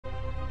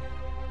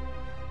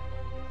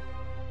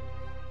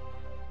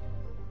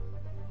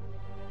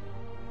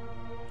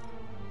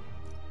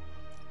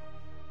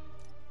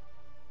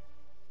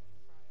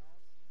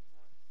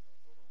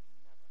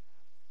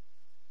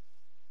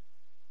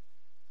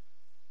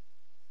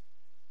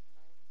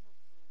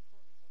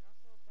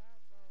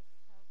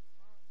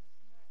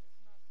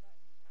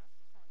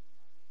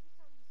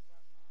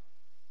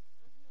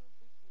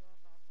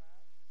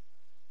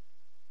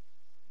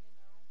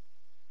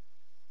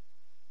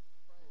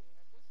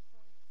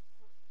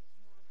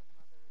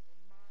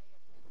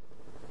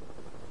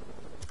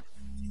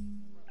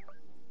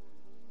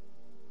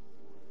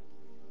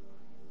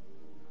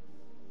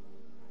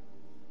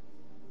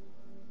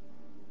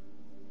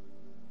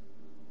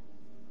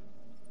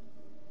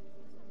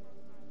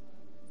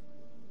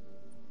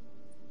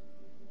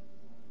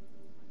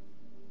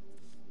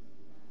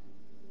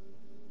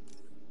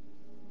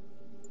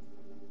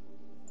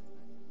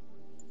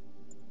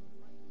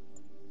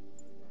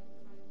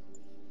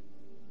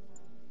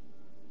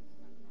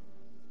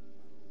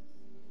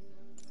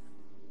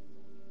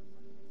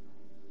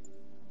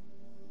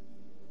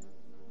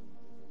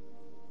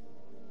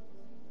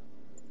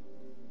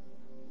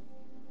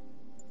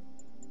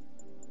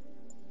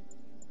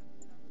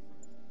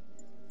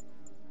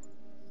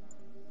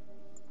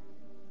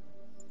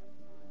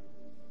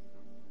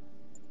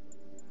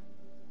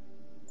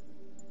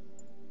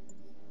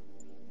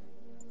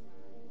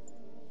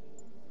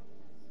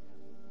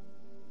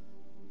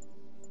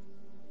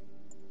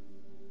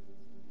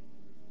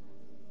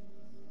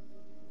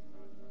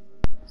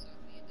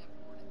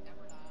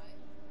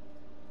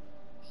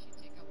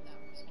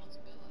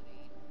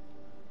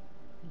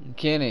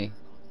Kenny.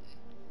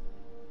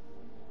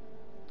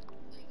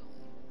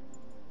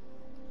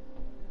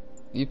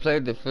 You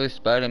played the first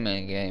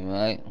Spider-Man game,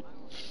 right?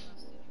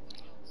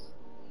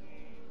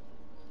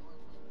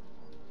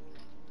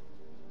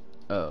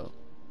 Oh.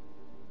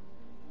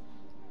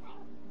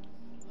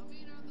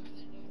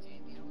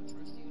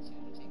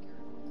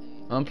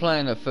 I'm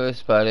playing the first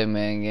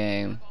Spider-Man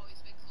game.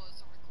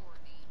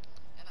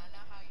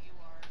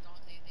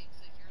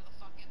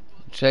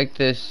 Check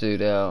this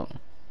suit out.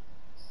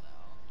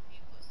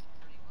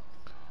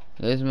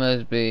 This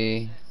must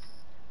be...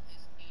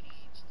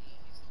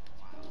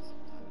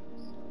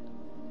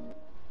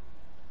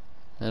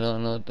 I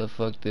don't know what the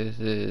fuck this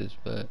is,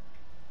 but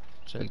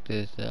check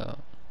this out.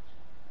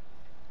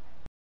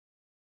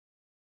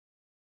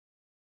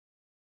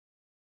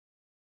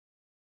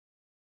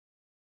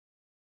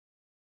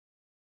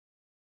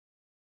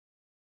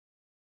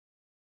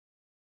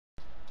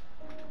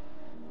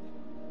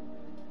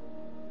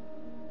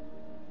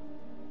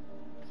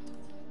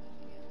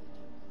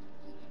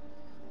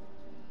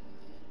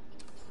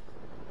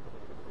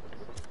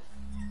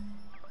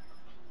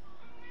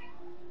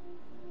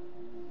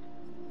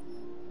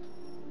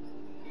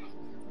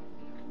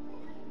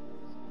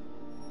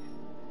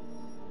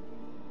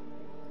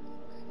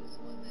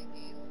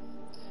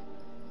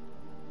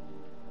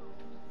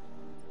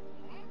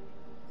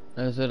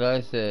 That's what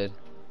I said.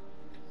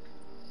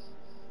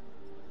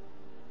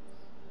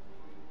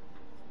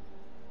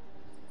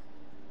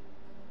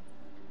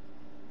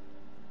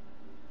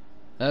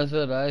 That's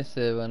what I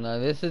said when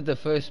this is the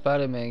first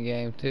Spider-Man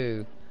game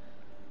too.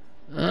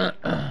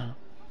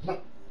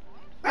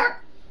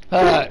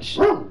 Hush.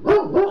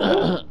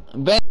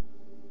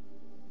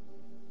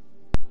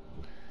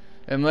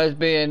 It must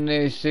be a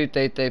new suit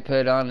that they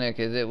put on there,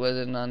 cause it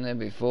wasn't on there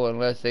before,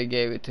 unless they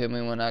gave it to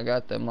me when I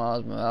got the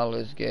Miles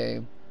Morales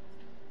game.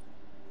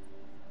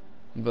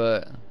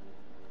 But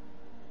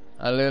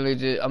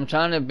I'm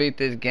trying to beat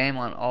this game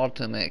on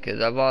Ultimate, cause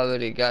I've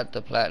already got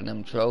the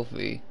Platinum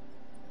Trophy.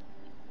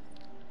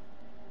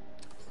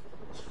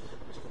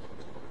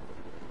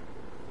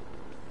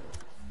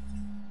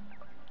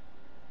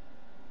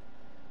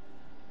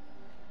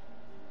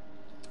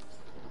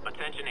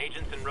 Attention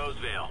agents in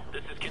Roseville.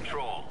 This is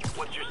Control.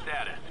 What's your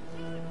status?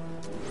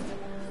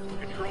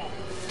 Control.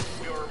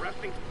 We are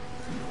arresting...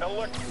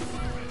 Look.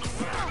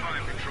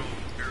 Fine, Control.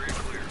 Area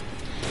clear.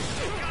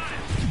 Got it!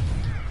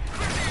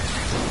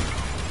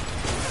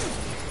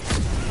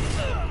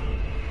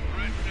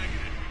 Red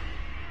negative.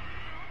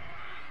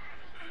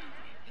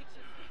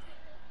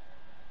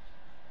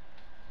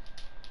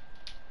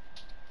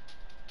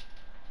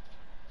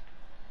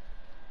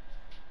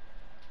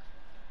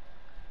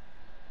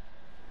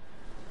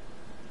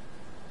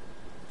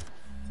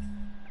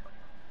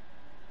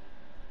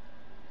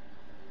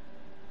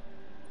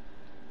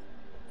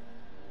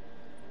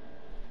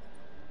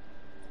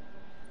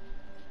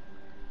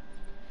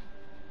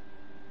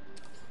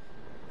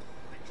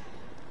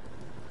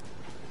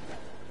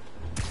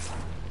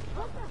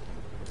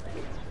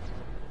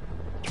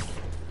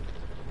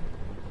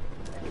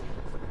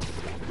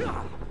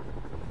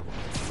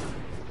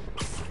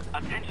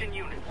 Attention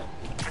units.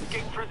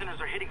 Escaped prisoners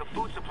are hitting a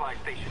food supply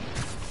station.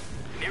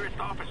 Nearest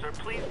officer,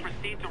 please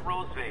proceed to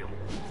Roseville.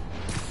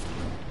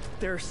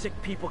 There are sick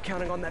people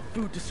counting on that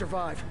food to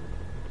survive.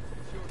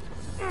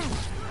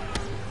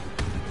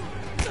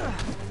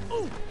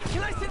 Ooh,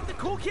 can I sit at the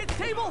cool kids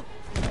table?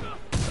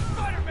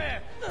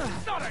 Spider-Man!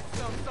 Thought I'd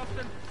sell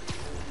something.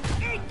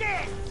 Eat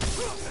this!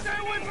 Stay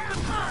away from the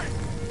turret!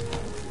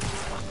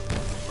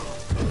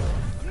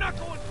 I'm not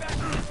going back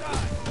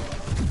inside.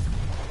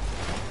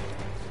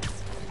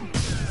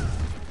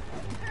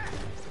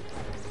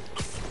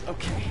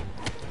 Okay,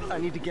 I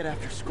need to get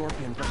after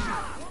Scorpion, but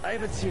I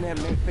haven't seen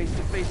Aunt May face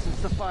to face since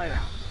the fire.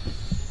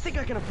 Think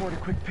I can afford a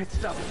quick pit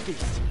stop at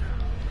Feast.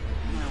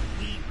 Well,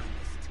 we run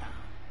this town.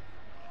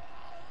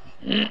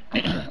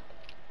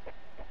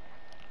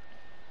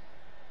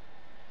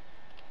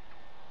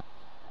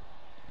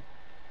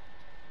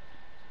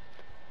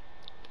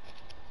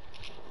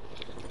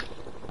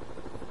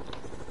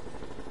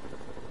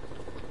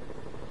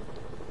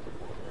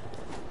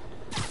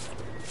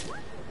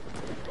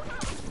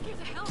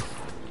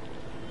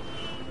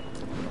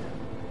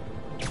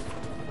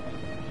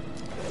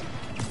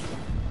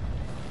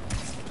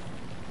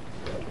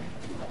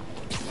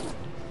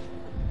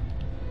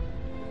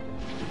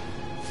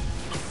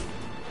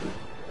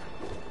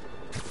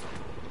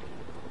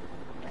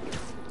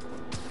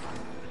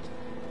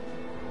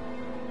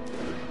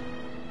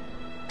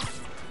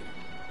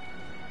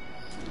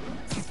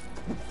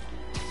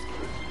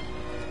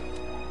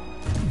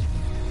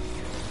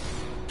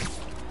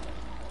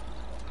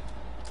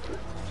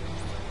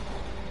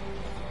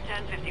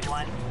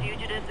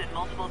 Fugitives in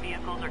multiple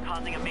vehicles are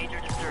causing a major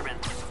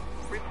disturbance.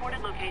 Reported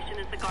location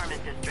is the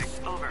Garment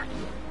District. Over.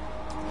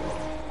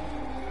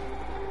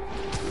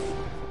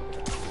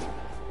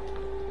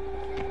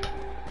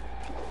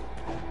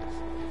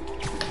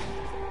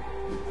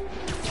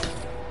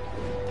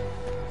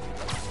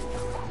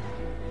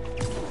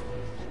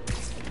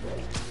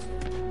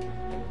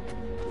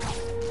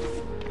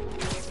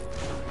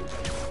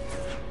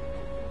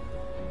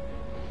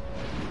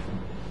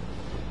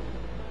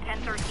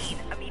 13,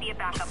 immediate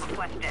backup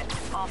requested.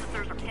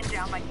 Officers are pinned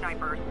down by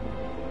snipers.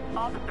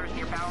 Officers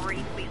near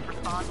Bowery, please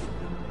respond.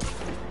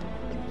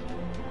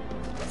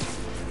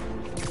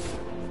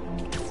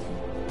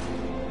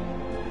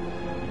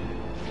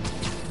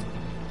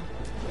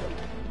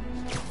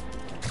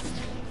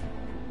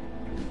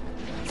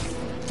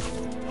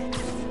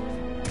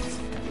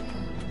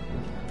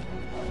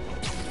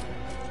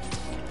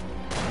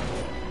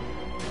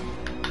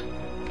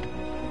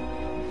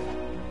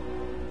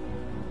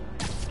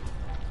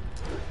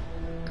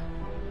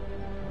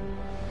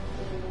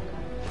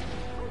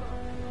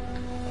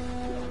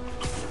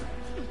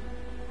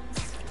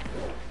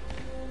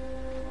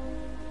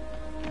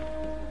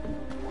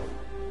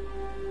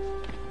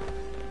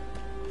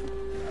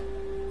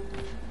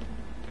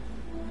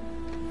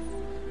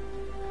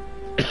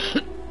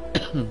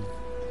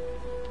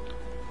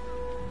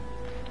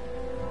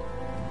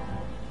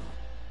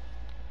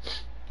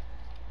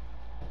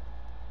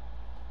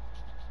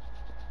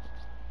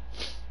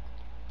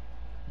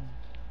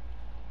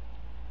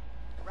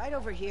 Right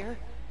over here.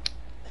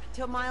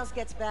 Till Miles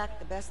gets back,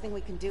 the best thing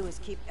we can do is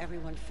keep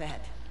everyone fed.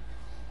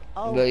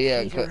 Oh, But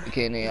yeah, Peter,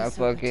 Kenny, I it's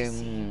so good to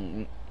see you.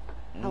 fucking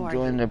How are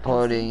joined you? the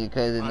party Healthy? and your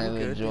cousin I'm never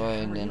good. How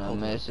joined, are you and I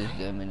holding up? messaged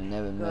them and he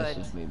never Good,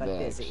 messaged me but back,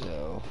 busy.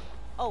 so...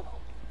 Oh,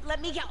 let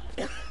me go.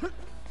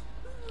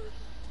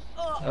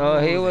 Oh,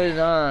 he was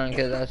on,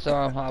 because I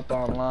saw him hop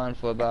online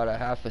for about a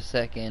half a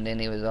second, then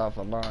he was off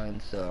a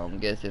line, so I'm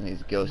guessing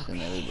he's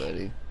ghosting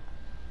everybody.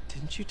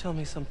 Didn't you tell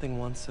me something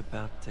once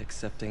about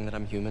accepting that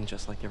I'm human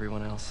just like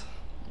everyone else?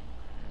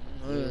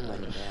 You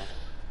wouldn't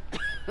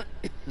dare.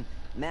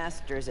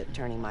 Masters at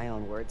turning my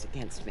own words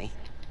against me.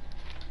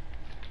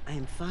 I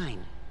am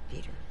fine,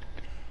 Peter.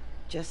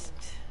 Just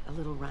a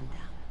little rundown.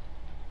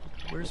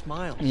 Where's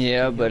Miles?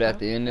 Yeah, Did he but help at out?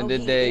 the end of Oh, the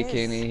he day, is.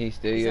 Kenny, he's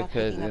still He's your out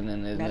picking cousin, up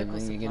and there's medical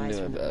nothing you can supplies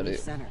do from the about relief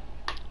it. center.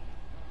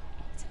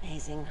 It's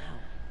amazing how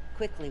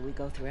quickly we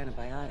go through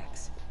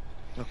antibiotics.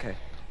 Okay.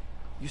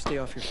 You stay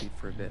off your feet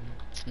for a bit.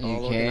 You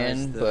I'll organize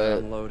can, the but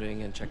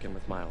unloading and check in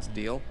with Miles.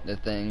 Deal? the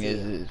thing Deal.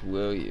 is,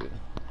 will you?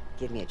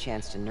 Give me a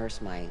chance to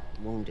nurse my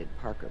wounded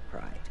Parker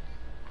pride.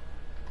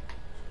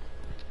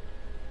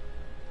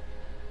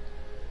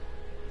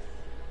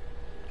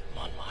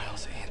 Come on,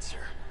 Miles, answer.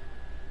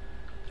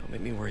 Don't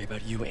make me worry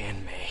about you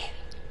and May.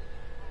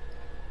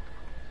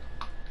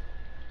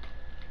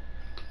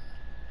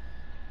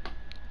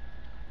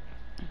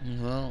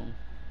 Well,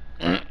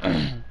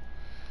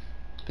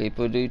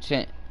 people do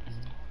change.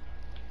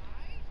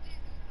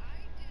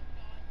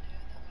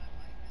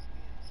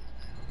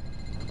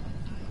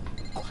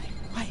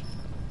 Quiet.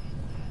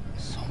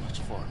 So much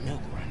for a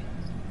milk run.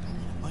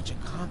 A bunch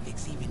of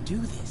convicts even do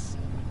this.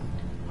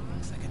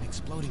 Looks like an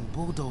exploding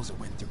bulldozer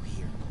went through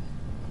here.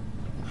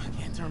 I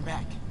can't turn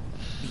back.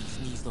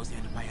 Beast needs those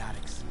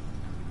antibiotics.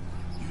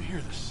 You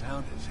hear the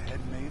sound his head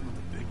made when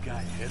the big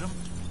guy hit him?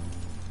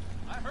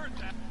 I heard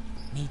that.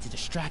 Need to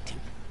distract him.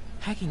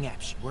 Hacking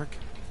apps should work.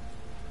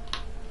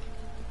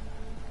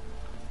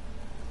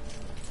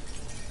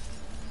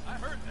 I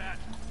heard that.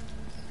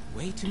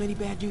 Way too many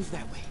bad news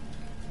that way.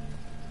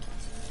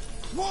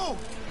 Whoa!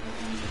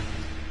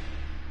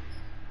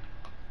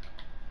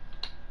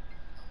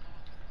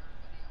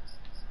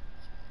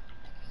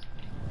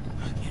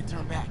 I can't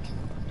turn back.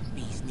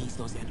 Beast needs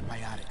those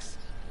antibiotics.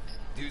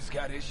 Dude's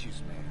got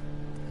issues, man.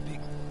 Big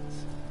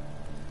ones.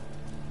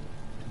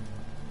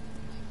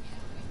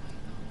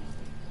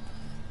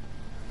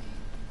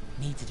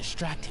 Need to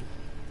distract him.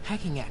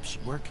 Hacking apps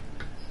should work.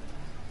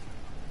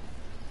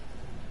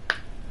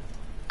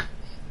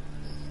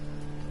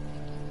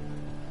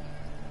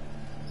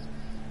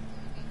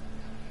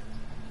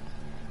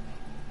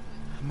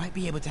 I might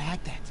be able to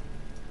hack that.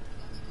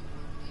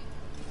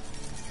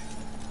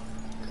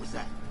 What's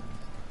that?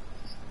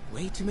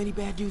 Way too many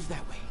bad news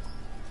that way.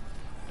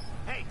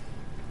 Hey!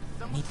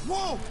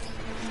 Whoa!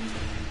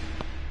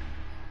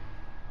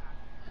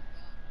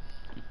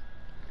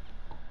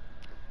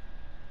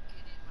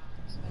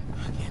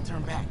 I can't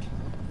turn back.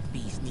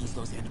 Beast needs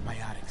those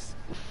antibiotics.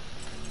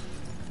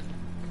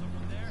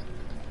 Someone there?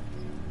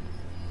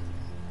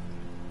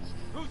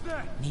 Who's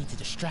that? Need to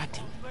distract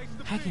him. Place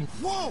to Hacking. be.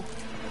 Whoa!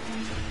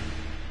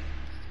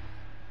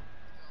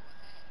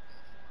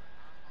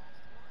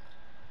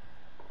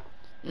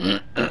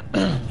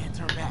 Can't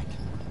turn back.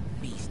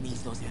 Beast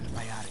needs those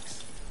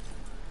antibiotics.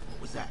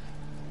 What was that?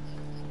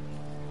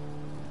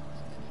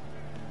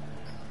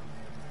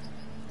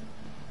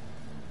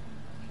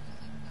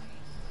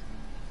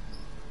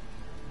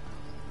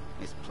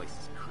 This place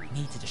is creepy.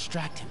 Need to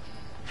distract him.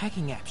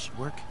 Hacking apps should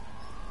work.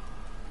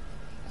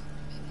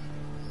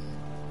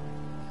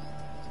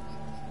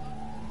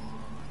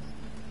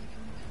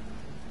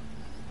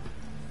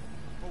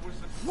 What was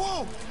the...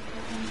 Whoa!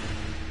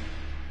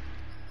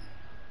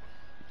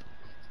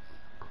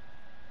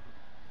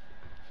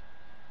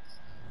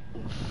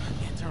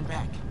 Can't turn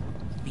back.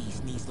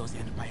 Beast needs those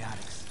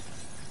antibiotics.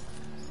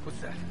 What's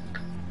that?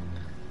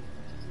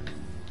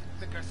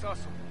 Think I saw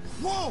someone.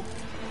 Whoa!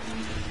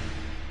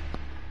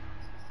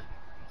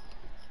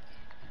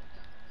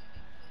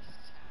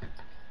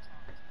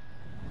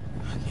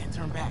 Can't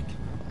turn back.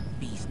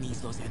 Beast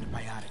needs those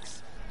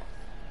antibiotics.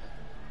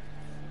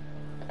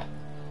 I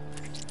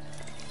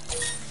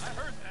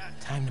heard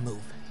that. Time to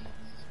move.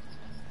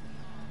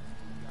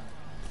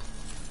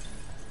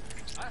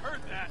 I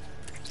heard that.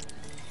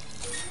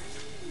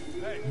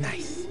 Hey.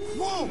 Nice.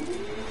 Whoa!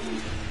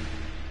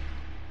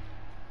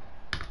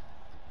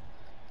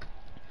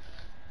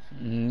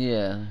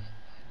 Yeah.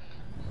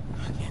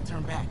 I can't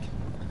turn back.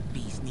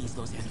 Beast needs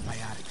those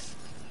antibiotics.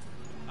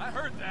 I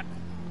heard that.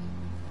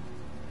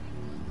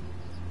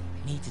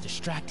 Need to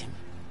distract him.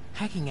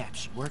 Hacking app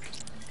should work.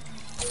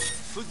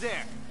 Who's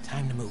there?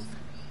 Time to move.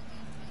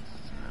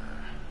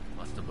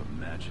 Must have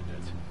imagined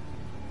it.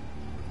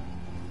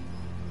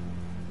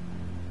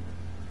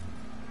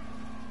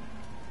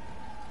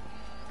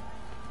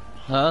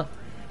 Huh?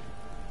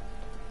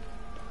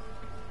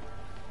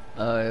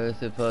 Oh, he was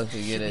supposed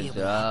to get a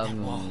job,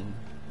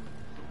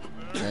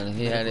 and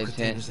he had a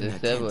chance to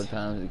several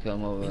times to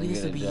come over and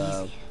get a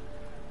job,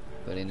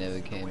 but he never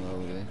came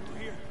over.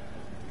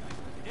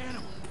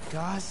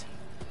 Gauze,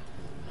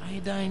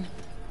 iodine,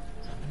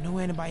 no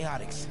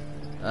antibiotics.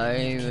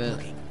 I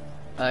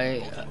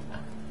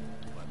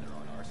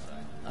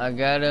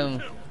got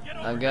him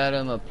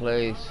a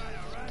place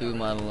through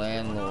my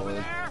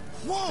landlord.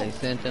 They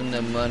sent him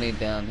the money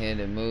down here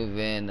to move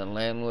in. The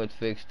landlord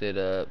fixed it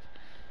up.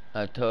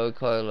 I told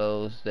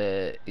Carlos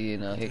that, you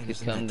know, he could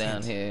come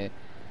down here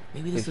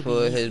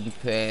before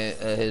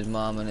his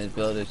mom and his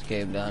brothers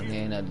came down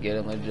here, and I'd get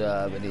him a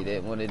job, and he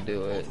didn't want to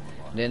do it.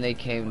 Then they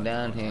came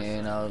down here,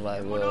 and I was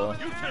like, well,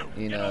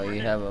 you know,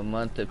 you have a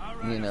month to,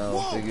 you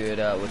know, figure it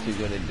out what you're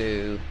going to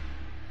do.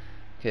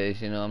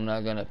 Because, you know, I'm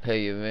not going to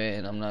pay your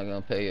rent, I'm not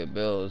going to pay your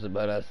bills.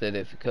 But I said,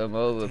 if you come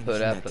over,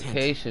 put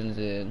applications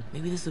in,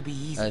 Maybe this will be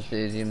easy. I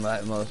said, you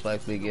might most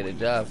likely get a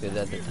job. Because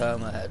at the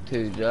time, I had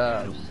 2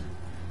 jobs.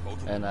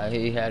 And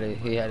he had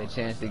a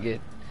chance to get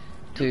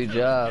 2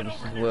 jobs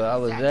where I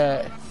was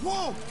at.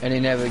 And he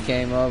never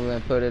came over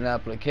and put an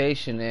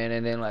application in.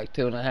 And then, like,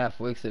 2.5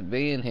 weeks of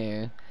being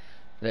here,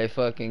 they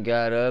fucking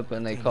got up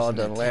and they called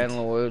the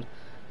landlord,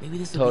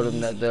 told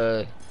him that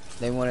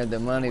they wanted the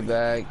money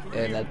back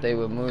and that they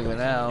were moving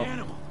out.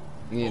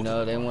 You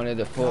know, they wanted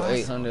the full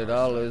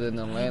 $800, and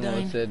the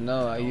landlord said,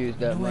 no, I used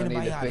that money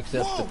to fix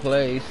up the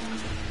place,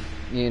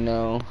 you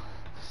know,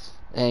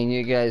 and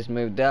you guys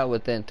moved out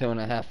within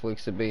 2.5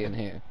 weeks of being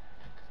here.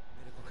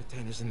 Medical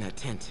containers in that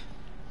tent.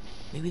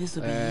 Maybe this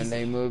will be And easy.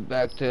 they moved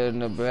back to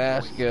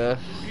Nebraska.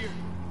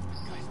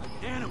 Guy's like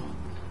an animal.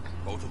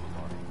 Both of them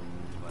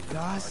are.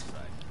 Gauze,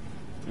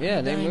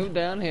 Yeah, they moved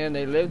down here and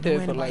they lived here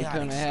for like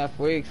 2.5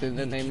 weeks, and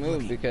then they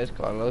moved because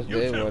Carlos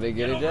did want to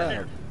get a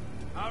job.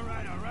 All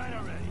right, already.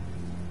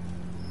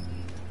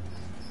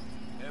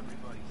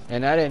 Everybody's...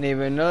 And I didn't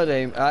even know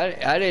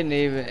I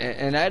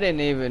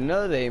didn't even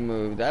know they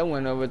moved. I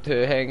went over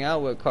to hang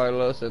out with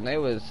Carlos and they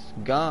was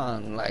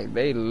gone. Like,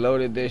 they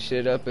loaded this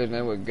shit up and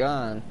they were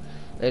gone.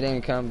 They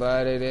didn't come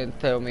by, they didn't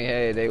tell me,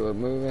 hey, they were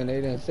moving,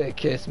 they didn't say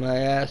kiss my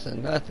ass or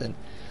nothing.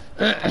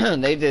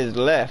 They just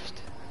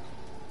left.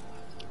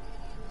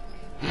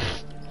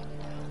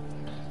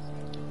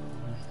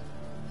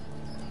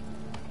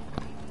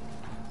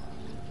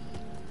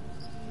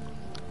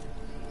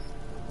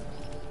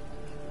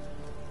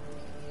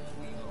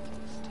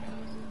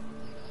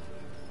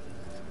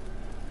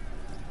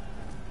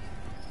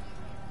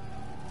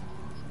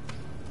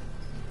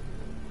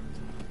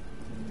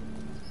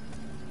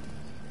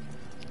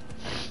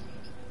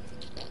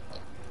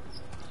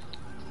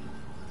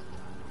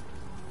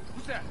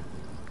 Who's that?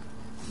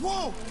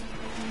 whoa!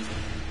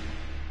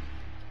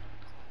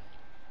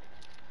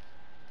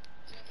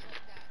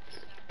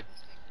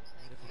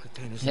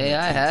 Hey,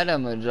 I had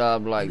him a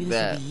job like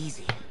that.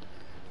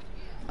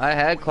 I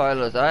had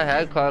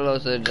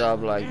Carlos a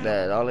job like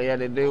that. All he had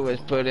to do was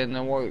put in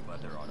the work.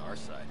 But they're on our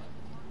side.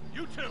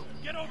 You two,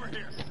 get over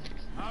here.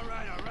 All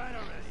right, already.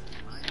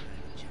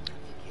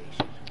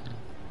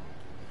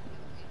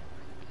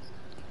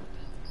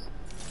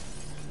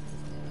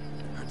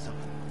 Heard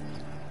something.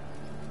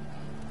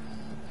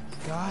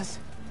 Gauze,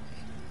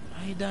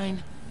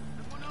 iodine,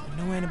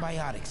 no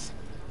antibiotics.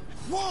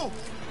 Whoa!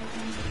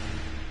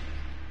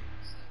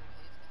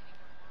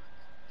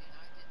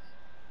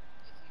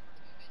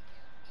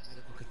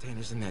 Medical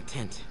containers in that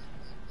tent.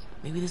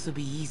 Maybe this will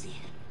be easy.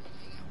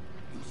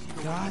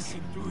 Gauze,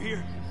 Through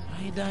here.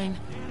 iodine,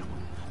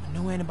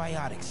 no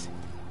antibiotics.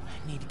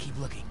 I need to keep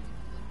looking.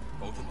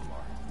 Both of them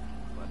are.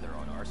 But they're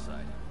on our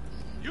side.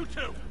 You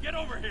two, get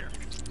over here.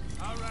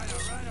 All right,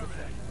 already.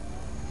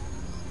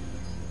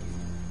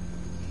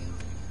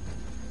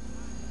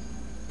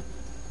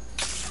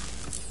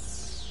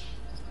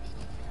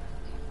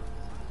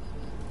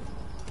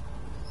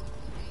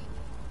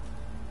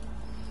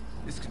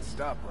 This can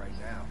stop right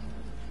now.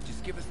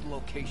 Just give us the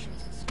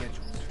locations and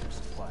schedules for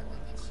supply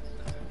runs.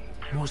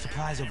 More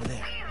supplies over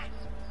there.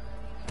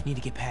 Need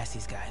to get past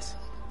these guys.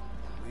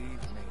 Believe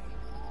me,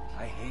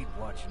 I hate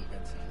watching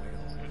Benson wail.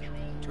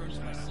 Turns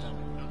my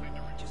stomach.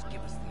 Just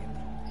give us the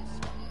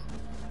info.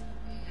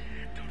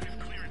 Don't have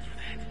clearance for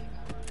that.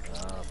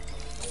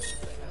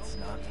 That's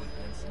not what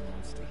Benson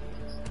wants to hear.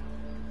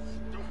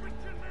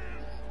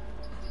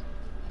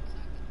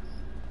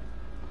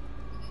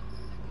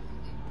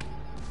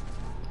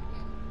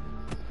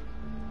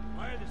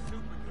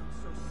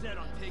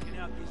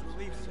 out these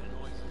relief centers.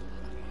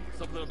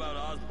 Something about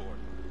Osborn.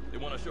 They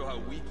want to show how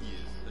weak he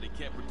is, that he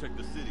can't protect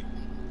the city.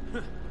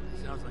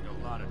 Sounds like a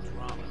lot of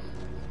drama.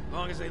 As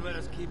long as they let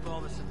us keep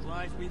all the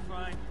supplies we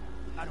find,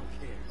 I don't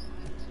care.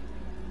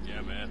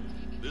 Yeah, man.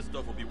 This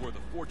stuff will be worth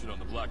a fortune on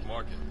the black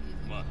market.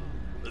 Come on,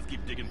 let's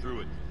keep digging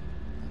through it.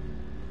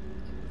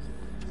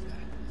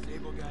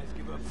 Sable guys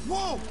give up.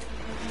 Whoa!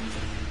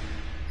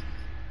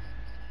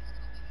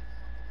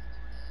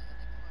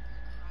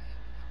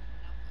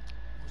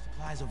 More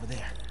supplies over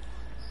there.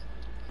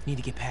 Need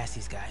to get past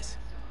these guys.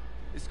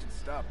 This can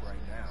stop right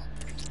now.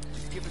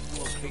 Just give us the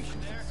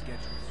locations and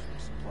schedules for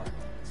the supply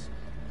lines.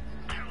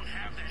 I don't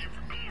have that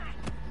information.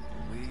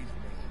 Believe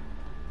me,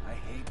 I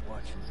hate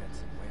watching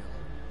Benson wail.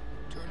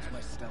 Turns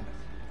my stomach.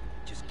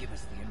 Just give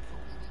us the info.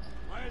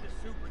 Why are the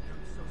super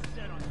dudes so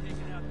set on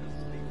taking out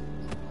these people?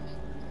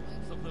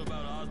 Something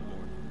about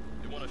Osborn.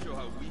 They want to show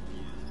how weak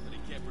he is, that he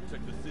can't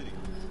protect the city.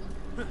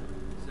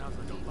 Sounds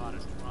like a lot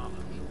of drama.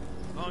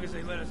 As long as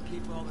they let us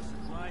keep all the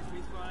supplies we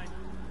find,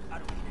 I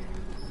don't care.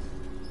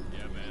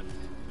 Yeah, man.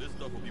 This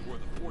stuff will be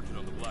worth a fortune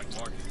on the black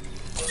market.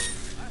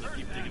 Let's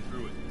keep digging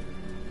through it.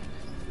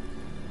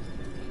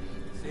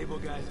 Sable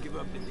guys give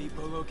up the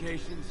depot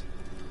locations?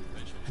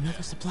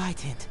 Another supply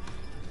tent.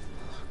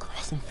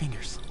 Crossing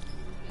fingers.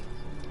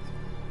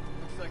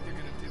 Looks like they're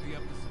gonna divvy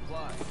up the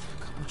supplies.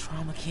 A couple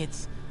trauma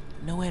kits.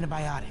 No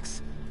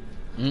antibiotics.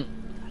 Mm.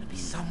 Gotta be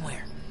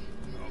somewhere.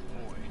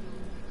 Oh boy.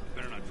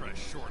 Better not try to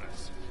short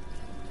us.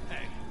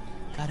 Hey.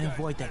 Gotta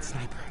avoid that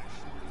sniper.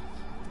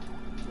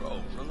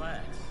 Bro,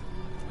 relax.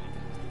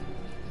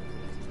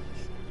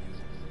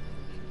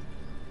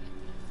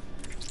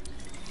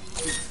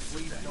 Dude,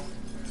 please don't.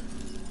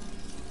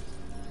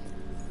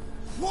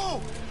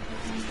 Whoa!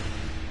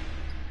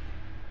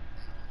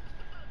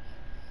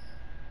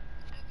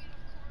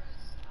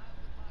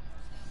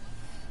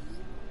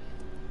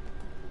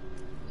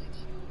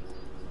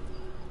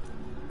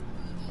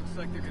 Looks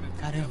like they're gonna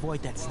Gotta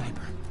avoid that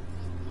sniper.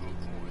 Oh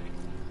boy.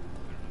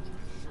 Better not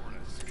try to short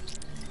us.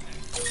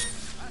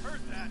 I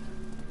heard that.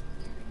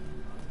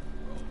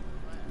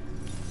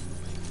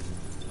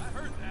 I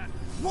heard that.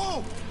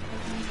 Whoa!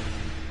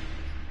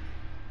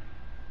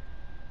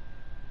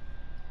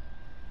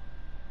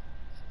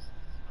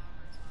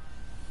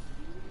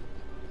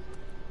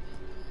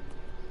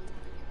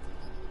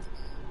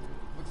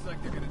 Looks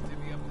like they're gonna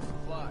divvy up the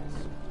supplies.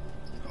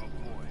 Oh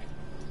boy.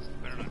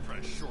 Better not try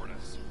to short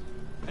us.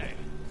 Hey,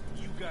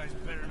 you guys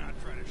better not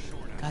try to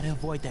short us. Gotta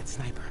avoid that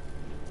sniper.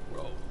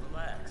 Bro,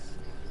 relax.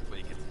 What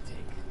you get to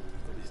take.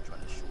 Nobody's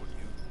trying to short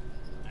you.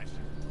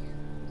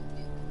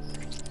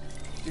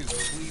 Dude,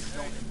 please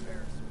don't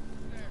embarrass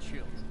me.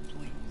 Chill,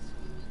 please.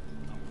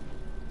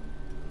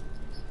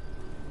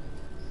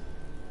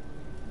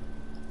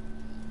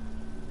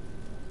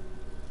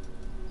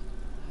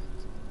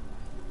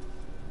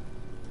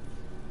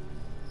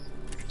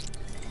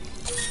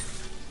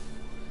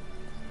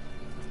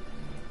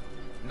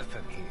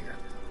 Nothing here.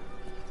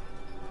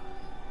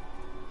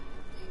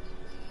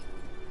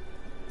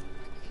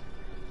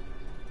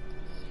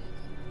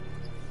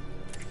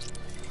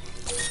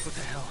 What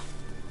the hell?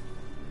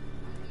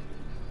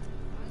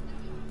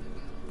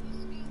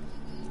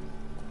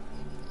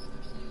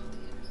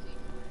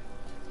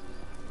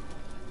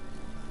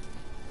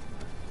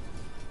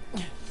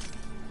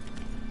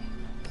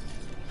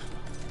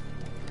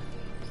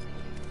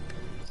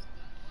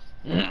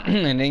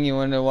 And then you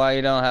wonder why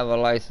you don't have a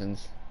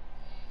license.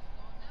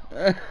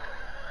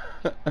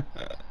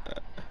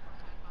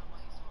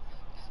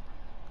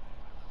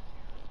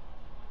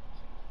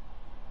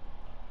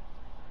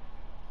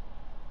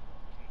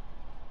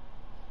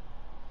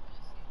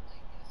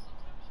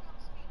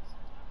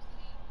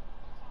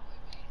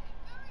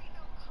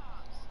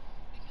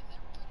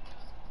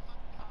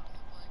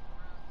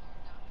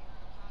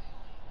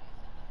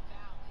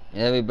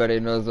 Everybody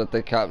knows what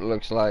the cop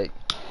looks like.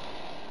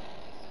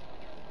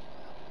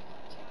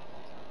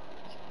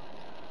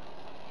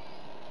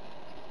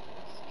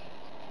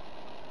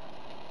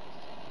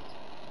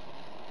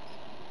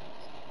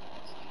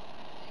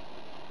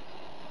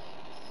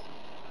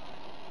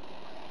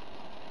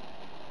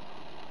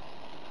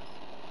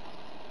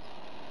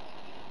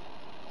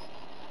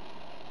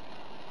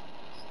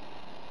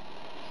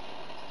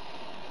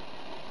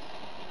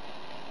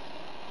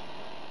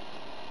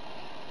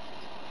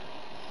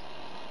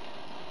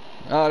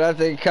 Oh,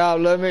 that's a cop.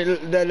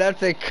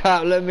 That's a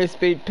cop. Let me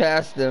speed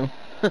past him.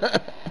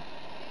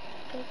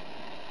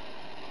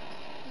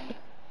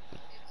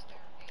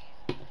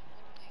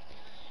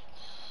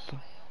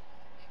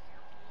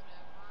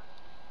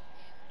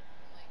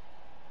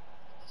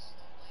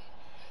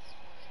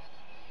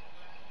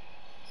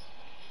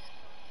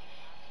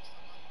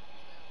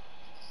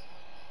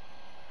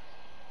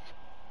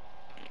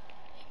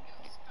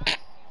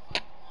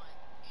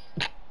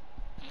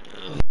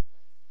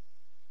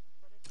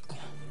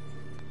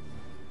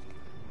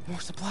 More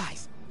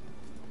supplies.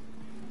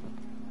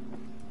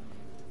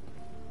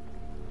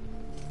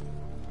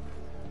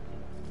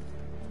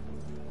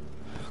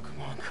 Oh,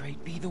 come on,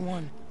 Crate, be the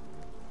one.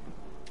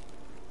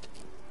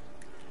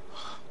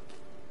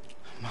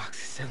 Moxie.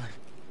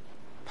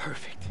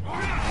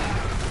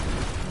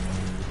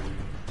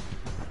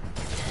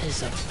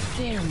 is a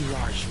very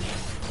large man.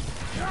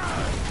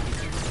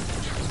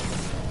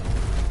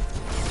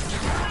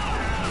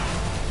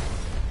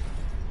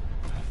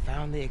 I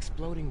found the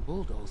exploding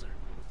bulldozer.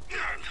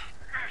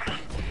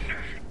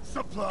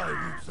 Supply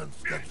routes and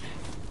schedules.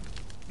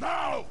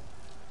 Now!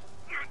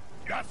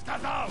 Gas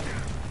out!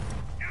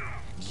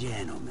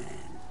 Gentlemen,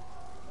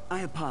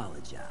 I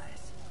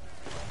apologize.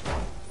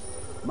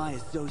 My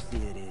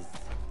associate is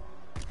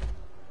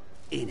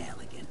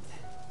inelegant.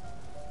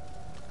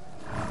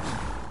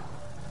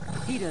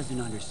 He doesn't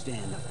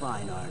understand the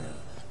fine art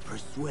of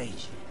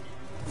persuasion.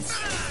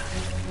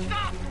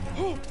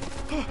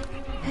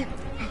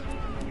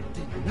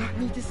 Did not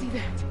need to see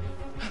that.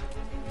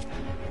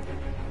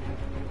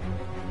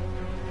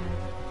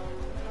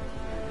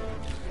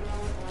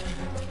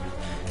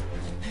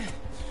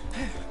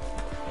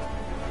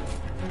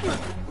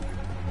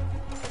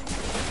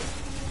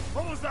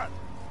 What was that?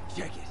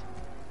 Check it.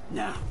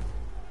 Now.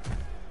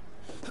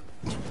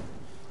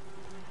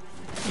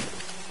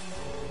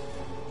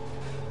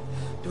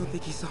 Don't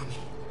think he saw me.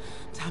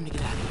 Time to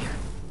get out of here.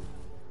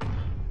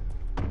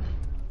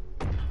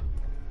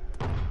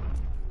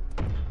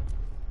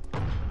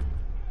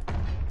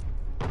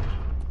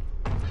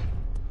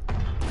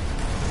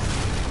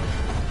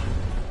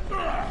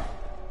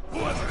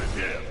 Whoever is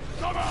here,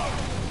 come out!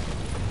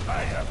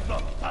 I have no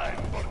time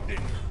for this.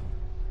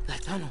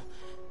 That tunnel.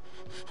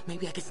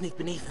 Maybe I can sneak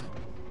beneath him.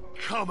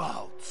 Come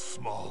out,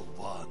 small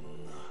one.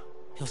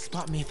 He'll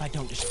spot me if I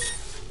don't just...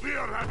 We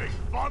are having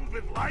fun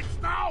with lights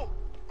now?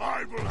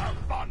 I will have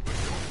fun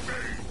with your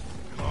face.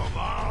 Come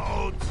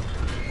out,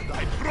 and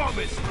I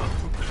promise not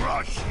to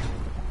crush you.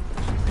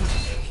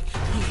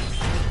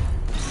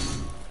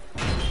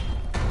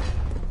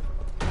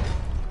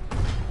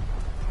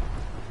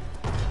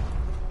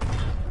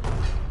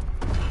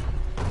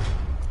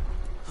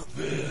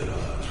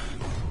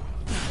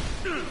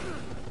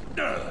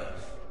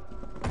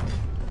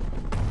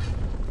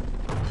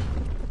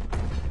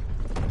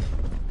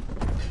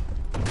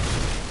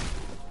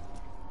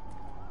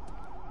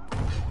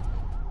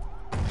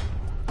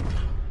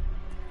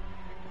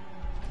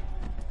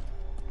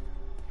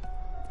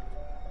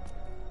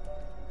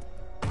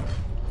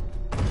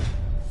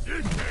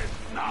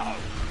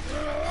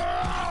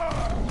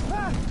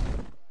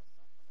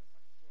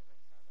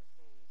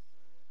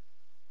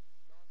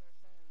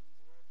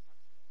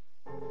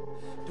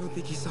 Don't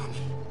think he saw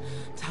me.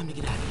 Time to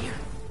get out of here.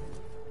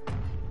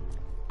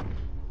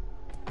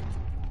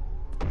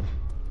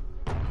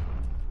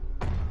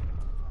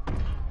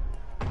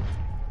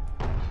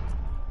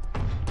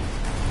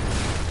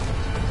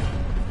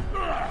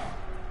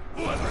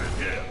 Whoever is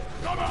here,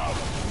 come out!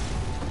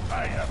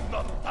 I have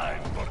no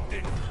time for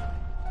this.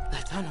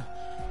 That tunnel.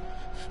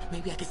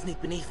 Maybe I can sneak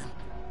beneath him.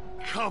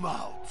 Come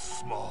out,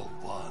 small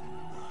one.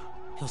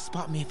 He'll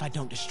spot me if I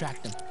don't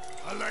distract him.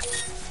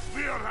 Alex,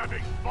 we are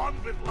having fun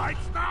with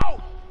lights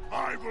now?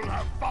 I will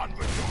have fun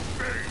with your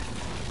face.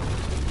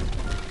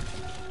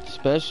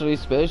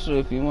 Especially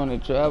if you want to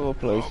travel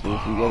places, you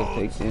gotta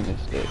take the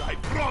interstate. I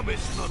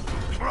promise not to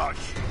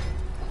crush you.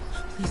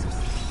 Please don't see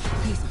me.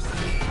 Please don't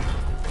see me.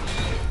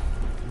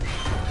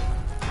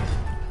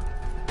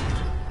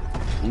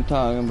 I'm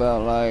talking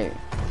about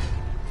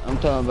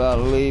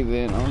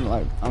leaving.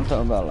 I'm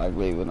talking about like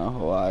leaving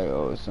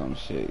Ohio or some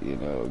shit, you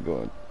know,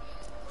 going.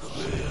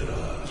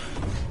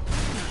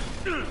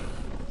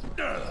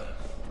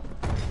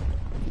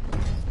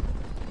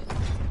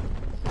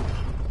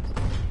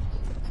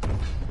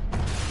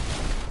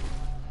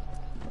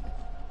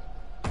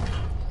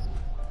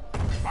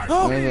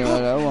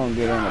 I won't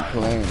get on a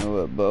plane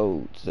or a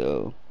boat,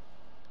 so.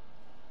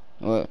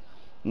 What?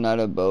 Not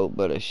a boat,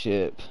 but a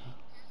ship.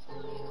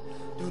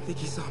 Don't think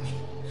he saw me.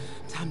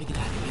 Time to get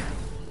out of here.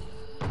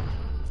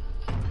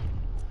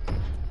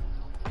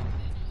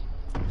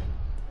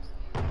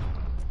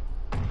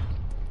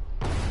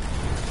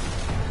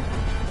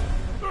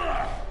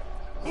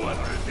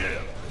 Whoever is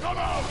here, come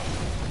out!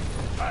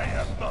 I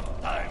have no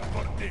time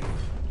for this.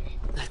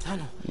 That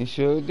tunnel. You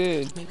sure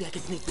did. Maybe I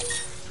can sneak.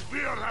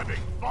 We are having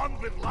fun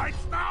with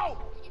lights now?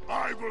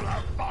 I will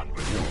have fun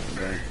with your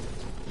face.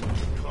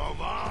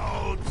 Come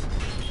out,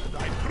 and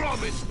I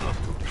promise not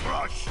to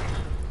crush you.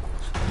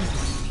 Please don't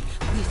see me.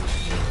 Please don't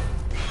see me.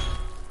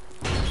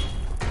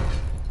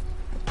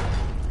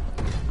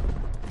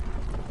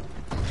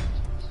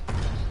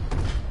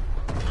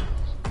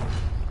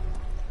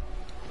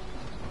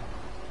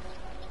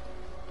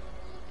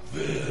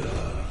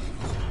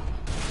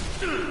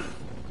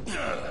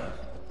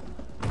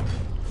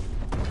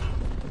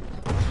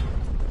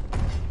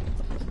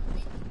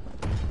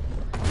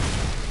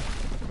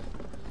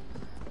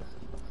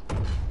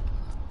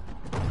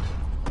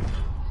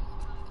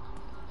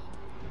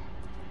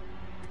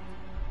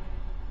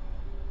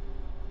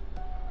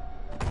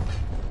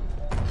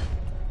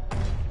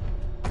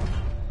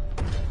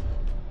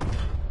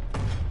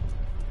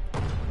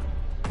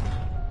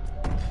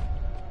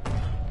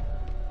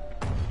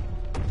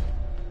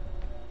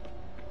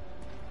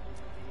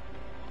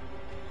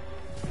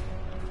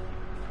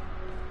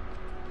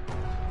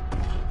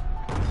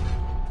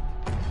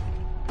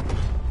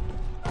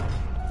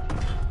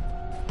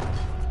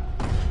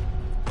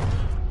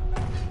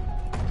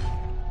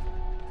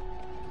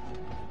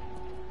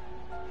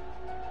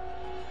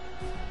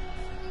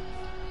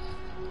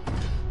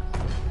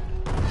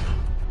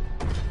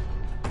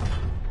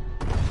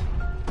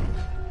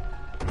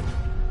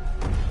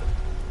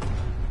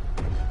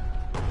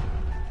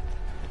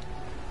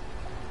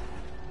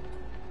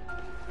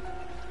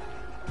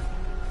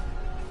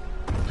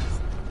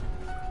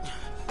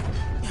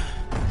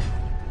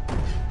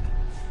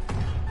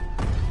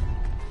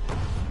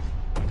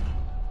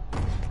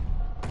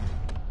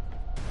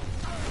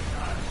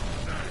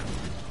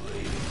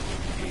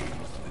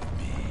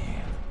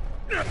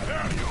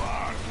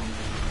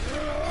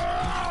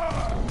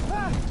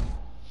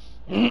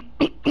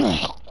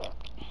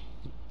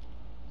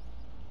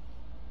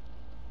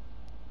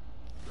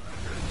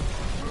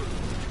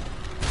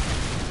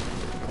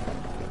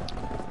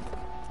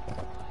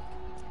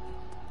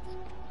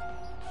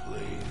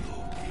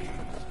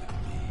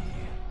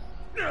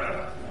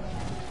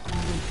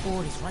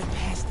 forward is right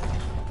past them.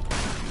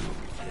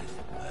 Test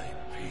my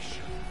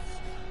patience.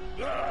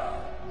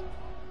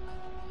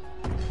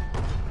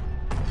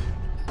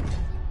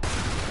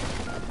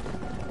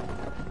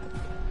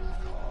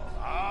 Call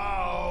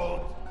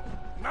out!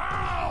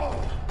 Now!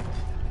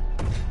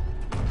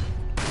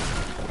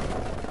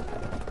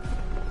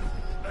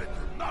 I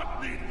do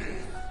not need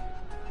this.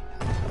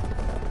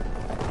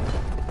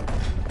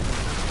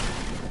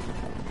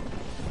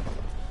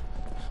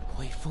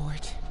 Wait for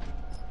it.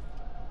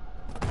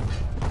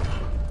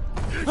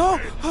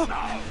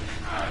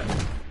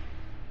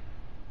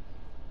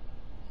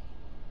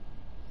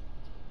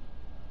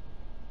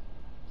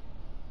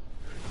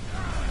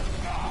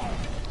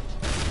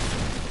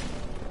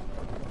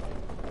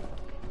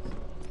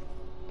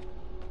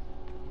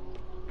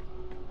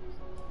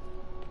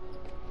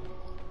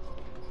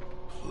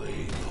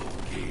 Play no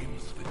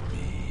games with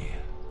me.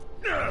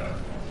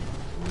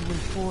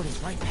 Moving forward is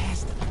right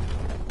past them.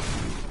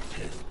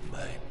 Test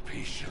my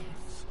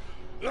patience.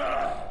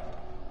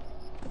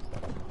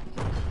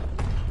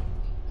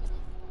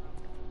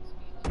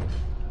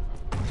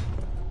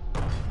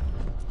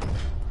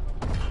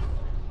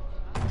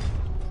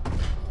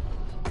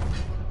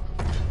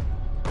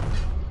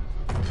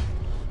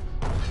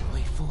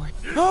 Wait for it.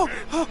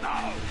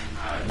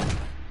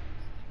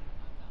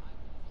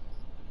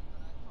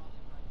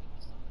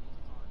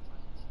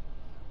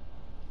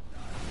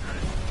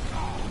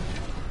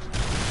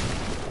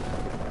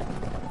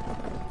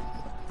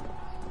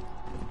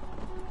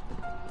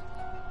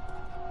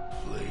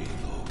 Play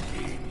no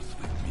games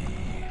with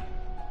me.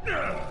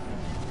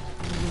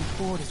 Moving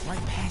forward is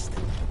right past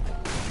them.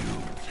 You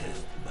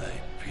test my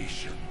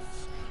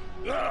patience.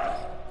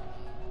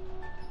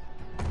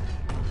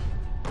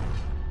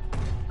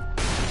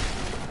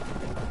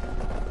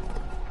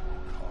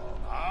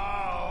 Call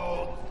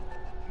out!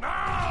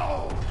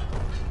 Now!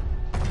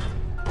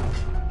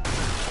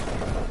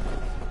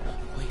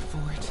 Wait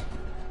for it.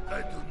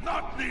 I do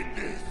not need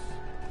this.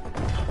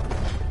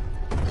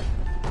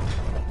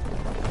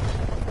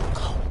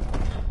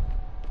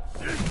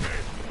 This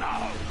is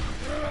now.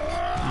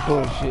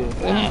 Bullshit.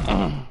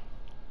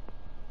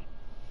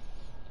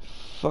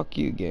 Fuck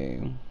you,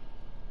 game.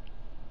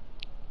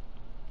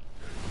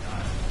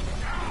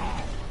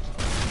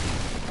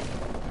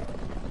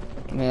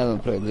 Man, I haven't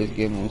played this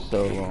game in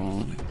so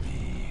long.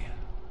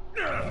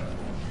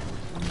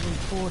 Moving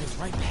forward is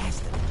right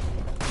past them.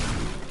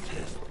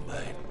 Test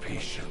my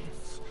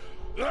patience.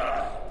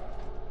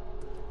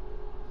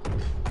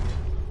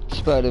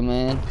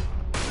 Spiderman.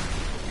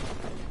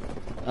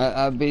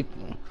 I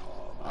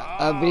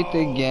beat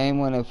the game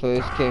when it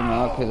first came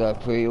out because I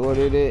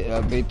pre-ordered it.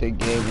 I beat the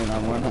game and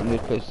I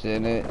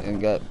 100% it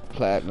and got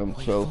platinum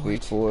trophy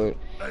for it.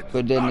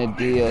 But then the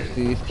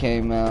DLCs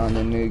came out and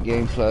the New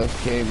Game Plus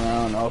came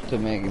out and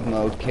Ultimate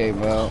Mode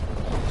came out.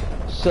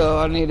 So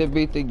I need to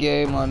beat the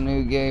game on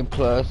New Game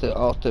Plus and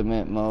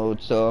Ultimate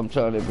Mode. So I'm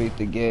trying to beat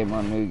the game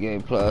on New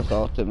Game Plus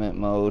Ultimate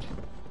Mode.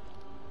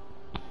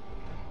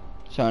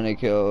 Trying to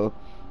kill,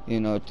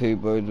 you know, 2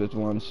 birds with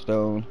 1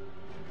 stone.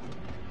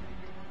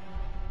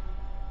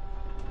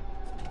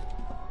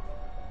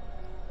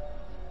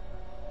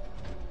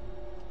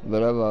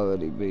 But I've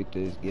already beat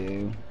this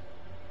game.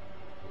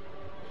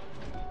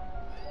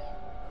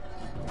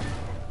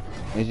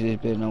 It's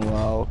just been a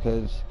while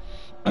because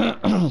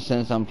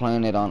since I'm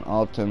playing it on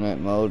ultimate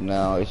mode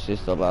now, it's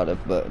just a lot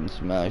of button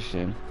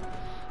smashing.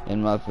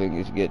 And my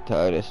fingers get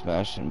tired of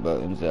smashing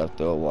buttons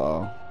after a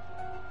while.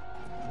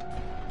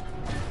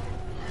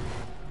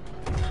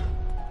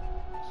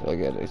 So I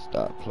gotta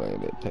stop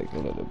playing it, take a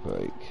little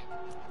break.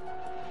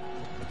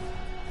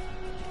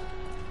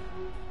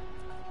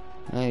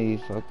 Hey, you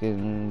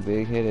fucking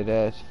big-headed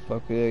ass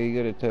fucker, are you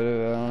gonna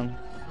turn around?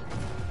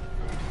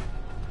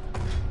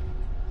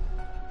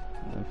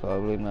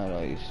 Probably not,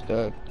 are you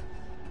stuck?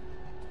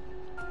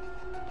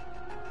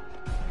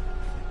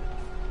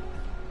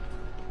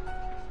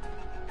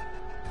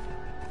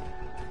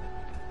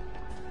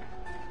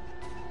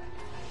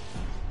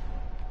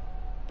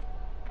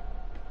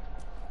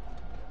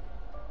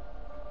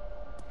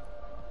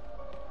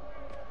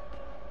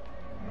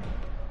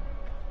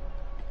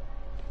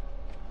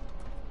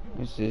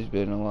 It's just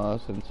been a while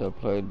since I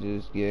played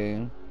this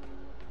game.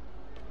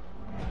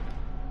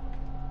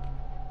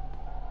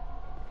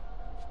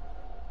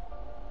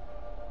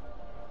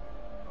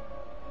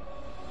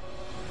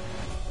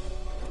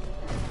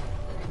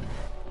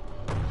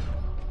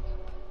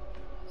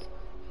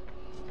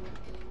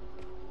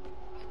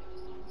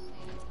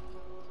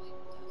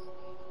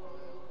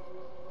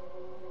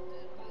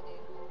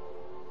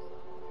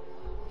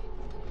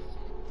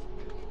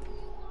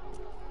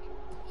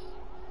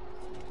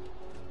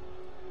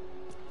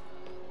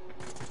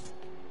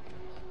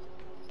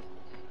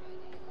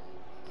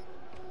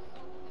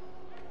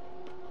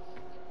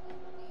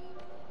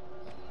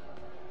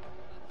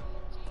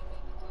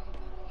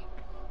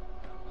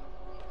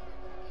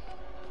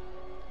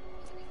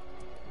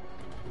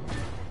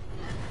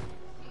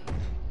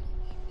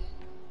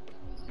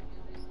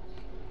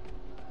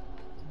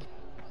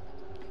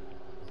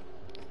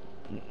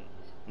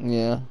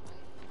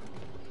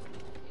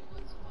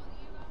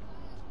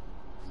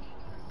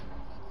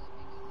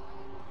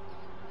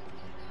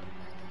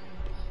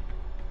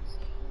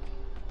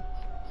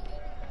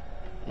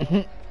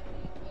 Right.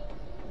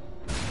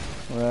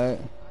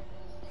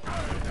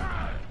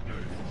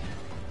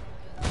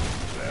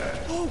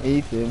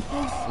 Ethan.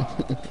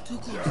 Too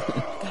close.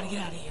 Gotta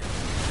get out of here.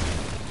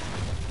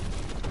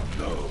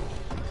 No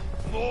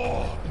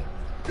more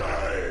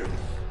games.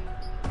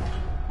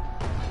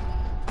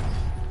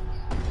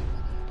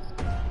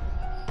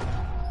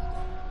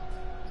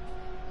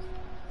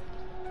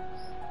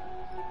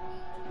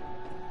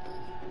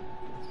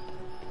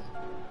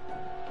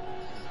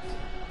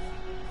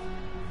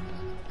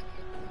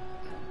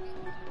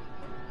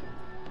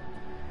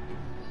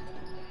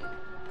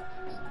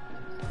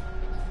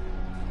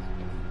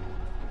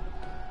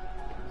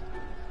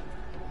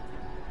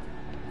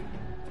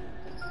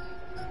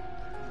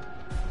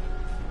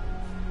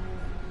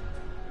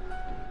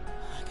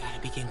 Gotta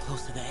be getting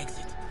close to the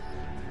exit.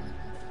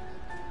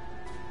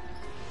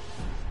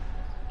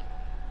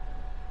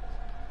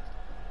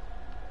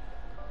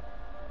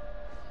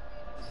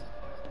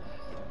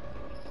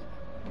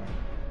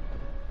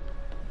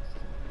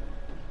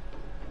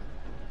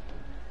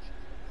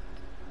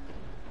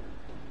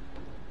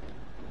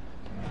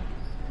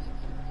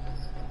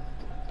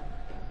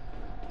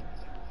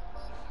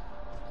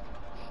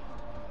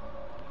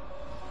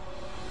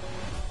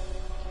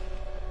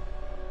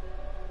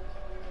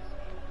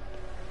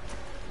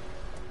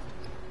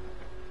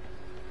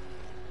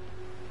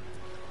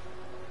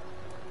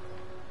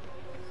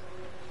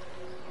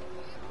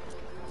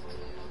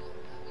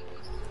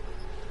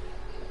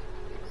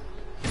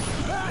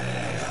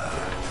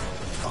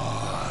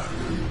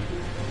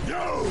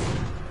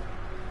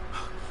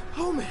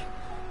 Oh man.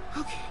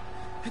 Okay,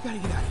 I gotta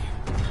get out of here.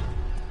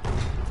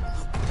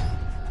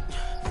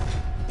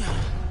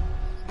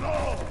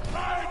 No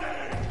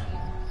hiding!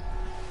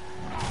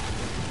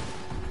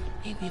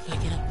 Maybe if I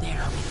get up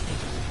there, I'll be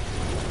safe.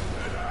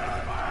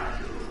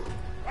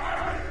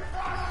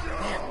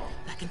 There,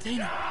 that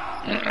container.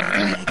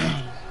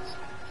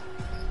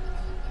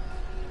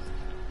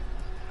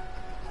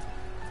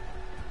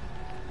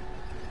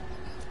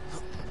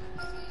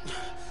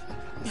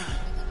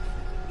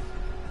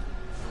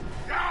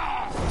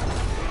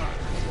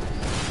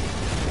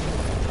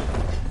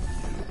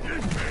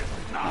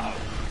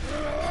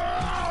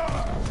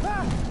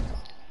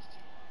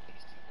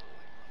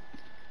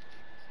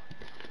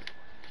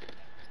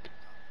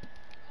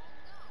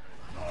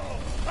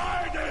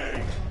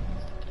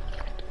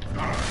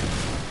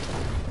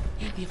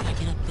 Maybe if I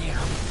get up there,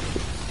 I'll be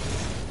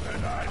safe.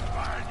 When I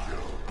find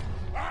you,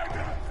 I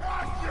will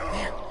crush you!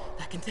 There,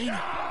 that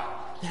container.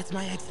 That's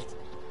my exit.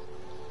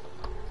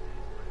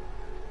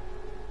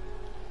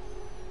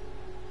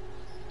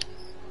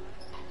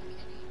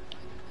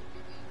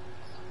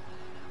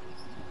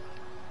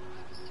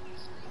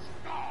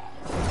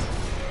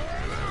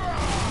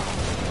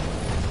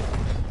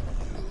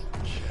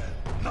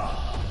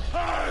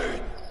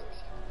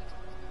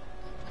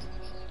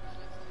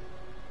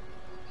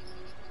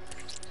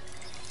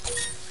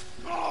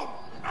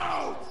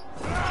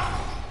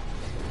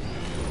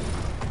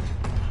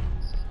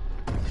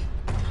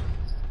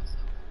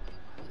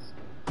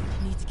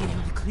 Need to get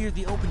him to clear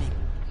the opening.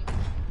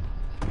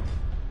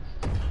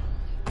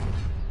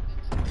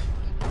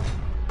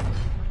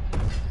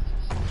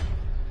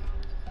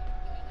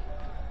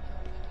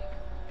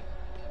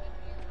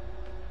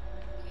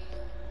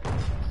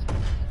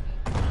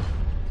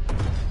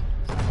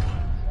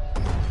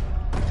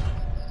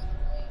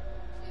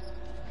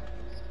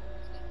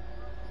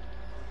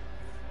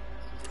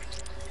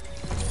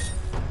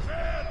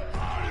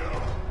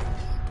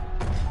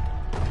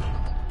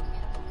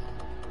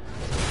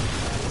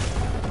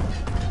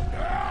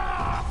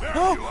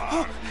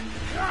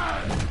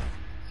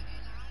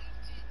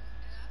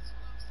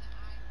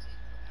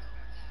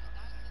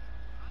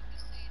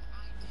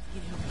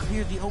 Get him to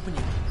clear the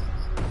opening.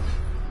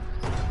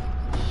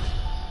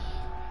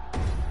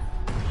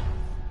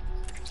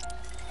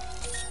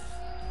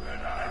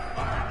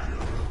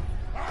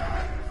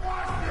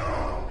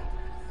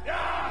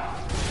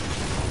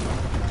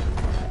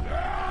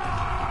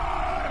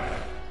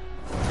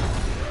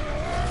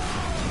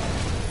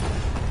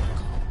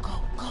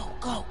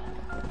 Go.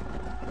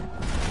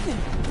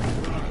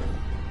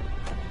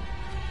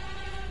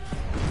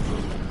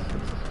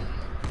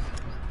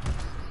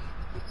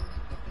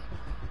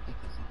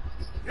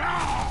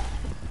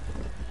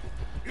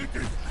 It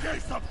is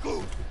Jason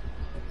Goose!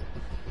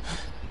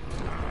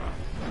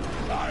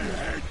 I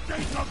hate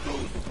Jason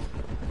Goose!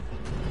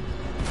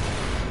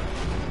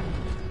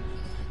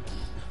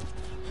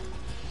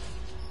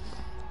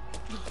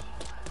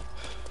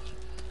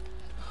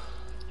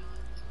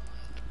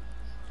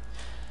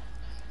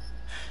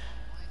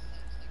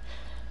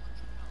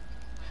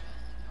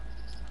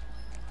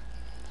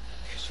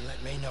 Could you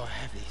let May know I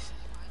have these?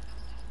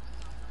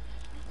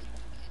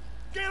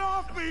 Get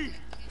off me!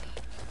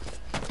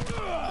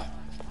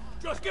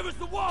 Just give us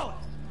the wallet!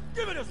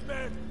 Give it us,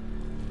 man!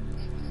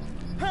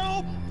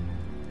 Help!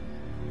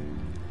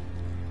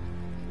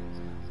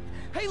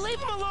 Hey, leave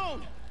him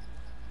alone!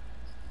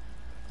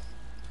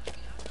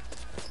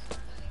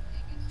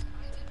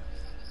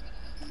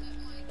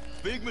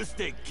 Big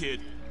mistake,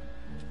 kid.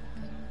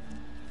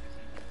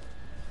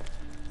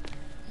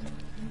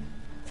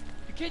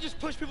 can't just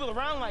push people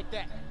around like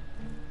that.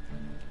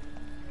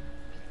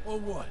 Or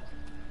what?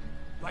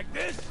 Like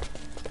this?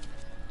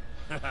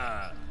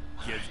 Haha,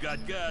 kid's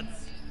got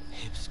guts.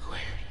 Hip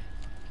squared.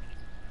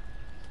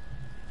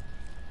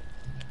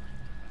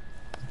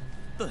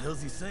 What the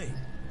hell's he saying?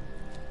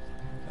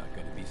 Not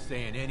gonna be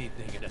saying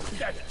anything in a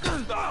second.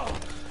 Oh!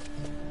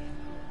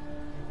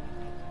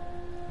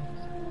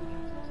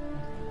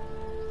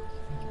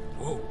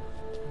 Whoa.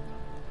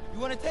 You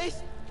want a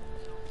taste?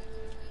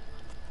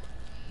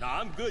 Nah,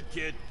 I'm good,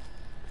 kid.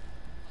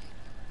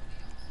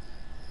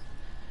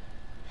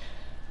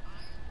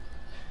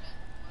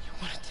 You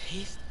want a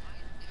taste?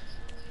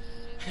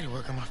 I gotta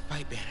work on my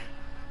fight banner.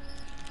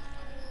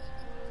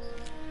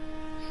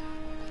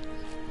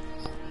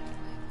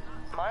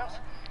 Miles?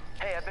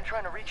 Hey, I've been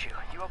trying to reach you.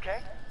 You okay?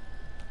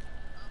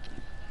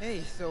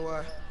 Hey,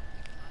 so,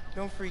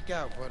 don't freak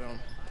out, but, I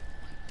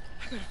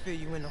gotta fill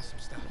you in on some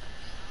stuff.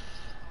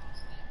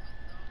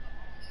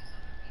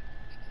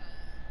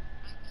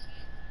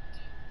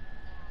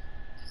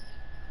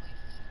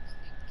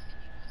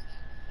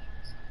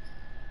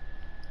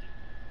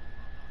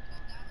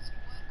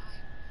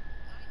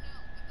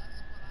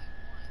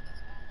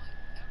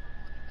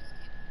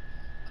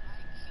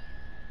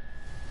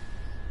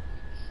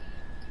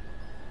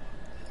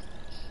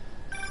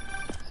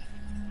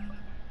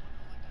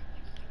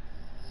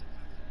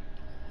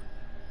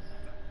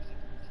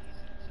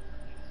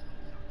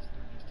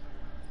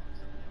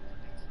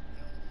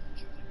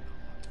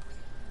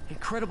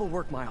 Incredible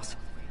work, Miles.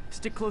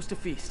 Stick close to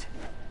Feast.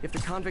 If the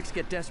convicts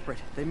get desperate,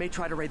 they may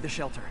try to raid the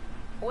shelter.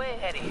 Way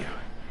ahead of you.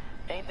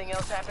 Anything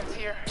else happens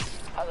here,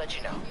 I'll let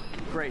you know.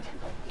 Great.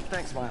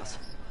 Thanks, Miles.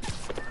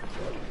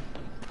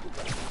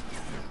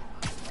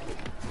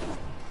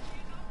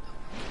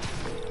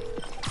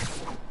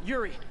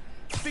 Yuri,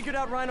 figured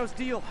out Rhino's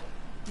deal.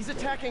 He's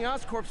attacking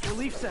Oscorp's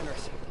relief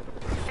centers.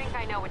 Think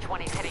I know which one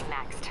he's hitting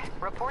next.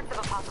 Reports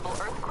of a possible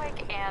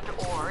earthquake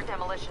and/or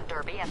demolition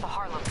derby at the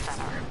Harlem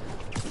Center.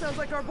 Sounds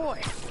like our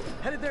boy.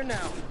 Headed there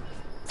now.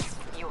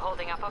 You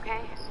holding up okay?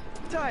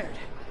 Tired,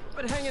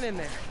 but hanging in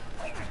there.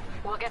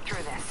 We'll get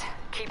through this.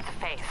 Keep the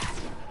faith.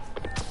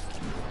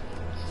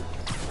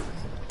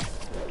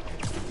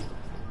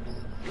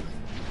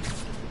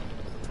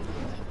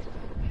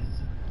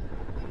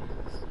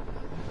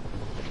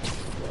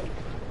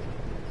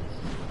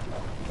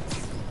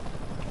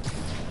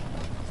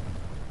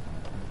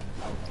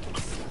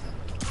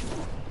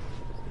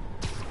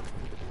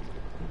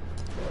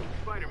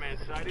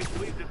 Spiderman sighted.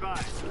 Please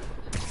advise.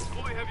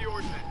 Deploy heavy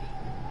ordnance.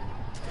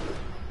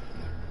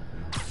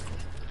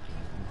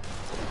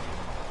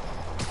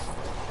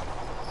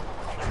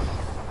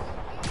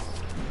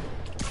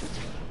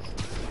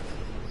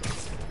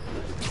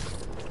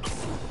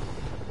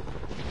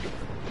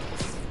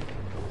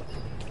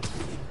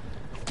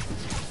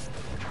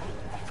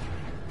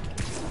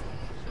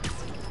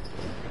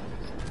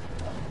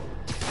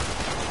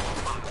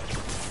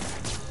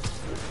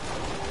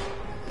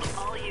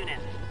 All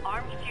units.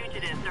 Armed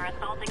fugitives are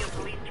assaulting a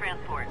police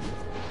transport.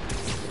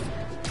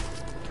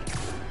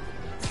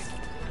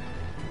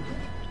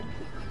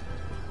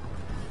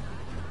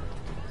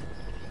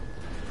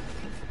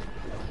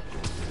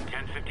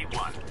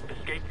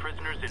 Escaped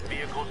prisoners and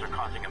vehicles are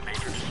causing a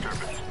major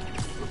disturbance.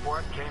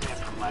 Report came in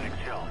from Lennox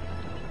Hill.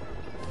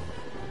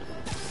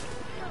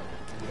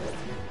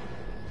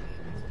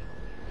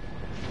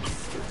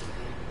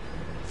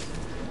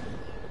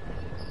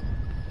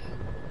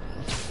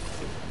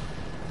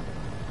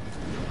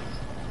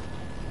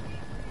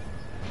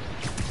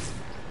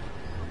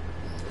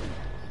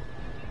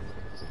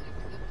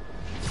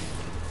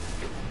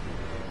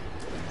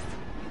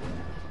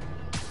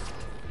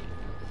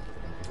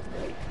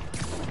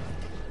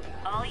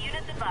 All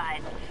units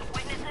advised.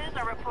 Witnesses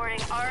are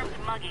reporting armed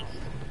mugging.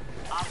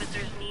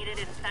 Officers needed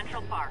in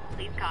Central Park.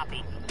 Please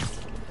copy.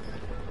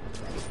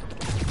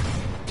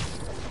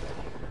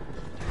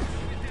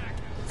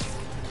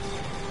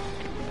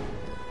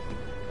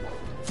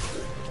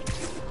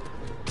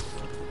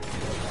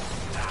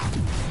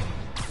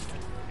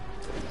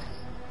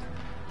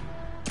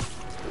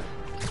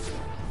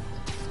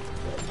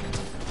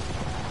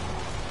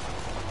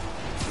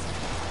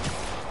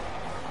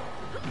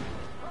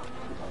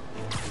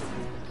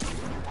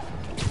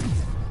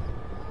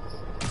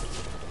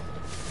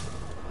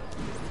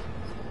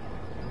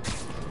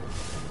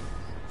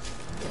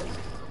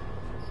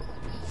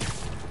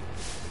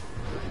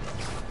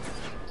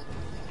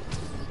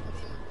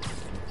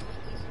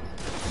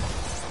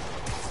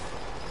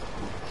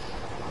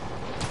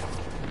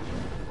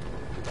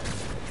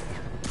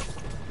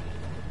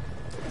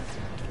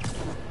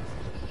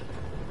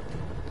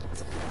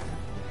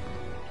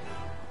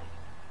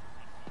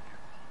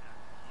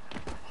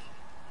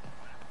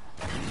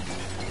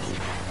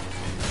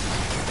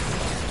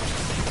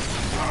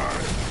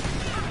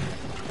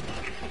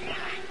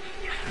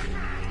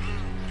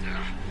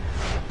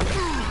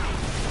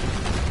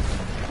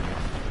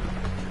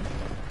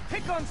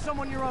 On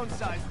someone your own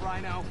size,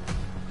 Rhino.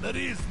 There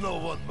is no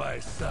one my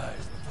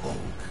size, folk.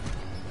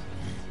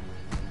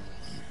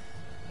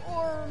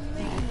 Or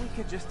maybe we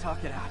could just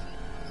talk it out.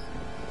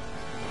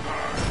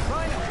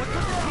 Rhino, what's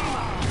with the team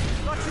up?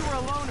 Thought you were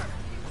a loner.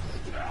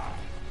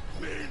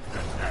 Means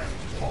and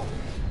ends.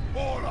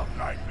 All of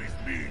life is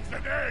means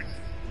and ends.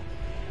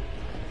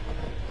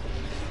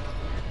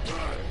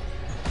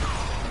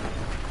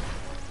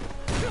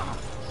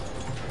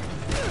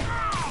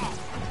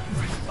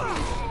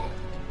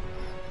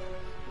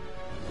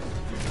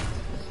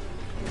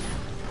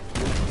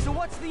 So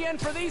what's the end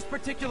for these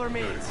particular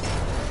means?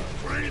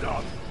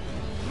 Freedom!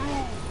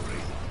 True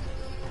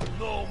freedom!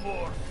 No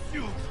more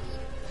suit!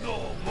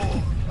 No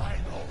more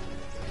Rhino!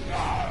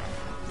 Ah!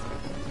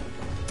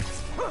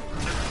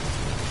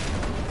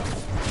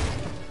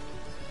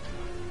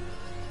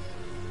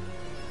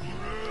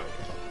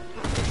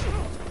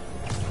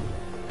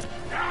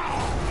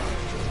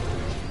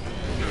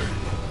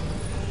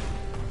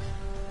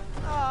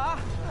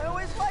 I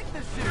always liked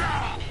this suit.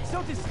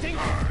 So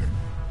distinctive.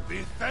 Be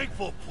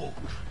thankful, folk.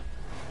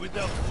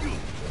 Without you,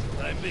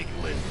 I make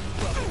less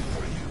trouble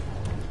for you.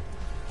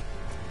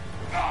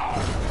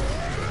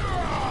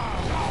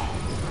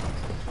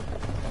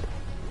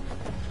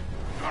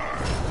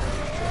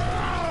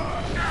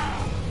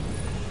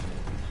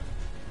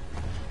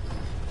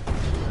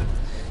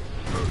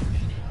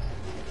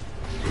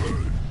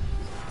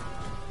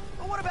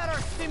 But what about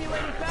our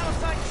stimulating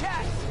battleside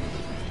chat?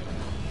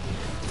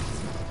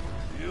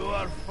 You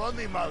are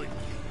funny, Maliki.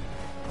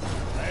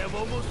 I am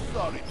almost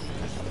sorry to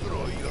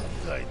destroy your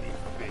tiny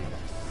face.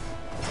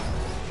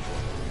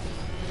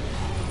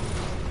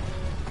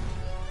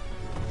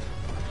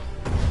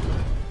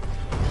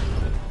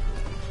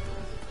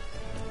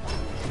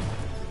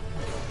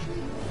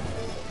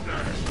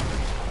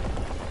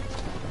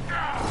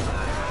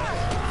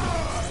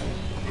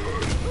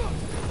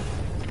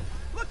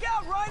 Look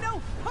out,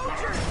 Rhino!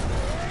 Poachers!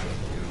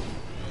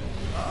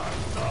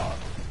 Not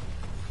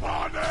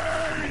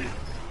funny!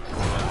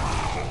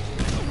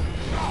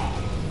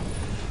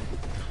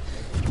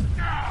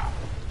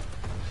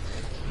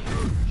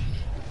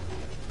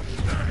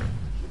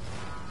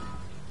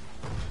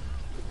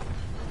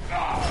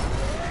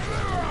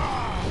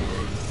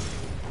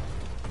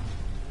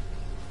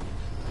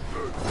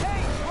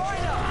 Hey,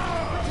 Rhino!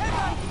 Pretend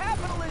I'm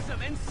capitalism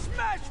and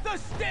smash the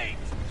state!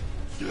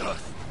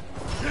 Just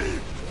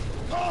keep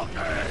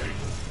talking!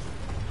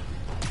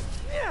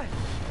 Yeah.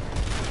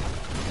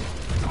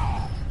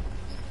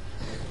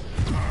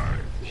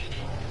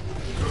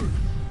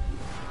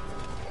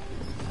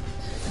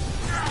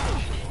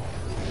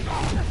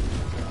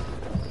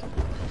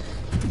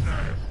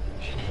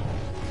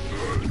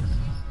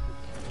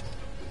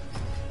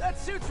 That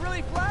suit's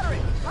really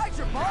flattering. Hides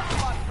your bald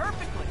spot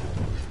perfectly.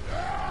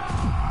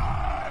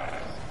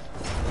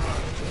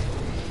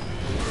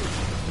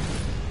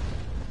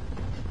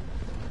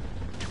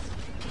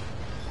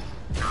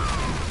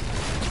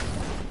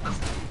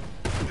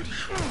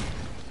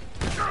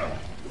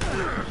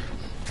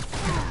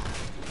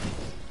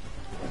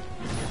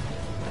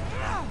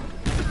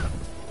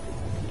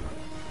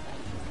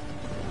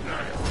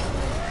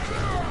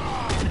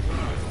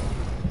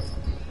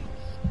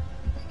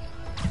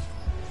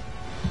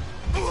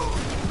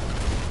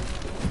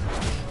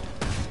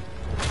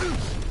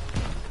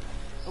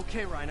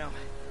 Okay, Rhino.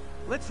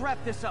 Let's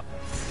wrap this up.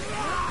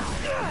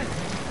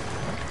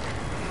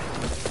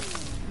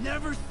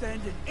 Never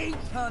send an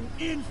 8-ton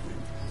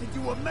infant to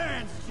do a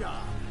man's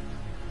job.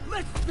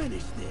 Let's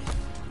finish this.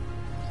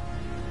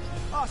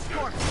 Oh,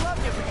 Scorp,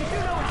 love you, but you do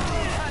know it's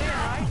still cut in,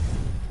 right?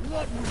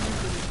 What were you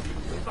gonna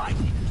do if I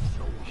didn't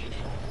show up?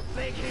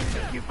 Beg him to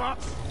give up?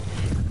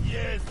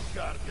 Yes,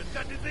 Gargan,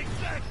 that is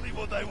exactly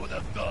what I would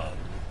have done.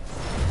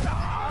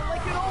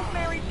 Like an old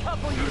married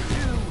couple, you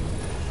two.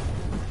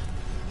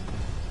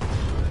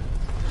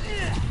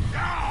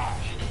 How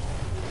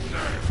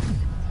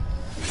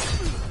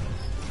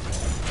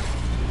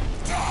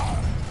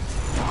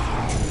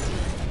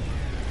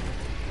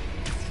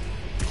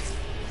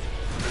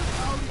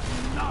did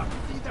you not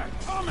see that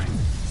coming?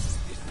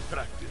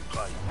 Distracted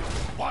by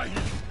wine.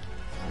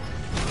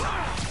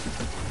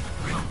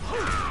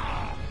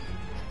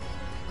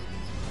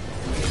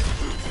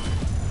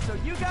 So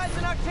you guys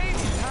in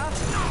Octavius, huh?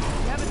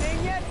 You have a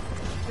name yet?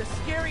 The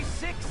Scary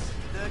Six?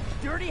 The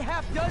Dirty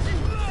Half Dozen?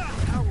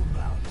 How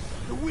about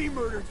the we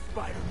murdered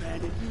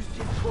Spider-Man and used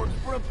his corpse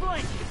for a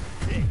blanket?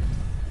 Hey,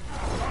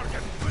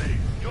 Gargan, please,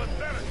 you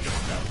embarrass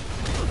yourself.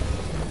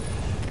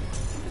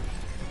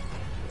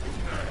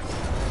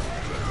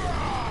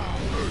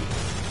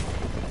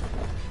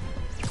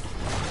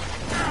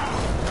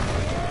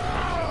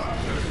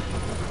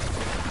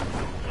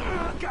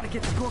 Gotta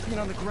get Scorpion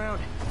on the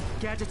ground.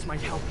 Gadgets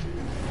might help.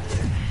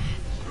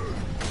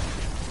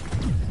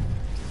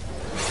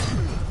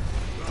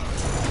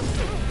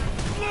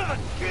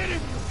 Get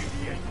him, you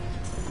idiot!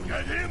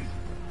 Get him?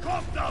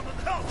 Come down and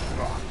help,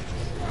 Rock!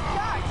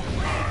 Guys,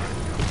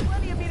 there's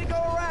plenty of me to go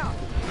around.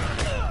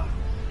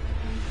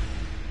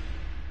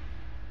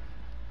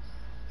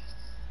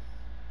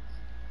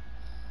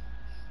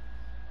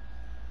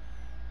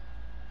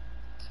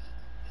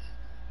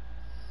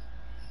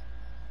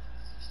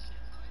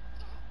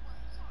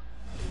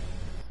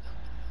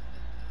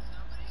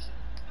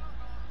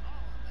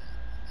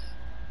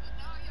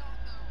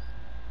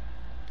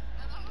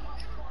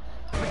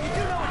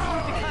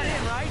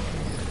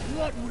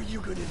 were you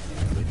gonna do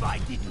if I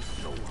didn't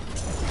show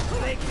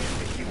up? Beg him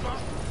to give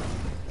up?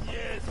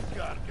 Yes,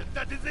 Gargan,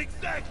 that is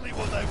exactly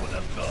what I would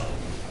have done.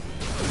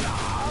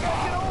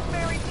 Like an old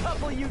married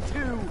couple, you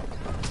two!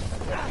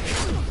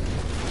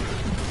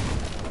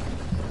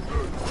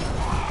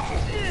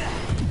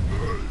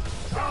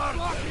 Start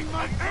blocking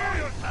my kill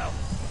yourself!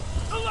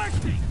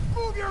 Alexi,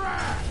 move your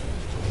ass!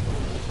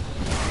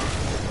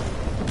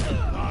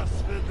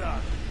 Asvedar.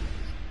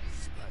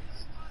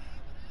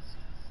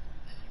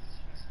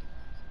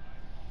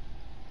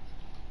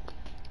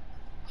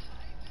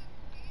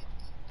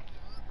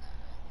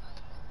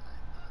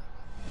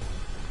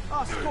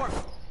 Oh,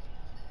 Scorp!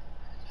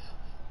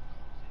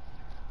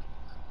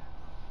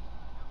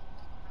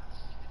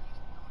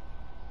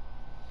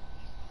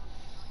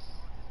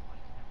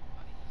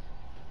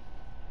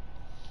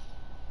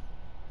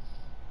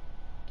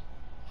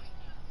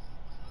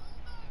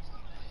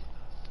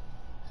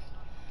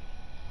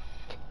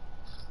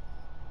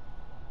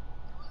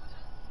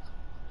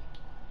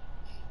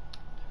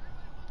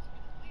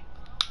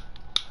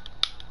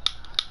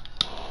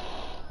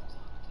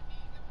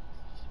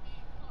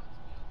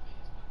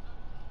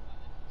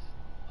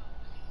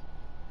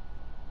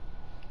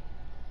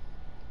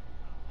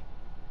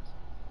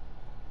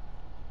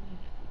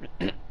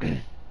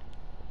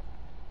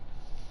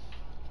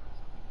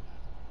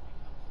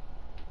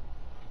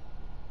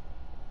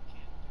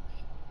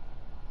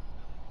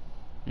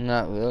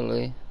 Not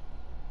really.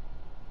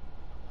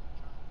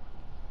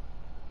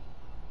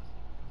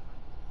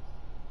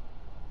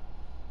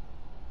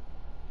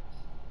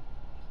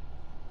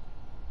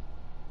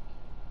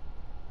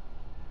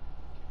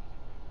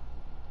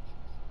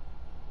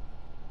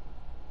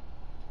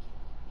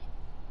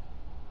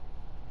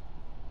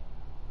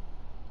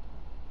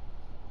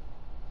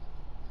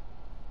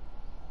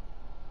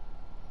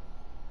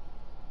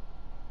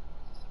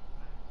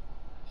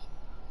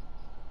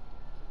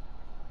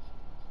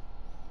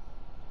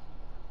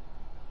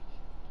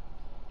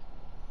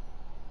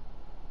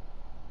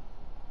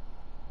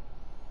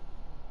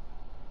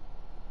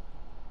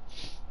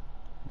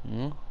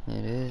 Well,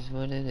 it is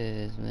what it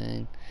is,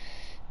 man.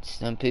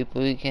 Some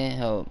people you can't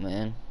help,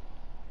 man.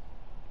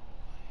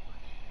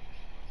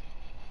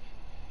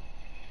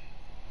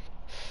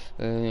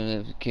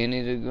 If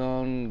Kenny's a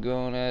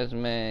grown ass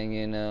man,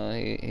 you know,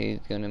 he's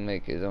gonna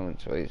make his own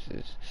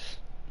choices.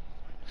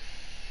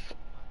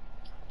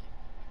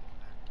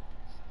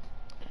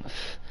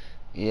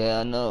 Yeah,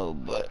 I know,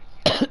 but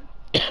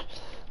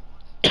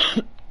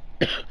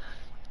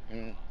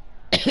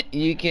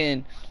you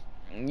can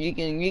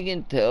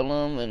tell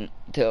them and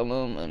tell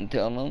them and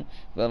tell them,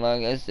 but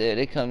like I said,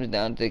 it comes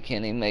down to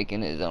Kenny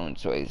making his own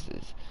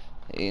choices.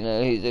 You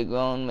know, he's a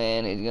grown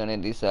man. He's gonna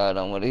decide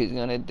on what he's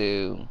gonna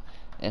do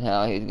and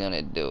how he's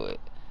gonna do it.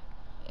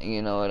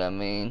 You know what I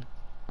mean?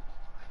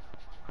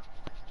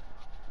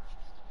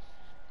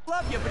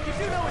 Love you, but you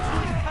do know it's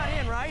really cut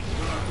in, right?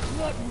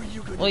 What were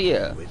you gonna Well,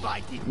 yeah, do if I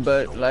didn't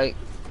but show like, up?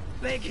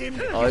 Beg him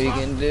to all give you up?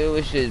 can do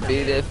is just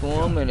be there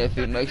for him, and if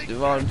he makes the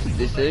wrong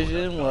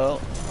decision, well,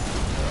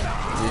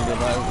 just be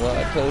like, well,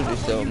 I told you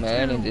so,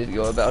 man, and just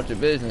go about your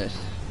business.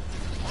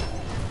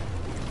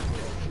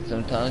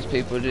 Sometimes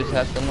people just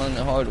have to learn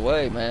the hard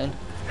way, man.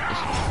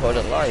 It's part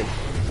of life.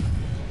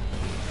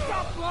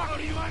 Stop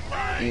blocking my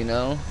way! You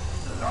know?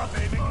 Stop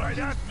aiming right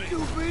at me!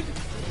 Stupid!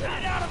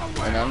 Get out of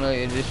the way! And I know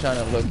you're just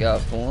trying to look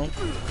out for him.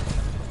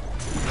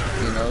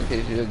 You know,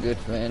 because you're a good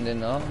friend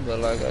and all, but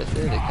like I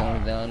said, it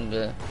comes down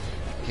to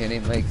Kenny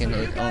making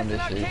his own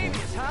decision.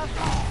 Huh?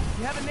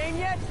 You have a name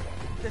yet?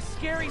 The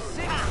Scary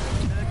Six?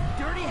 The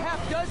Dirty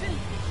Half Dozen?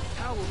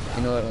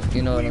 You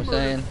know what I'm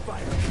saying?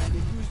 Spiderman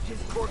used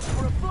his corpse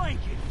for a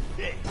blanket.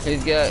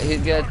 He's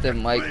got the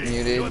mic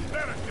muted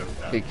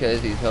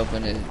because he's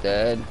helping his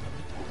dad.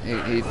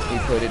 He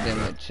put it in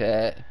the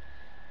chat.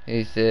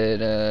 He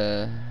said,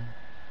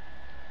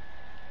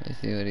 let's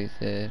see what he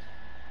said.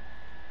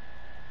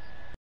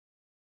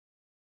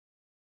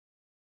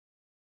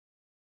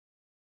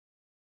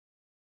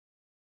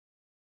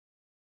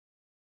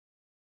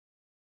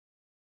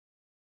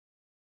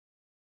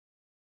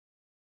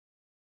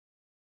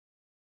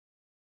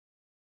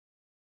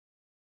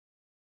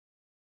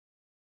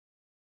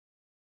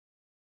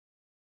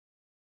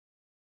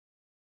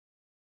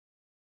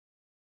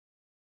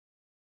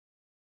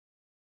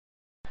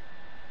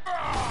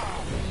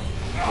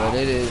 But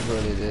it is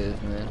what it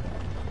is, man.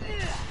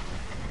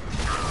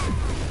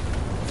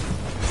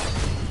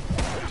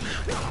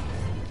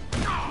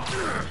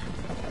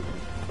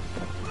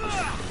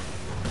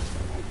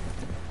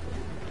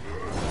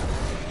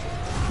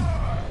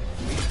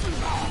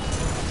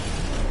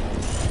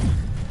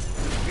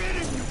 Get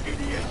him, you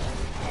idiot!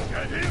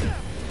 Get him!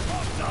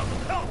 Pop down the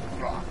health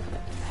rock!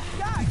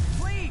 Guys,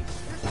 please!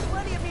 There's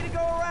plenty of me to go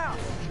around.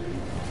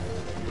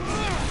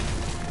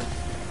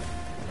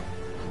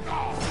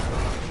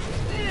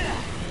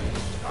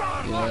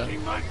 Start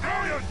blocking my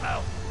kill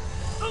yourself!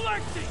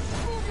 Alexi,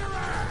 move your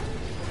ass!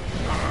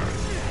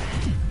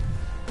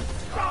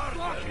 Start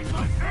blocking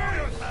my kill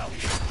yourself!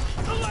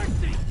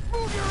 Alexi,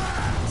 move your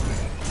ass!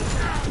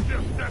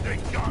 Just that a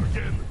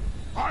Gargan!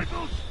 I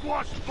will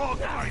squash both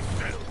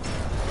myself.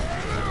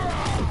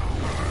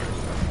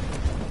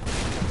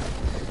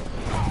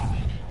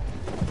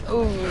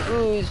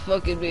 Ooh, he's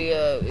fucking me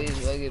up. He's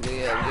fucking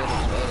me up. Get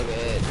him,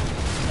 Spider-Man.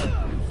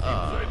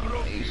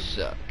 Oh, you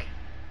suck.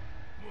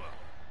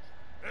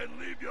 And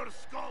leave your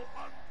skull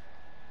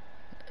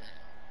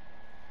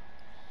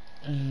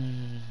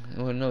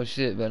Well, no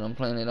shit, but I'm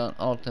playing it on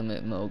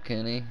ultimate mode,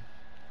 Kenny.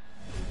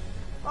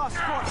 Oh,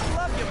 Scorp, I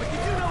love you, but you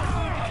do know it's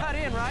going to cut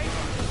in, right?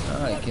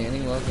 Alright,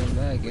 Kenny, welcome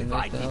back. You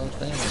missed the whole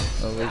thing.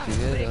 Oh, wait, you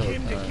did the whole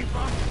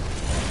time.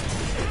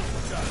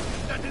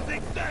 That is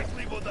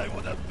exactly what I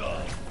would have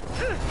done.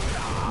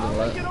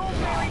 Like an old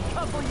married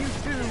couple, you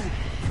two.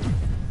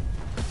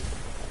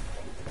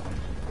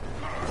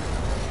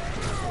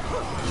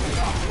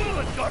 Move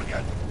it,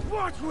 Gargan!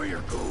 Watch where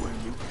you're going,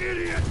 you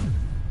idiot!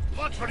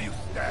 Watch where you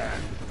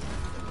stand!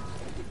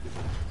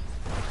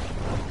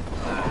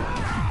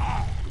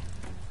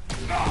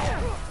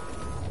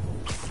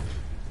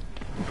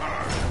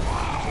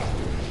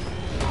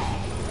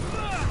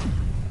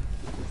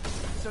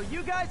 So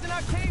you guys in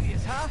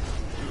Octavius, huh?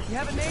 You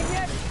have a name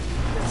yet?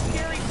 The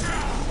scary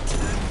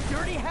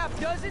dirty half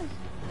dozen?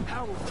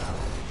 How about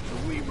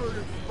we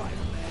murdered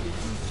Spider-Man and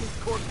used his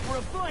corpse for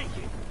a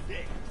blanket?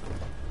 Hey.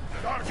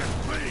 Gargan,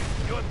 please!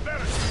 You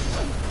embarrass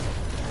me!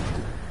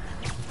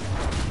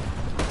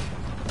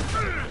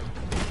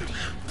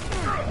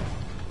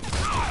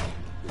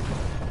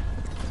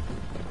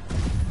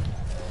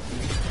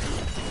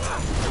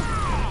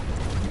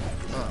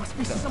 Must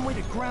be some way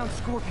to ground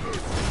Scorpion.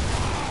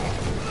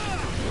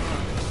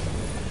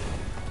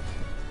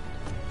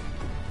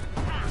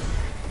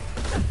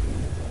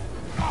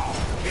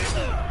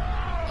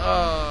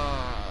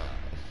 Oh,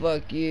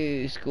 fuck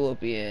you,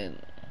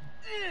 Scorpion.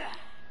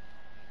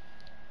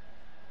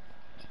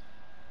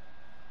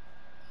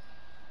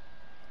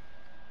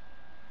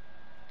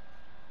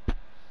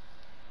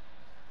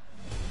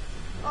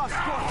 Oh,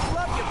 Scorp, I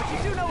love you, but you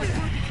do know it's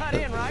going to cut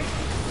in, right?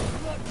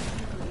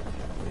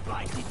 If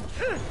I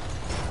didn't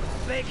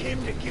beg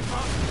him to give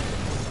up.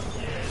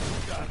 Yes,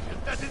 Gargan,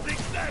 that is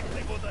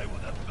exactly what I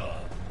would have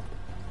done.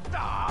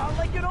 Ah,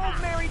 like an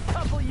old married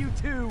couple, you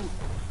two.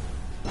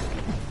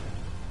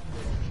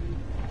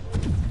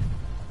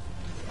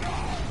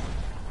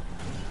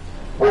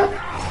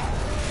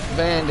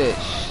 Bandit,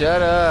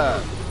 shut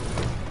up.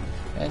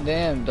 God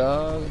damn,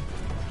 dog.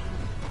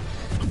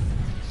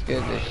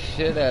 Scared the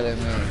shit out of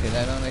me, because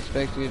I don't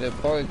expect you to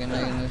bark, and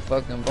I even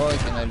fucking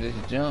bark, and I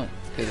just jump,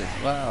 because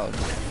it's loud.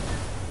 So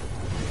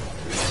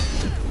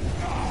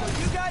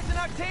you guys in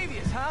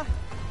Octavius, huh?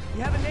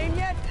 You have a name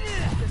yet?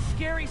 The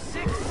Scary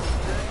Six? The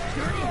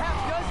Dirty Half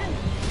Dozen?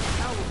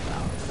 How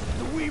about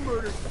we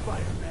murdered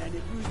Spider-Man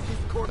and used his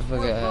corpse I for a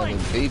forgot how to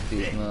blanket? beat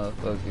these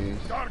motherfuckers.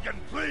 Gargan,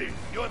 please!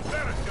 You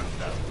embarrass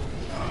yourself!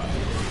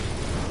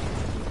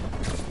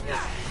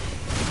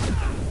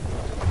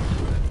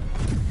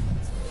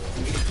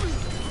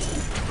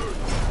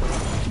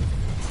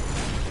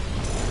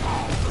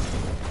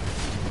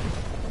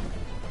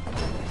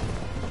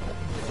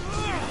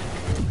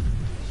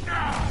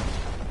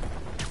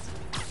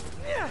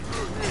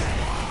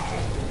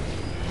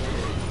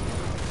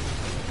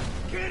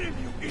 Get him,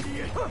 you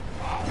idiot!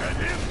 Get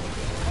him!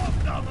 Pop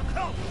down and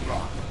help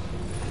drop!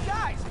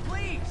 Guys,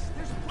 please!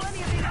 There's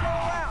plenty of these to go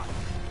around.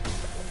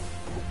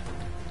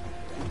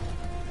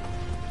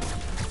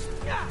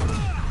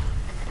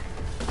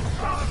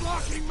 Stop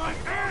blocking my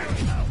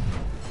ass!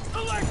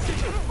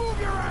 Alexis, move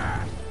your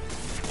ass!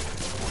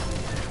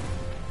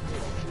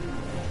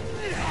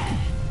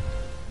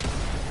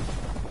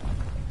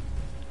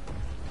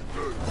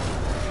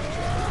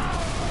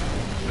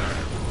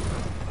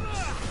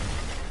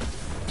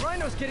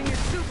 Rhino's getting his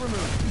suit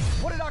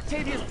removed. What did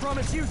Octavius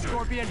promise you,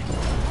 Scorpion?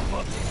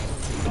 But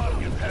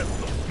Gargan has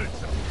no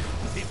picture.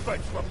 He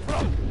fights for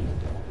profit.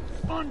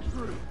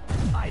 Untrue.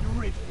 I'd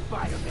rip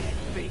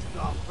Spider-Man's face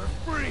off for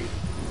free.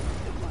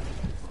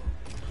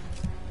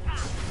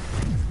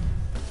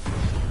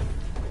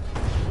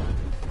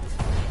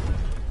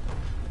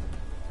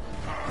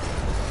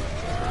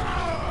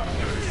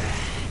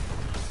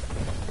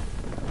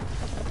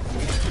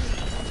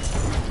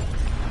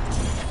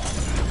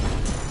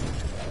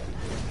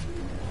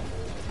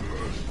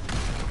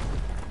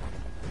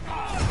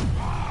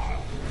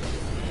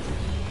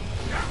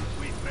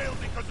 We failed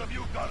because of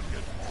you,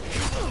 Gargan.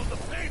 You know the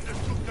pain this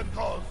suit can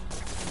cause.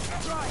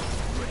 Right,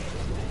 Rick.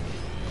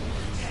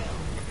 Hell,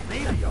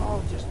 maybe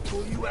I'll just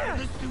pull you out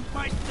of the suit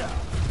myself.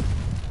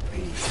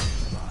 Be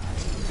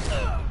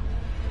fine.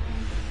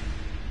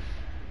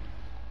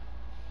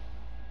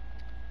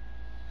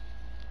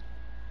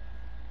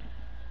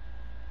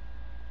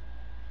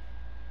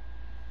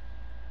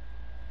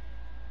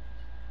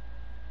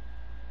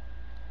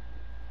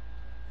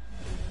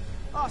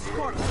 Oh,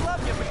 Scorp, I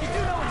love you, but you do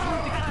know it's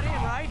room to cut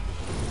in, right?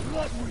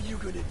 What were you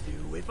gonna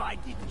do if I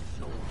didn't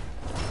show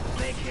up?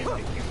 Beg him to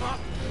give up?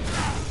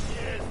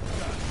 Yes,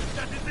 Gargan,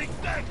 that is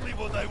exactly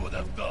what I would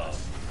have done.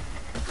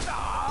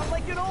 Ah,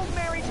 like an old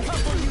married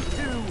couple, you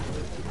two.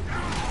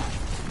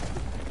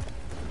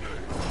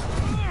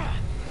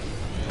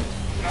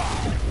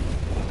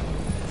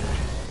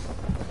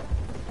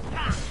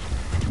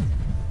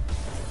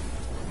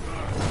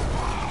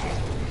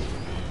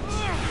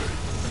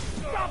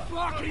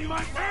 blocking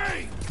my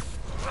aim!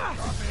 Stop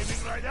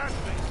aiming right at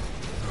me!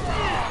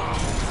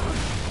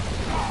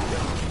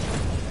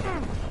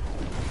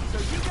 So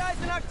you guys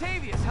in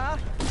Octavius, huh?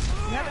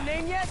 You have a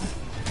name yet?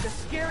 The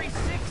Scary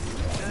Six?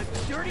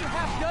 The Dirty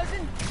Half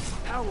Dozen?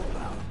 How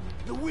about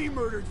the we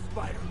murdered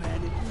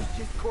Spider-Man and used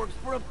his corpse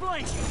for a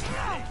blanket?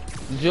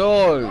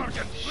 George,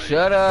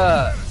 shut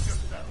up.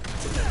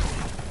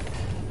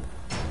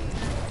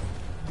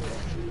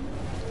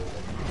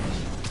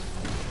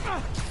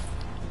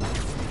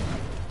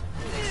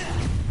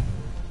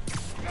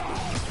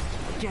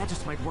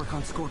 Gadgets might work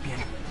on Scorpion.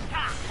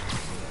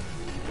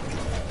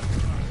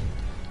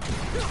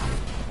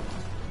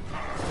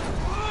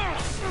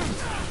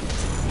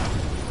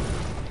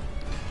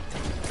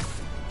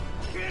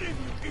 Get him,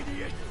 you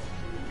idiot!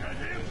 Get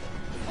him?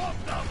 Pop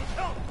down the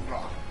health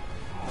rock!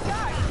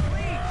 Guys,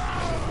 please!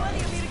 There's plenty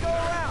of me to go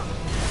around!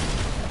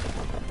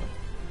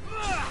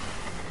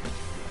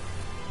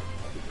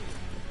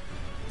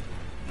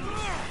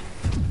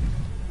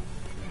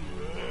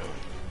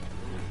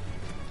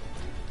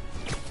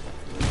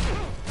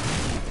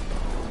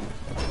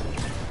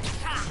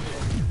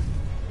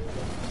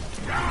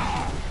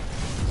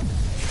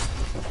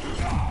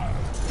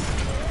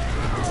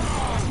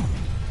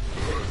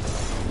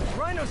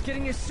 Rhino's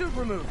getting his suit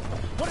removed.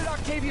 What did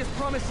Octavius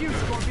promise you,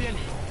 Scorpion?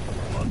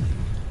 Money.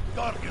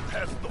 Target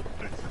has no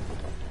principle.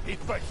 He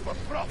fights for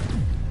profit.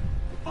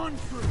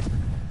 Untrue.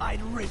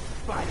 I'd rip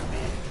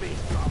Spider-Man's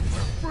face off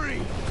for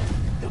free.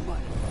 The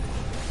money.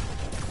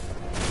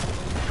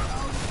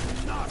 How did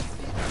you not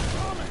see that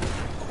coming?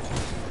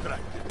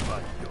 Distracted by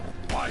your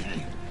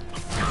whining.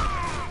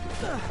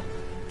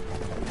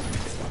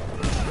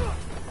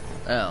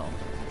 Ow.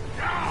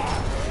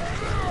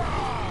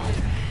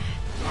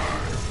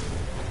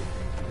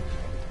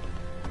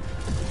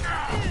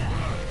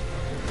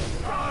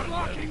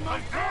 Blocking my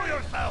throw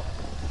yourself!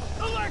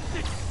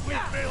 Electric! We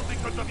failed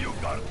because of you,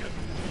 Gargan.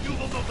 You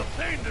will know the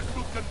pain this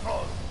suit can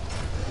cause.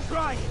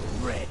 Try it,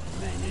 Red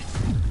Menace.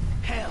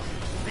 Hell,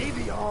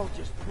 maybe I'll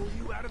just pull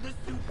you out of the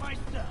suit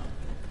myself.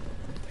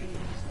 Peace.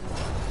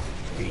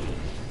 Peace.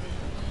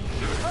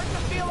 Starting to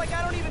feel like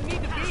I don't even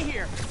need to be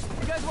here.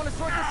 You guys want to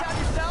sort this out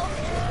yourselves?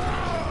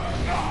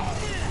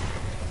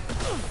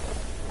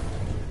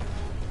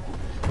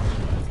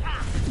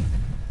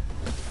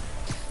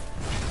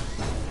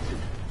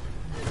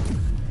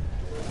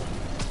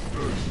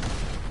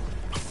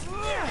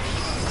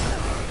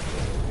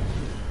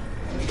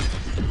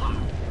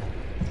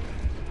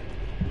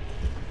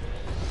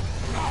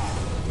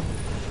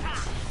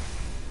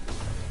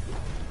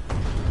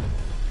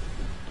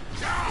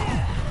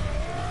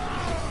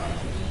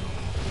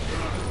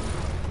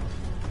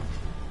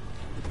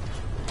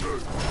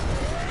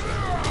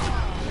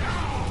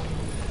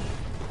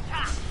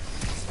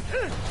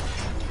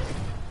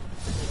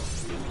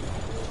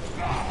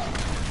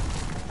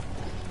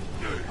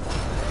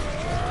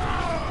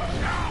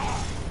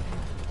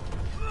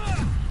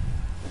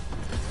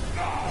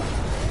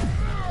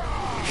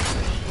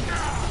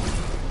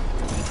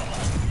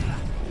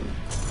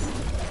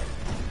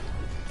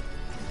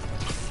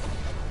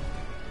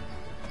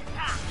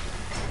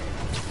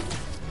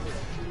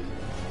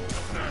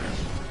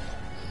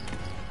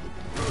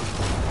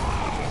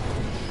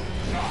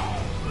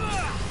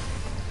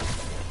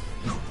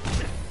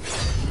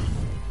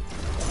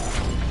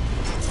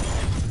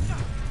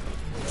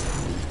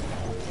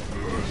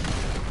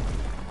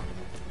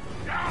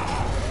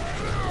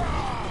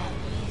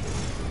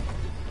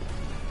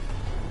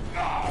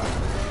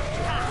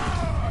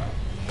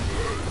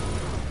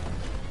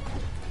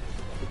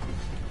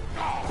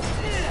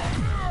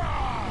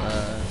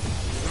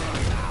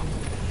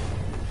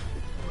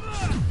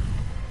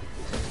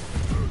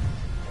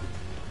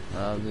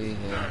 I'll be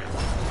here.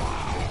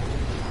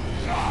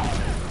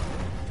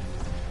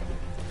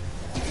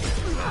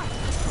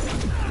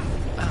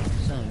 Ah,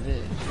 son of a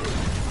bitch.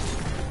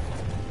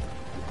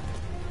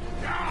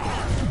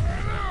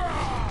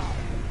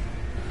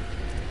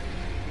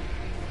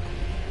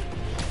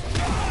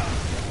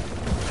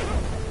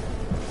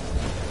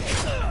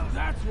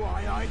 That's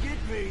why I get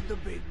paid the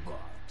big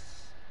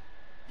bucks.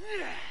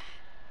 Yeah.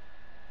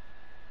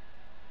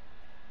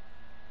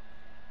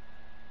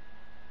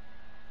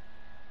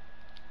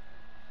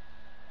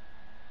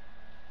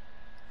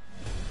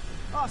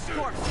 Oh,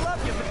 Scorps,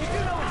 love you, but you do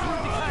know it's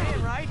rude to cut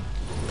in, right?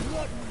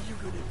 What were you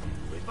gonna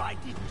do if I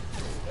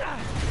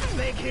didn't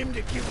beg him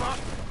to give up?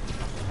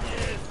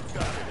 Yes,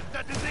 Gargan.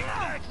 That is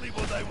exactly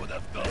what I would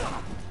have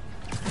done.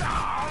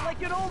 Ah,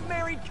 like an old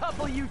married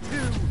couple, you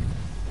two.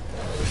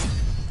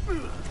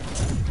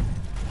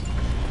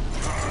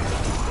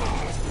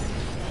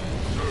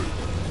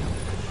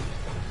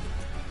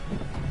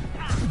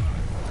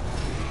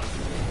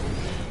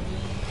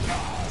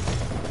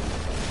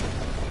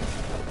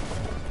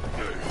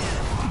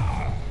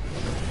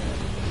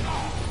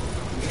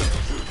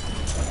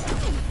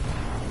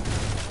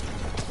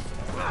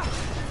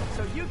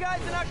 So you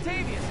guys in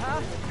Octavius,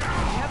 huh?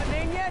 You have a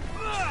name yet?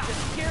 The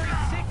Scary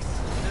Six?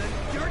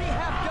 The Dirty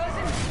Half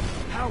Dozen?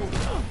 How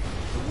about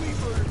the we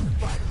murdered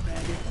Spider-Man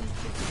and used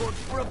his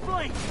works for a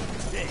blank.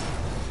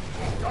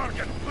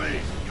 Gargan,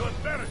 please! You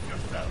embarrass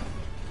yourself!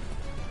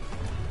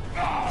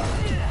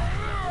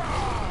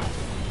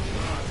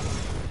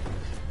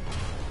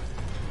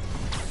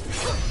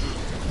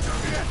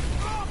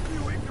 Off,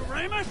 you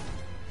ignoramus!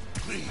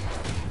 Please,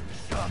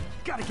 stop!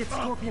 Gotta get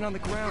Scorpion on the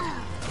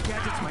ground.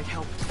 Gadgets might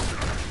help.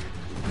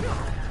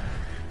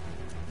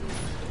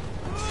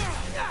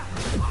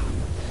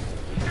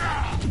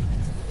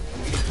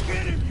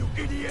 Get him, you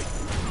idiot!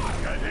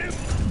 Get him!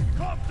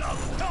 Calm down,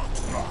 help!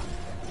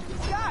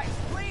 Guys,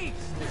 please!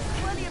 There's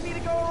plenty of me to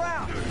go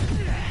around.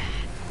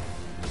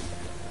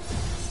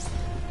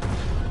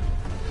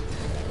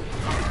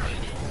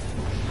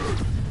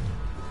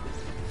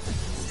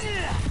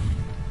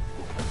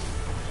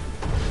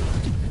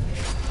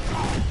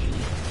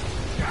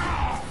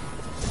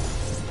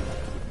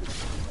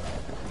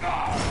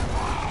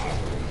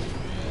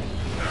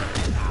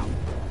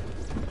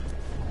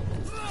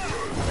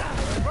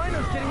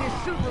 Rhino's getting his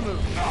suit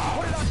removed.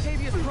 What did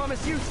Octavius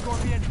promise you,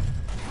 Scorpion?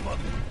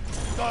 Mother,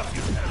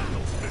 Gargan has no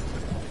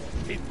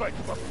business. He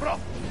fights for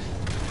profit.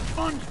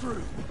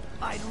 Untrue.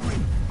 I'd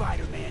rip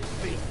Spider-Man's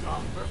face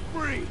off for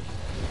free.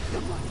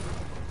 Come on.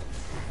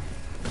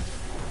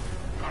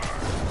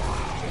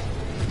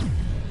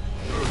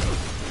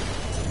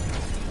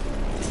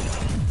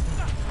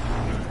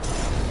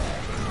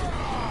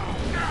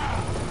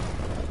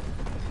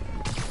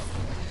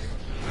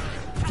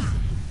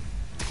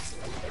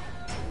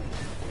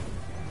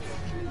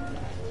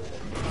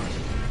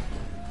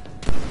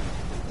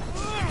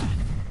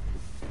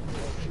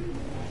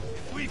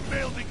 We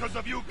failed because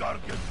of you,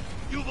 Gargan.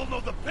 You will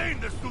know the pain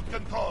this suit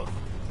can cause.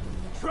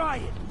 Try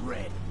it,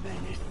 Red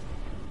Menace.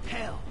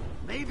 Hell,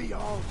 maybe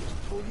I'll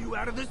just pull you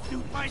out of the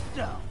suit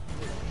myself.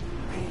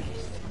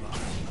 Peace,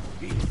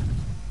 peace.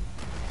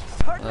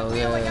 Starting to Oh,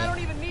 feel like yeah. I don't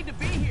even need to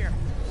be here.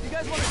 You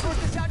guys want to sort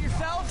this out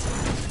yourselves?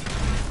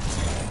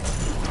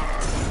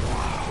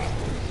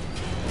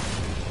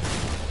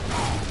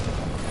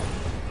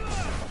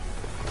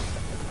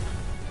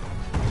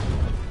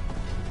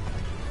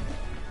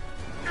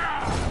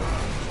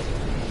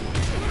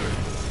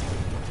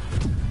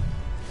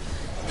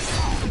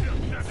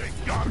 Pathetic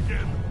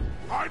Gargan!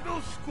 I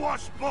will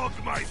squash Bog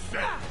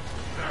myself!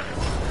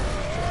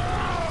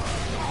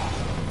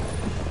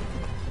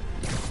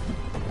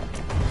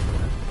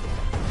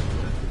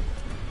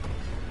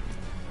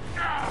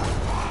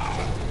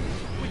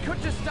 We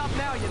could just stop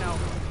now, you know.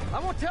 I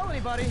won't tell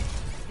anybody.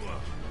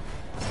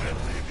 And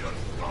leave your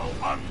skull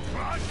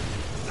uncrushed?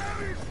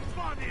 There is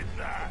fun in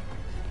that!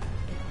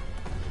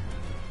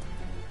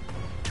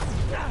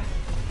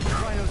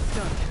 Rhino's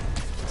stunned.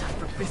 Time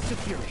for Fist of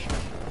Fury.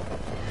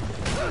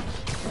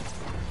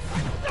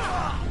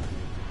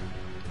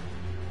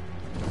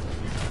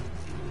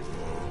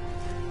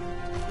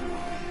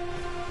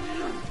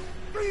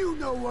 Do you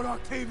know what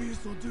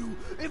Octavius will do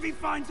if he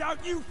finds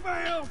out you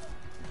failed?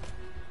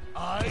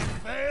 I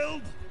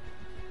failed?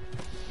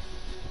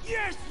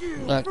 Yes,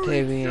 you!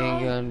 Octavian freak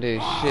ain't show! gonna do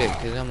shit,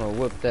 cause I'm gonna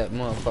whip that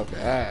motherfucker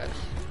ass.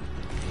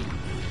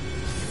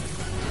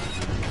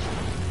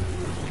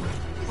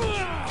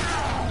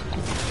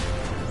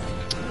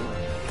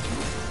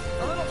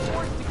 A little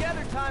forced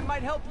together time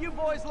might help you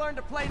boys learn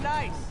to play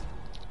nice.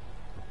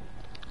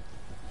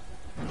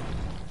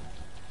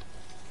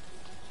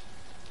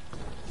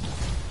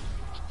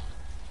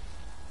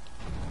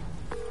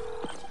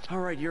 All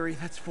right, Yuri,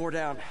 that's 4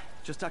 down.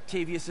 Just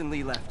Octavius and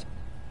Lee left.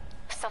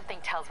 Something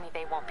tells me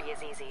they won't be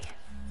as easy.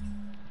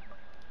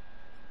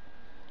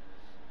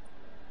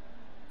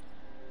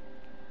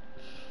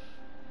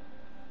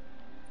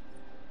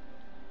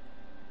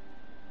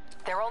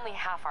 They're only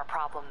half our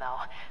problem, though.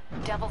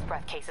 Devil's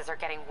Breath cases are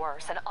getting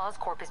worse, and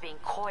Oscorp is being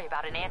coy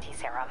about an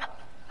anti-serum.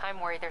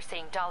 I'm worried they're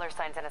seeing dollar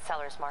signs in a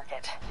seller's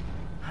market.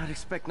 I'd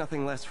expect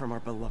nothing less from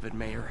our beloved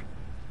mayor.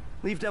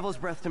 Leave Devil's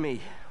Breath to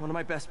me. One of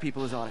my best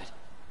people is on it.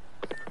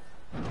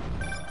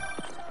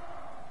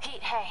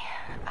 Pete, hey.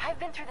 I've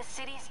been through the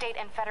city, state,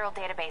 and federal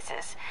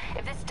databases.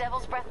 If this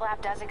Devil's Breath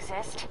lab does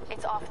exist,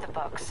 it's off the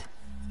books.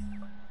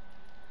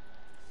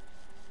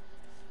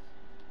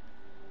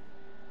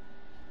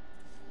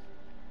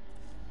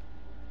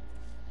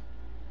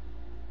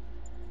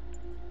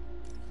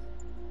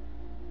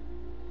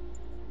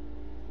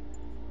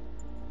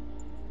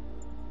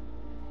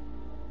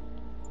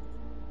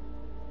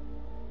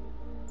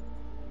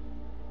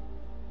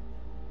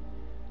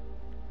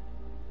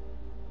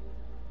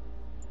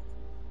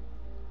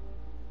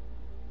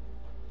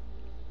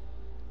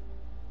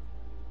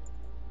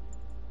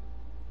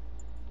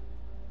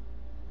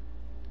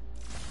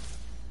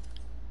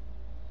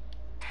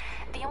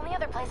 The only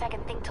other place I can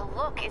think to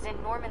look is in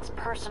Norman's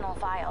personal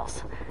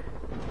files.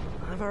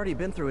 I've already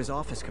been through his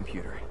office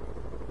computer.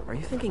 Are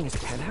you thinking his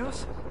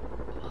penthouse?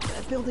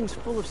 That building's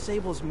full of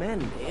Sable's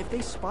men. If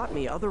they spot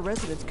me, other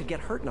residents could get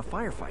hurt in a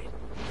firefight.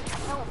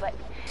 No, but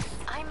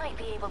I might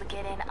be able to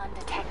get in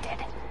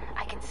undetected.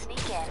 I can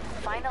sneak in,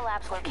 find the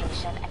lab's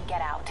location, and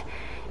get out.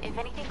 If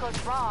anything goes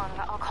wrong,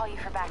 I'll call you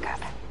for backup.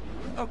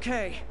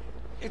 Okay.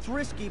 It's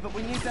risky, but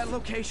we need that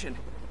location.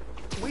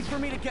 Wait for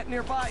me to get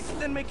nearby,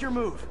 then make your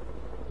move.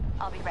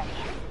 I'll be ready.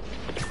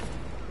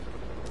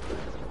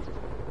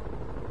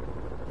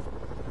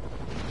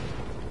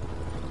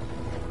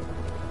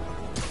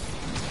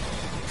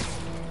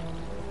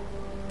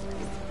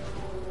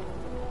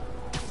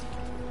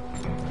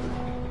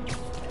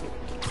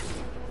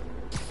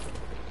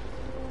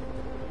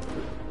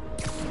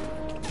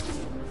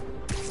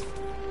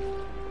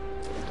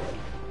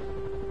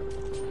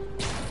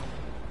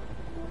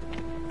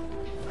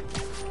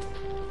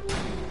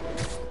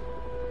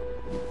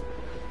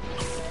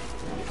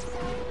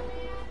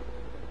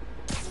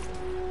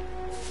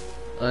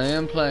 I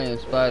am playing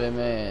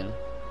Spider-Man.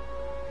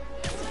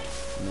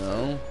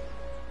 No.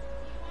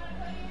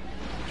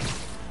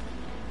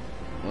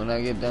 When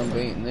I get done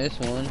beating this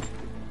one.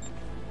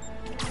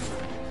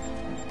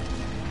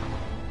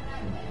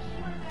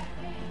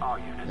 All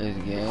units. This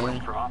game.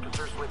 Request for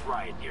officers with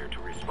riot gear to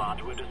respond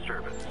to a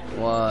disturbance.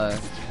 Why?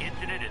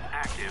 Incident is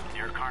active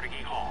near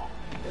Carnegie Hall.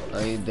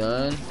 Are you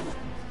done?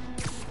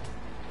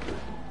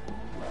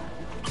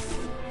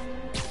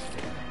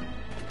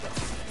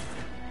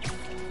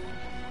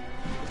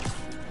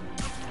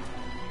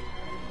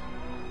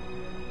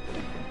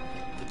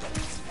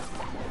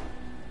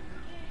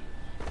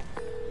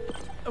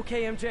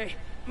 Okay, MJ.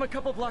 I'm a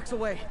couple blocks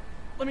away.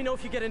 Let me know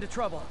if you get into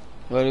trouble.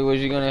 What was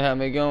you gonna have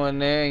me go in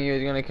there and you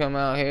was gonna come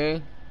out here?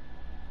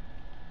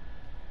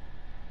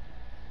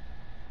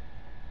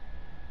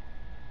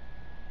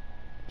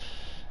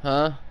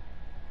 Huh?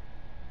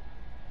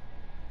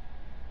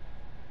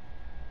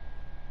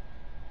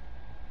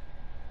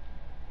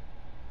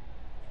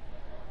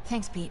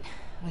 Thanks, Pete.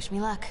 Wish me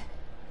luck.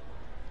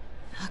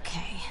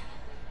 Okay.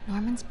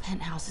 Norman's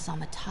penthouse is on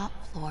the top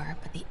floor,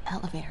 but the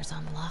elevator's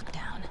on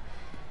lockdown.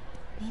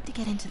 Need to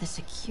get into the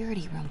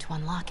security room to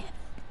unlock it.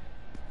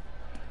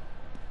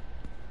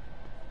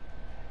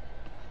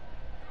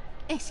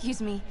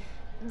 Excuse me.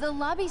 The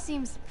lobby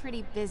seems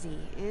pretty busy.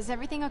 Is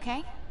everything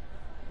okay?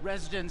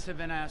 Residents have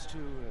been asked to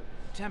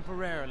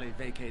temporarily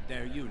vacate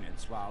their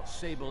units while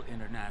Sable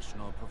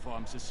International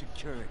performs a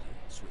security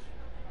sweep.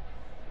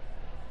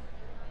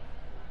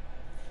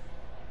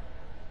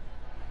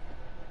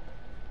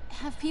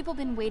 Have people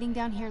been waiting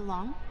down here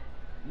long?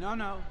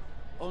 No.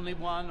 Only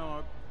 1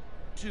 or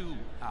 2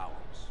 hours.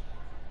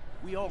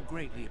 We all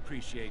greatly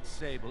appreciate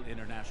Sable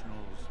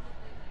International's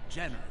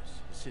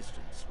generous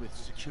assistance with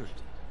security.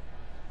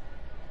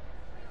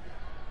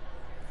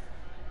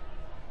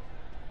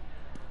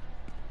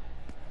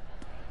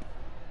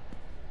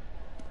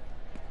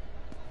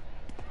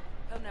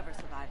 He'll never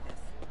survive this.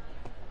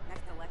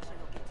 Next election,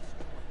 he'll get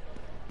destroyed.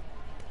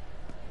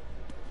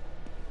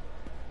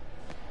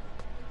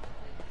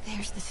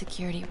 There's the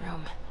security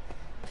room.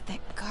 But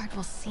that guard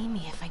will see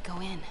me if I go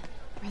in.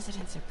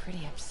 Residents are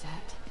pretty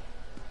upset.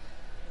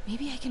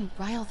 Maybe I can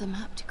rile them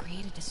up to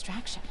create a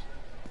distraction.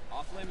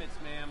 Off limits,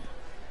 ma'am.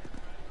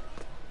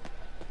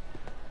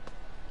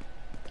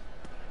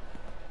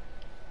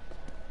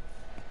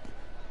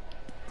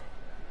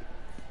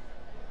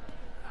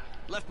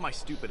 Left my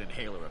stupid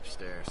inhaler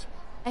upstairs.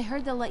 I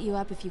heard they'll let you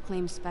up if you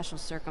claim special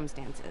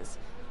circumstances.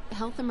 A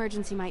health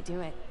emergency might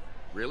do it.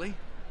 Really?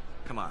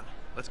 Come on,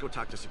 let's go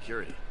talk to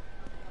security.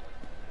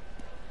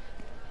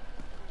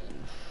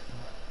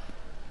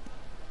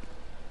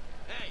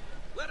 Hey,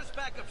 let us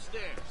back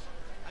upstairs.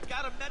 I've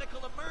got a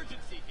medical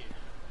emergency here.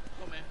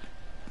 Oh man,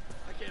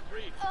 I can't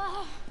breathe.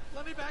 Oh,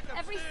 Let me back upstairs.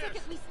 every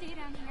second we stay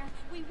down here,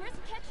 we risk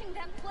catching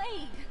that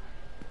plague.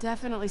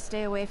 Definitely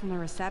stay away from the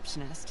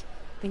receptionist.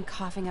 Been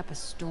coughing up a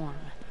storm.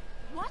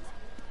 What?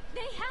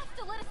 They have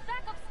to let us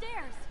back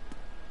upstairs.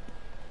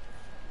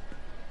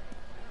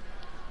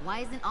 Why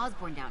isn't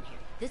Osborn down here?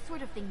 This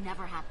sort of thing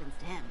never happens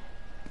to him.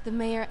 The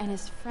mayor and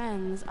his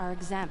friends are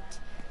exempt.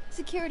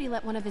 Security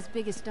let one of his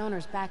biggest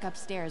donors back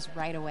upstairs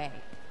right away.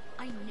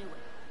 I knew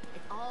it.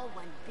 It's all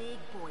one big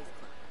boys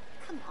club.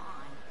 Come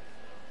on.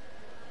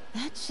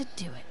 That should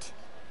do it.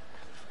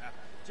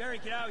 Jerry,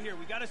 get out here.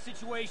 We got a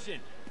situation.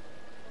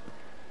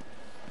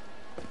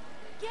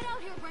 Get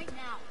out here right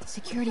now.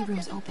 Security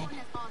room's open.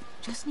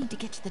 Just need to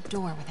get to the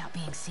door without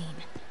being seen.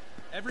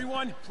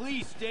 Everyone,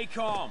 please stay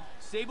calm.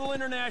 Sable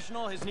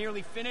International has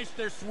nearly finished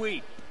their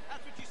sweep.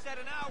 That's what you said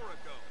an hour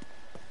ago.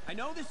 I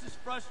know this is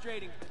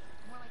frustrating.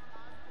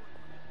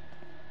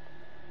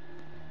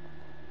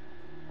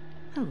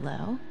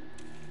 Hello.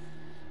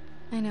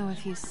 I know a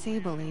few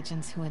Sable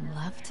agents who would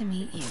love to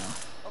meet you.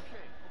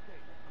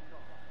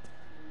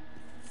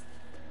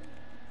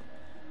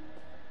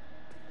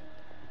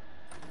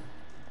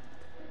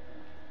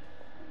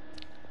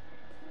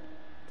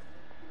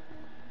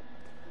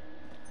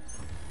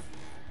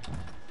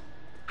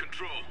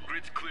 Control,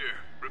 grid's clear.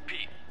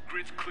 Repeat,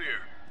 grid's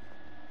clear.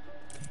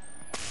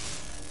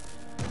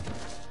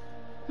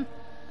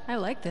 I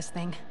like this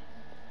thing.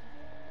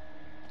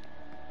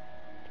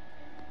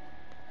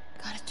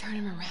 Gotta turn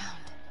him around.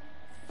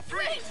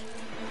 Freeze!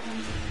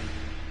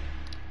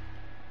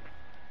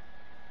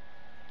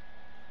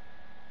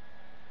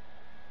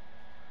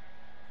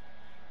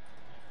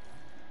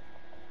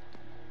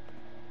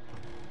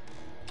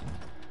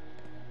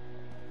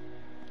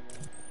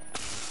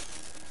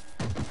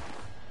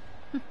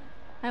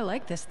 I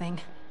like this thing.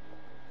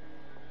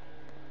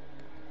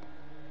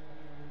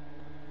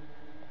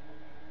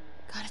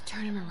 Gotta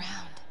turn him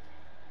around.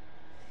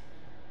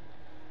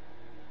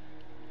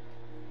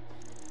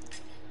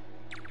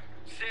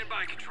 Stand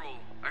by, Control.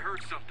 I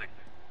heard something.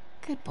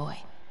 Good boy.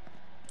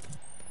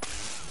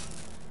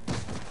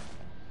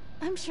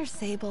 I'm sure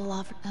Sable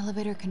offered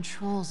elevator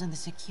controls in the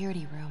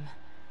security room.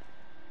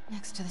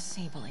 Next to the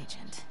Sable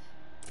agent.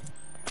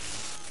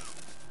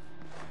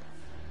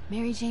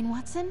 Mary Jane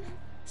Watson?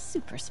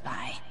 Super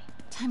spy.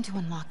 Time to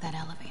unlock that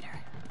elevator.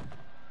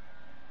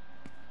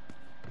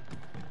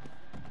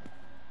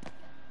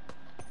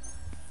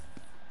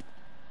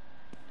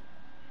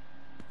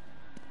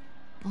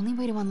 Only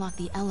way to unlock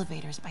the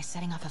elevator is by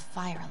setting off a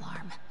fire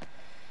alarm.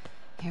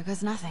 Here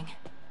goes nothing.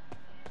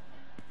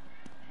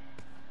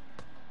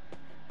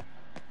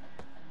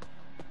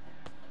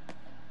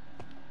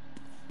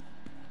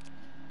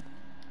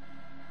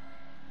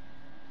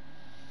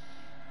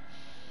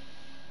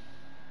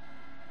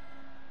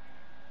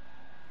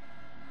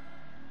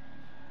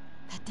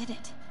 That did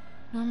it.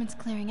 Norman's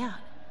clearing out,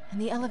 and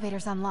the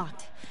elevator's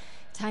unlocked.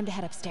 Time to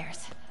head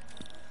upstairs.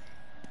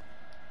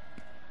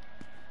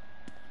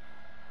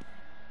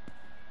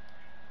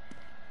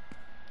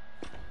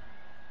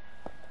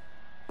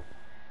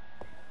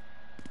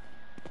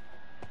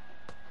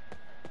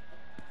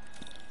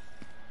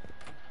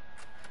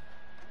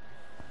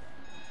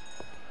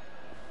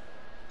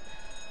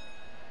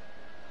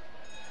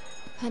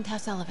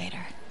 Penthouse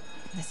elevator.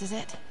 This is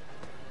it.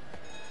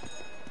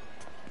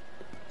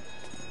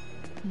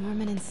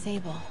 Norman and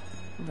Sable,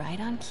 right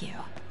on cue.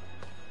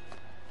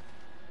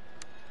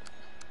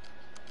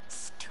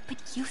 Stupid,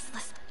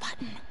 useless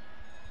button.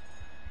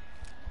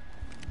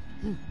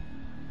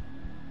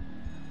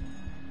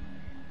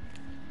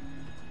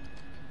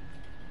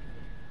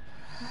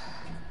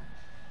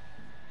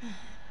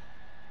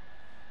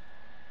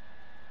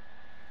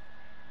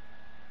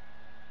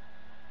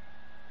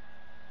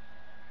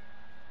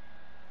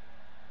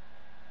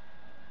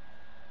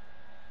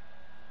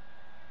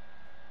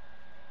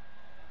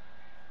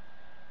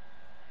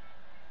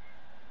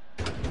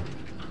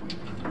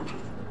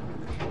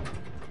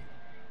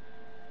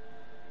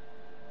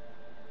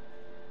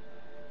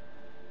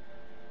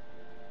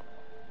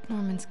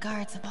 Norman's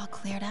guards have all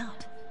cleared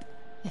out.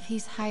 If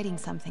he's hiding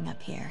something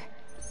up here,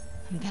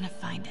 I'm gonna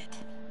find it.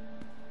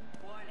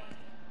 Warning.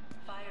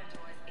 Fire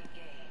doors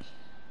engaged.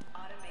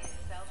 Automated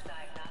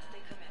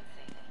self-diagnostic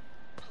commencing.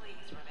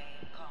 Please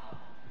remain calm.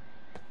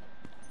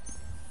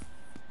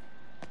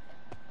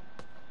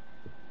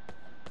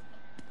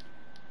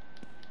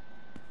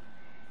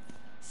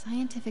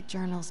 Scientific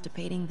journals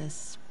debating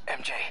this.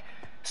 MJ,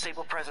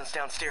 Sable presence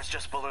downstairs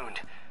just ballooned.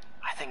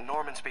 I think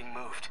Norman's being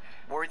moved.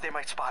 Worried they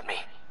might spot me.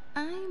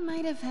 I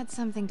might have had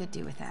something to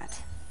do with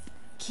that.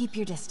 Keep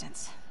your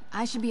distance.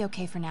 I should be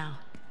okay for now.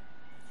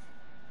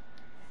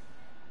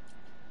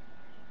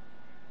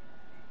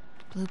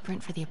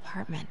 Blueprint for the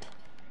apartment.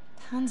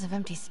 Tons of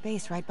empty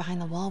space right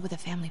behind the wall with a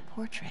family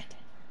portrait.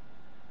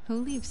 Who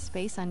leaves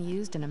space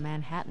unused in a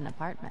Manhattan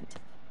apartment?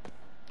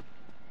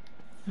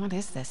 What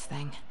is this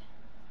thing?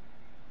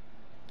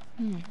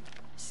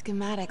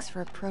 Schematics for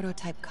a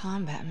prototype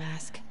combat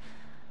mask.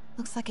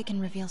 Looks like it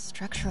can reveal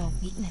structural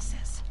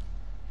weaknesses.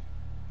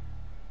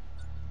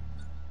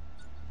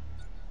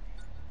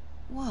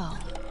 Whoa,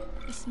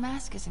 this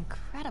mask is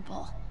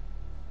incredible.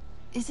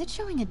 Is it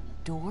showing a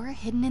door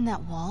hidden in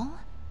that wall?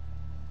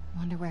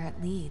 Wonder where it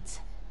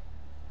leads.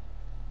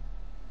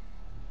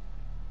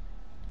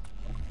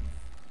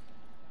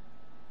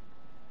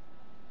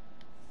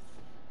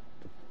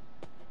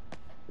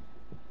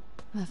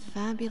 The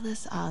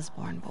fabulous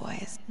Osborn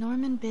boys.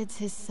 Norman bids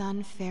his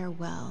son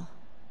farewell.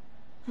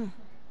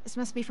 This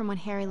must be from when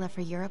Harry left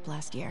for Europe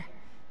last year.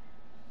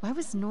 Why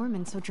was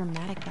Norman so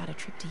dramatic about a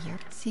trip to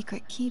Europe?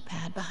 Secret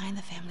keypad behind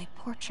the family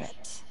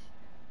portrait.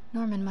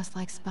 Norman must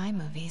like spy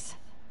movies.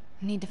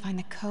 I need to find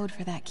the code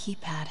for that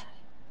keypad.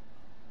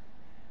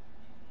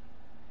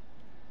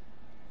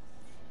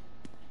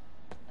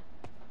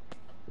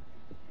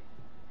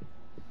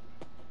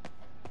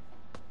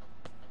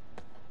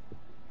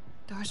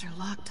 Doors are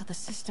locked till the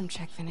system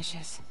check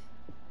finishes.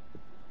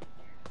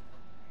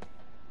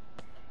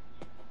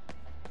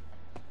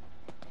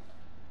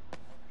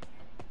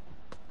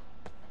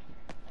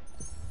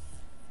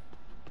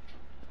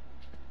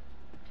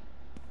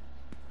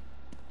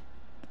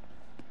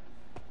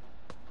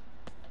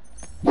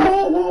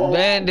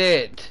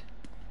 Bandit!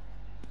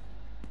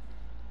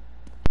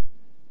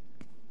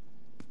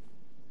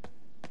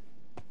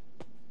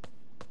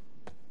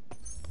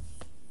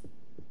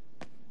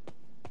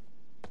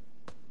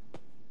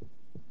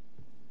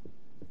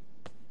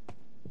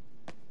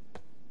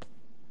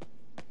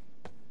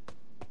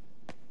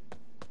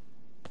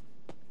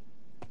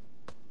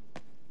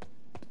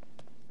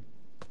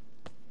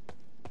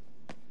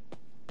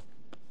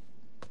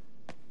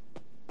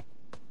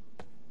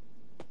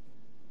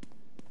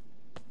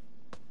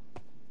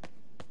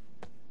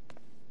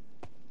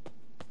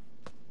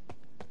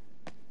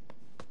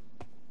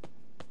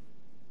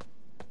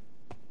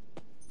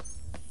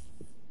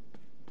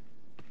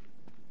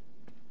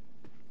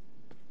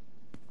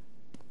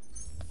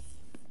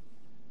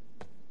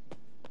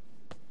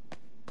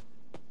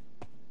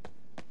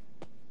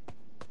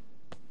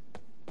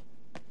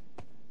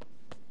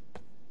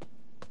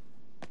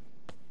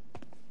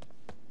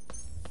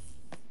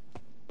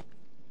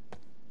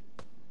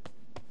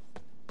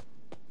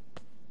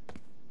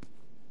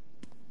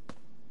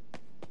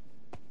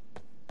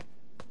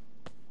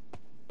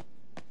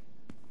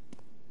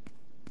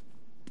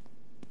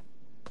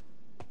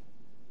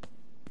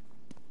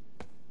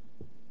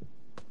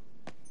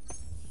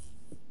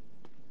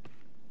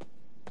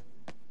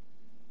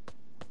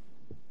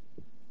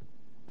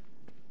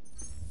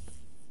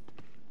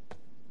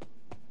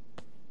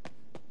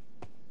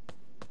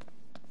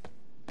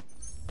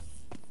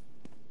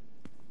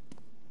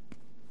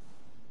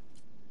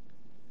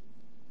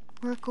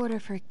 Work order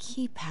for a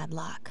key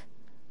padlock.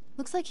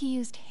 Looks like he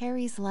used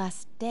Harry's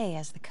last day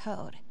as the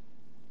code.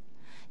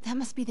 That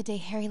must be the day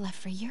Harry left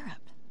for Europe.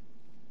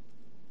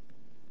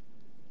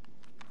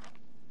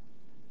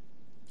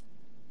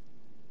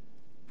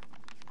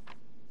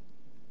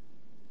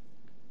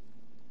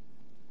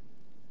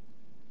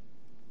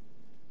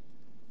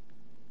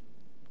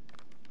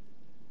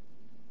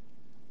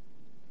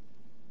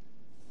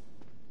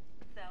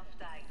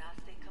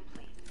 Self-diagnostic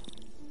complete.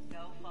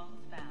 No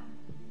faults found.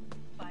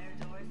 Fire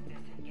doors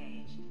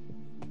disengaged.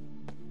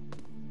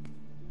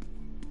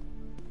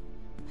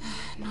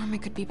 Norman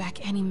could be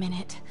back any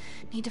minute.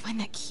 Need to find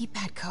that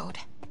keypad code.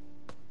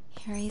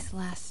 Harry's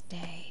last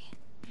day.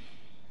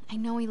 I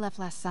know he left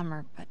last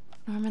summer, but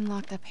Norman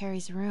locked up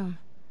Harry's room.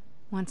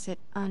 Wants it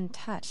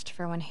untouched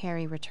for when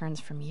Harry returns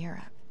from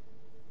Europe.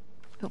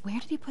 But where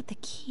did he put the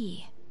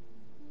key?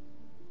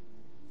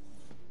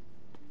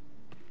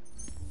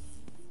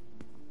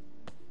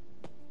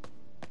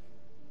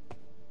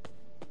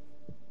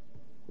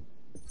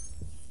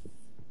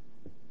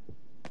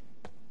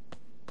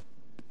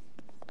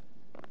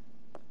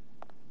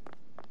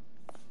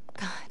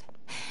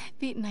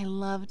 Pete and I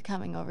loved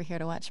coming over here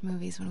to watch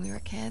movies when we were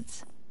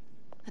kids.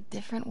 A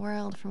different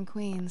world from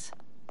Queens.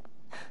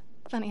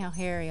 Funny how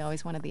Harry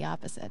always wanted the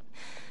opposite.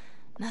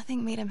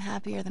 Nothing made him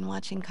happier than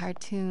watching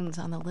cartoons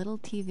on the little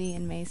TV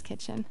in May's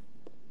kitchen.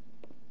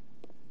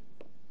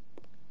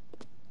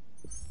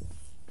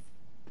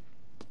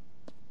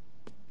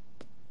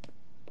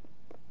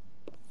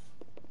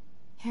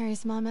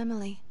 Harry's mom,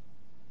 Emily.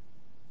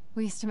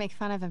 We used to make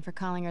fun of him for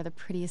calling her the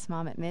prettiest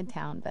mom at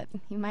Midtown, but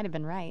he might have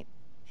been right.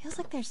 Feels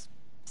like there's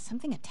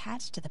something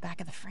attached to the back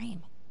of the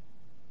frame.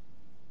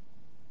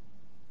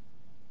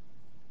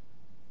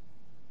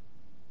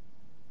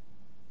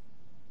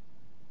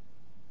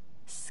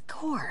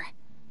 Score!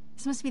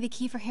 This must be the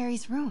key for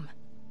Harry's room.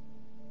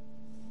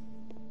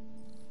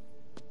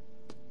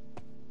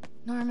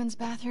 Norman's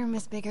bathroom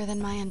is bigger than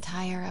my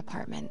entire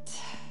apartment.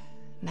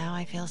 Now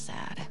I feel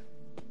sad.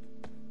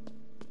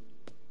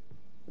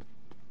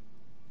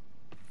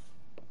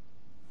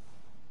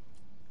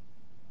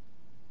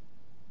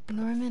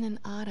 Norman and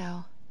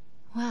Otto.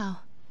 Wow.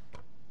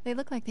 They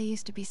look like they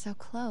used to be so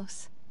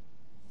close.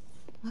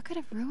 What could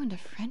have ruined a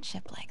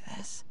friendship like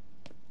this?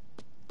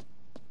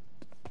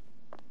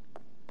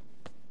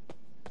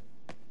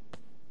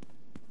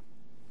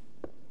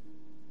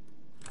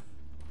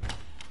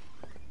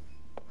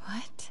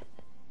 What?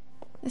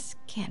 This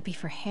can't be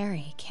for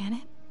Harry, can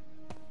it?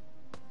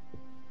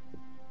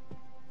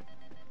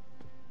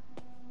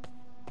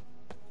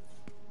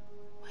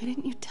 Why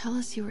didn't you tell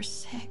us you were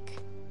sick?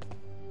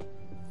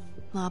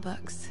 Law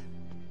books.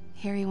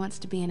 Harry wants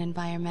to be an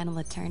environmental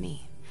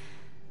attorney,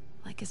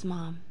 like his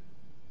mom.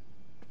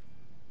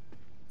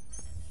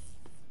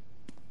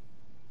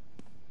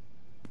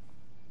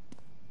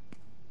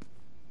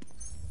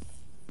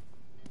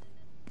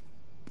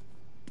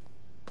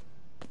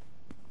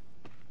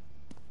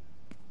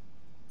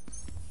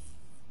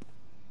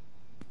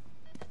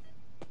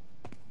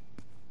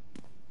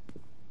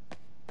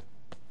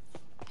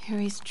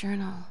 Harry's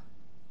journal.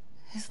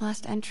 His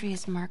last entry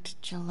is marked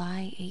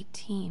July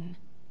 18.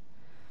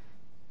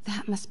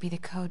 That must be the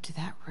code to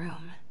that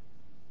room.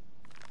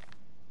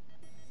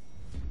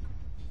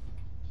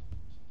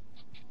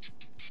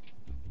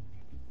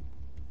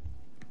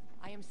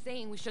 I am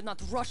saying we should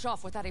not rush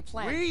off without a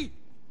plan. We?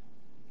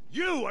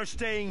 You are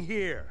staying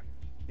here.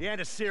 The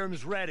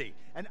antiserum's ready,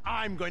 and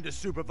I'm going to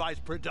supervise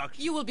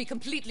production. You will be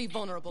completely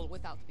vulnerable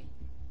without me.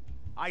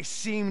 I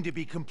seem to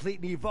be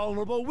completely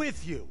vulnerable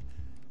with you.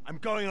 I'm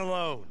going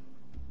alone.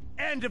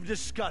 End of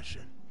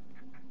discussion.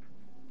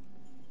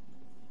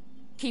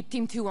 Keep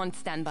Team 2 on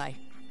standby.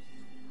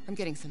 I'm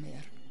getting some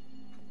air.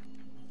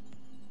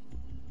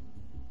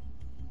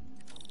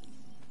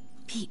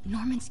 Pete,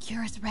 Norman's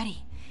cure is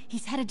ready.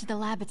 He's headed to the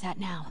lab it's at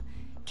now.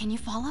 Can you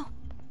follow?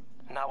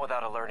 Not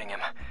without alerting him.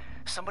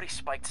 Somebody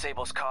spiked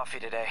Sable's coffee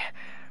today.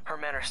 Her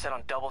men are set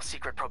on double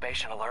secret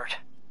probation alert.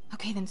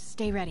 Okay, then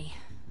stay ready.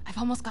 I've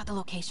almost got the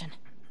location.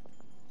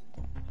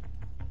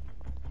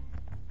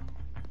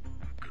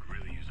 Could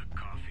really use a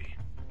coffee.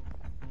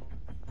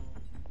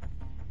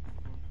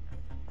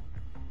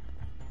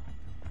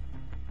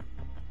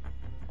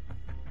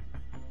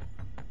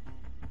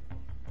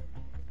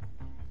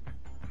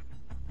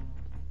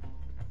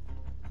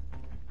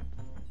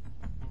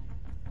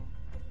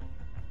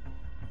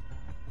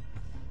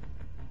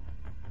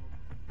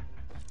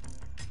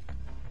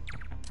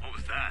 What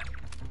was that?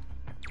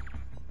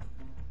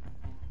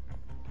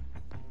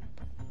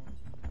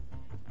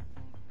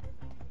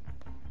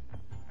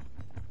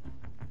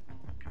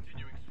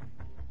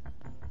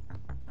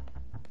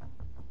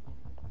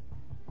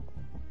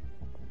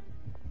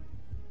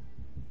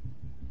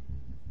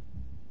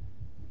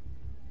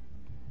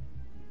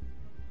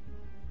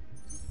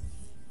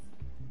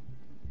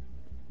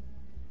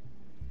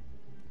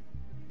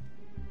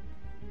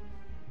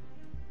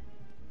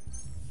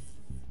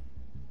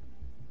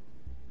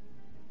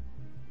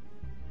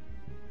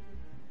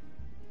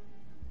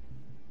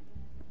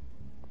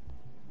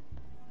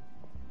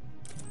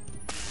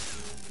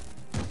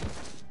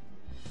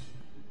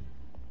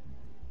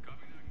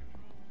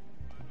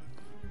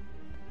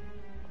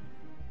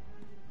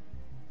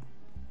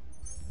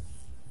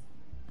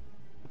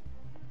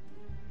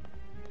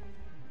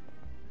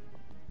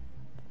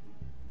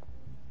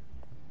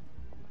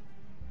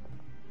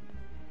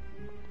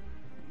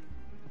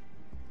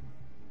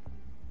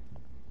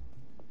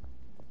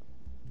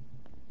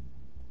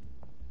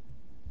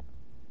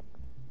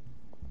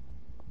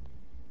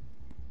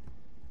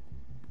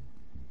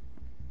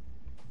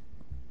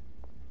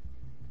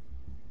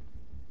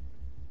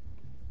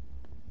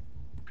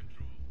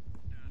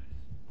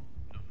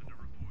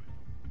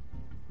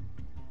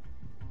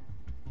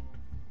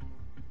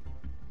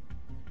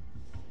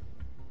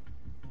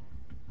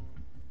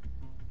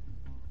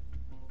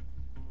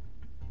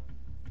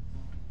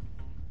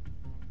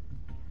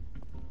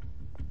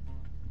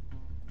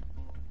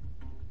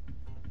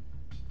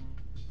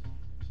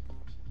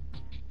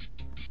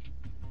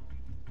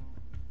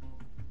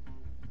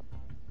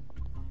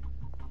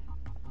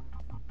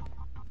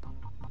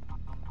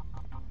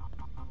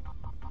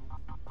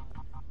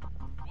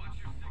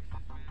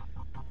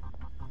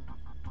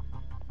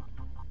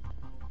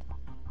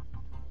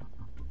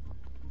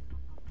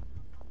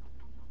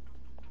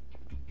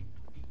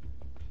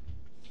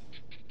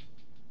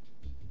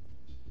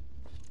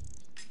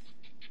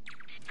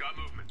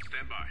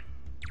 Stand by.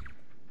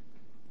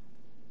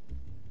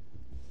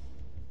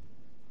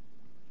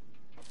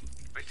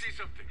 I see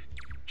something.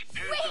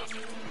 Hands up.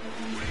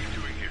 What are you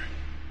doing here?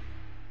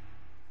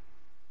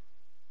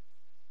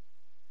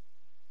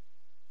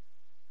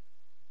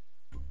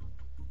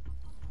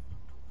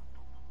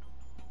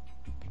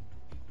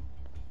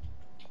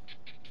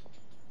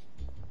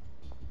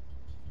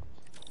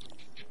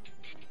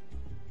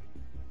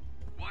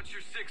 Watch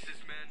your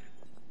sixes, men.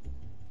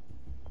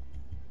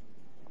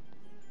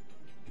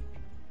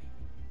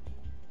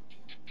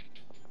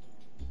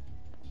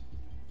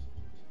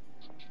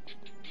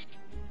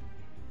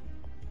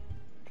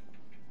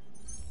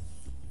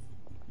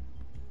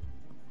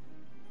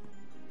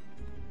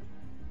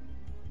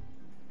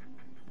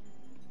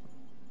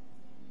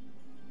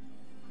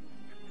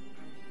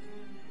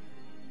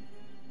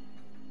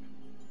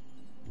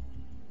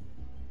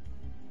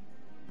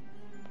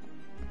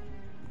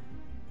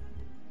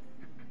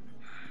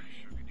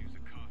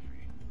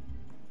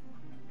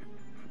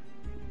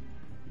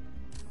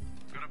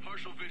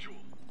 Partial visual.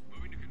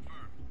 Moving to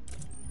confirm.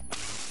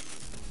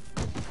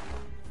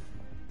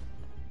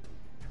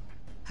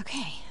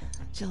 Okay,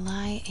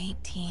 July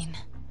 18.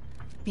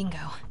 Bingo.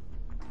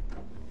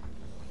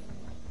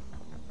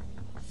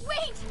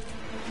 Wait!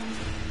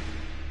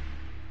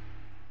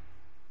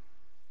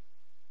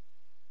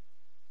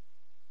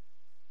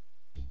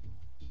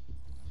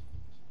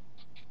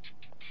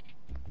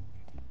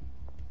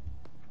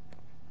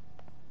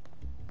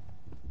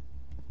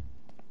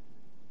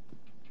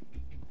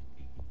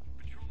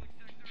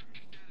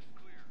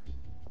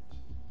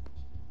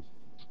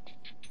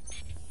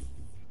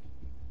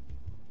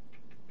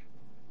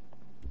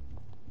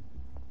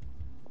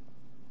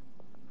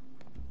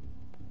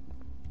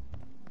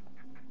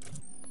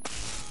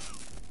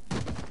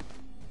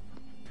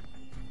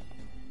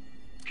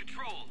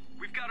 Control,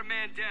 we've got a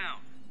man down.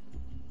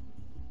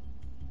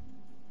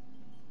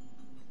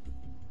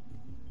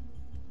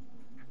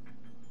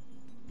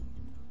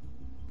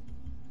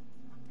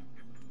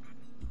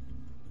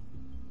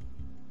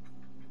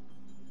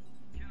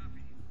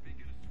 Copy.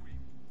 Making a sweep.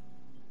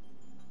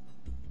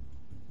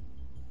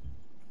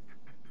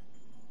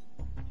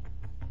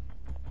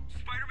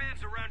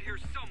 Spider-Man's around here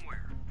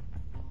somewhere.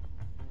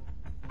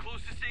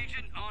 Closest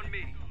agent on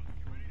me.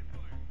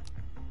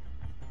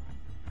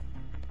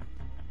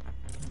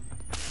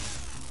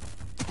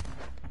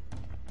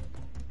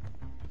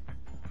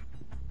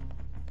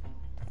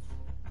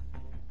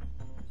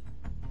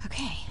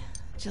 Okay,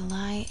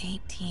 July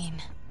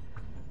 18.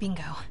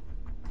 Bingo.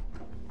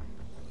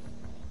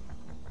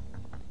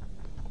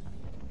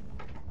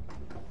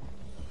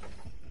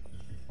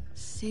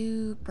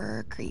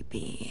 Super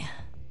creepy.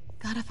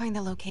 Gotta find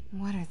the location.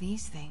 What are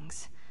these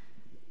things?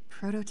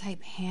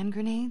 Prototype hand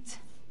grenades?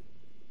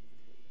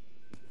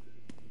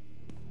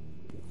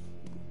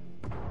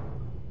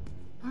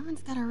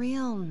 Norman's got a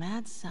real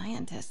mad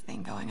scientist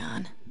thing going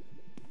on.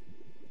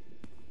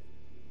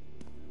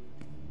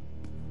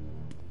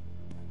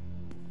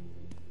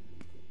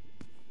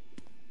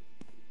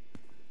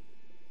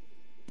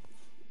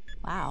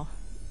 Wow.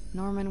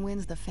 Norman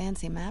wins the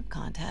fancy map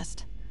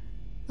contest.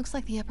 Looks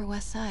like the Upper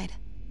West Side.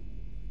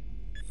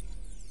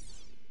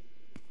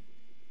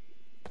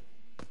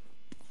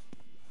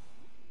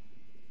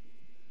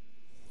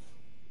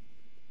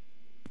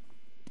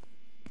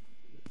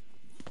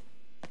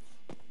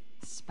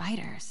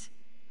 Spiders.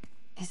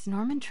 Is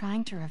Norman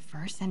trying to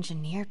reverse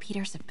engineer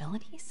Peter's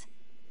abilities?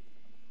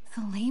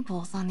 The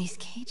labels on these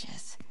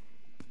cages.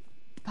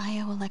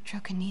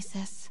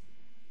 Bioelectrokinesis,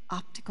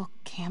 optical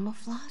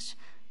camouflage?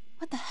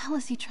 What the hell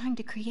is he trying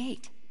to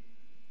create?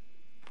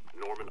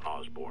 Norman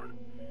Osborn,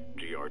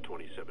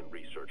 GR-27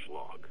 research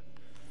log.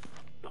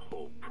 The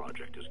whole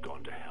project has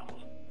gone to hell.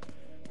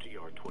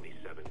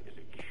 GR-27 is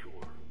a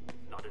cure,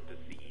 not a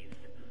disease.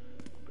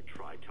 But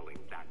try telling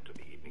that to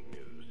the evening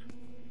news.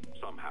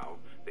 Somehow,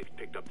 they've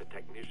picked up the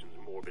technician's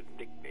morbid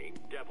nickname,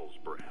 Devil's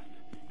Breath,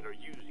 and are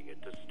using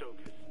it to stoke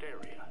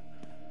hysteria.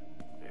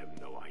 They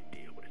have no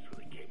idea what it's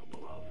really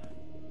capable of.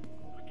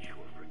 A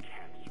cure for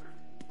cancer,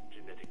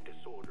 genetic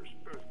disorders,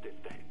 birth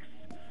defects.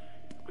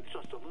 With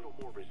just a little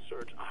more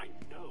research, I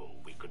know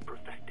we could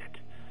perfect it.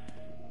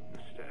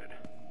 Instead,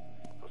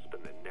 I'll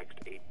spend the next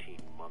 18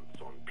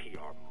 months on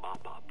PR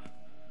mop-up.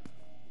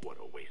 What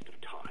a waste of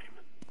time.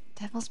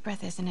 Devil's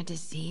Breath isn't a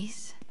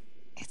disease.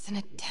 It's an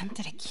attempt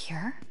at a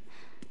cure?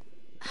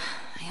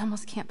 I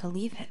almost can't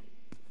believe it.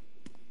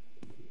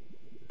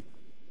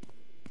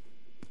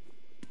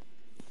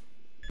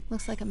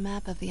 Looks like a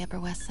map of the Upper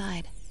West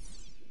Side.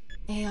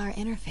 AR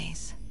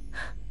interface.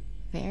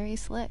 Very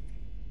slick.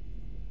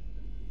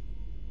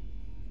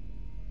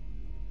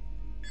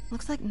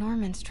 Looks like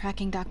Norman's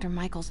tracking Dr.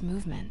 Michael's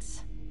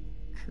movements.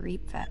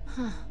 Creep that.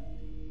 Huh.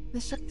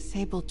 This should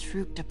Sable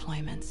troop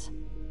deployments.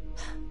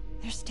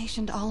 They're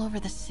stationed all over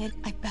the city.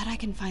 I bet I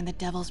can find the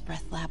Devil's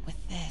Breath lab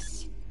with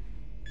this.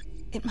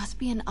 It must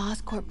be an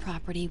Oscorp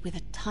property with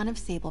a ton of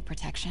Sable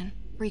protection,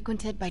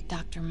 frequented by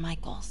Dr.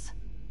 Michaels.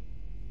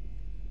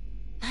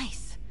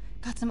 Nice.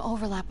 Got some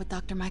overlap with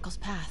Dr. Michaels'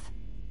 path.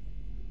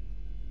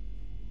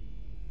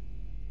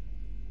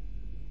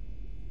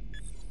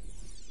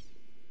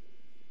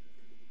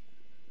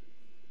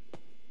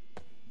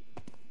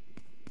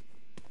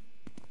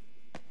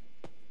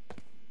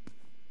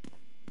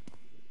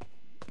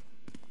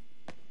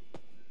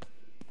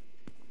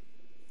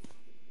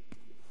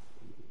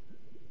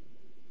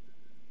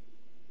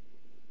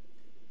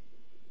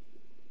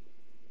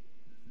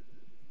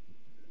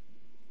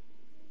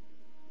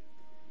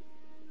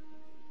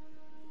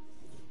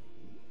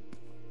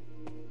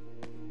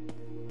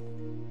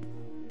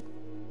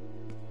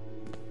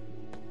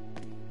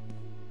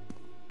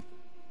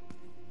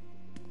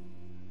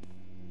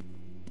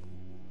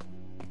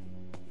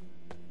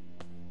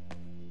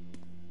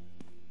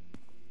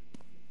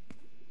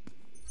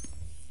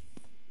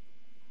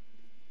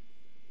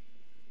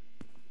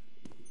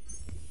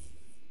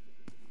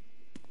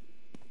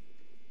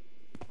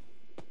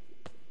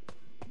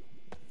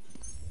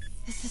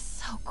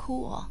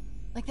 cool.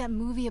 Like that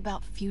movie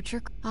about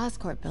future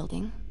Oscorp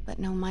building, but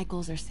no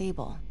Michaels or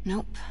Sable.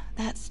 Nope,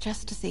 that's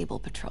just a Sable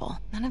patrol.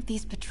 None of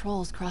these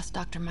patrols cross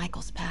Dr.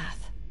 Michaels'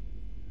 path.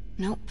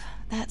 Nope,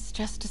 that's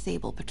just a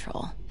Sable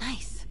patrol.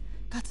 Nice.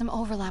 Got some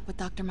overlap with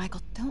Dr.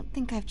 Michael. Don't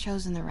think I've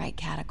chosen the right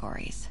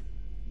categories.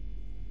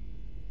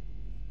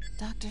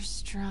 Dr.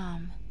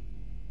 Strom.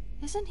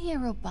 Isn't he a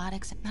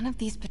robotics? None of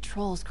these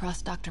patrols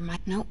cross Dr.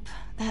 Mike. Nope,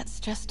 that's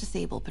just a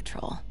Sable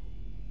patrol.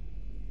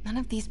 None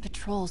of these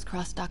patrols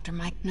cross Dr.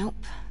 Mike.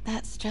 Nope,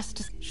 that's just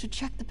a... Should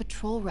check the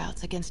patrol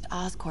routes against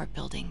Oscorp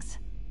buildings.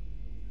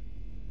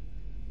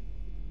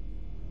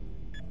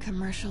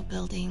 Commercial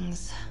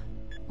buildings.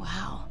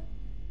 Wow.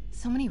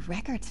 So many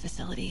records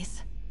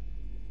facilities.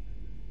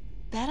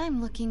 Bet I'm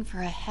looking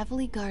for a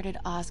heavily guarded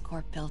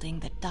Oscorp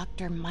building that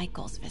Dr.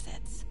 Michaels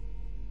visits.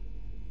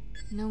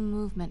 No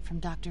movement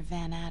from Dr.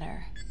 Van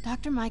Adder.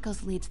 Dr.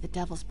 Michaels leads the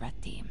Devil's Breath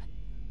team.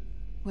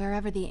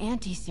 Wherever the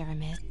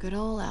anti-serum is, good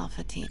old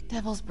Alpha team.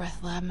 Devil's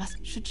Breath lab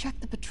should check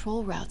the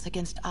patrol routes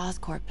against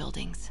Oscorp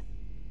buildings.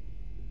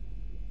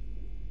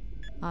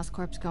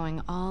 Oscorp's going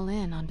all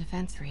in on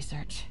defense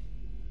research.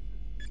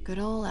 Good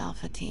old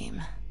Alpha team.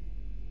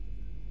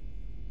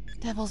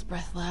 Devil's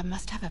Breath lab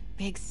must have a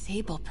big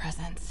Sable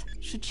presence.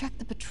 Should check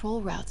the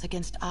patrol routes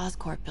against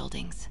Oscorp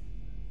buildings.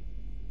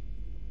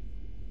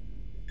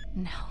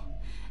 No.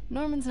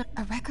 Norman's a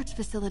records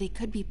facility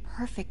could be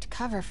perfect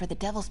cover for the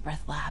Devil's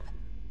Breath lab.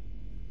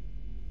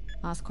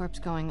 Oscorp's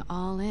going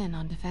all in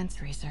on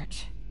defense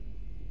research.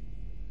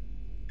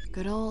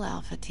 Good old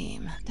Alpha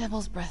team.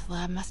 Devil's Breath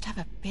lab must have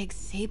a big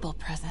Sable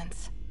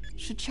presence.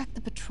 Should check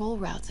the patrol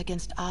routes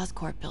against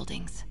Oscorp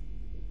buildings.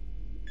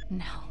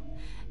 No.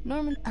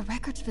 Norman, a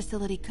records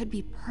facility could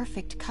be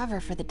perfect cover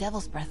for the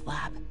Devil's Breath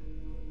lab.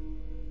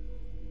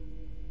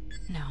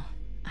 No.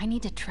 I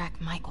need to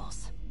track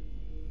Michaels.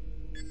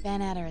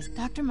 Van Adder is...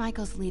 Dr.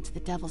 Michaels leads the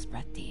Devil's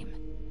Breath team.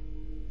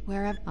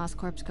 Wherever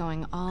Oscorp's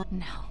going all...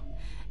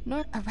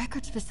 No. A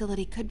records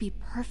facility could be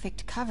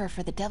perfect cover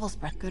for the Devil's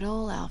Breath. Good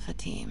old Alpha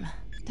team.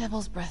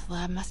 Devil's Breath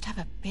lab must have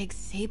a big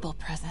Sable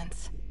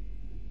presence.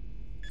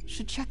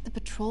 Should check the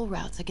patrol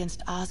routes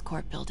against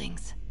Oscorp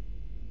buildings.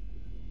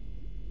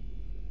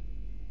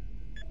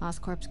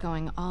 Oscorp's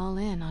going all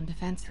in on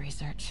defense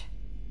research.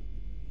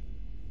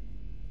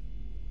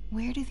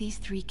 Where do these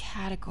three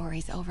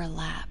categories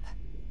overlap?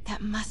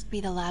 That must be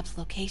the lab's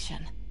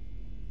location.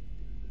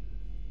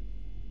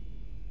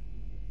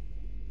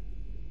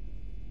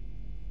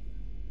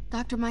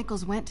 Dr.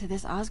 Michaels went to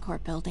this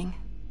Oscorp building,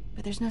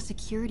 but there's no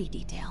security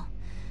detail.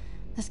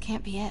 This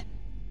can't be it.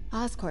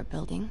 Oscorp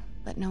building,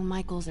 but no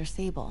Michaels or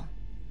Sable.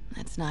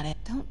 That's not it.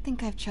 Don't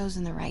think I've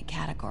chosen the right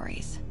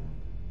categories.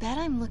 Bet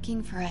I'm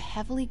looking for a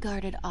heavily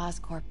guarded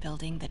Oscorp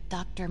building that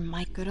Dr.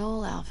 Mike... Good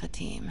old Alpha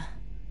team.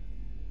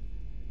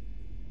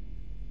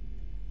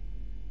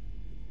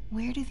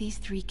 Where do these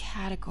three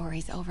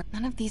categories over...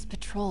 None of these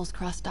patrols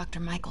cross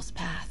Dr. Michaels'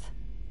 path.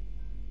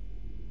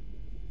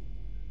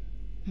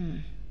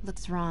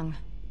 Looks wrong.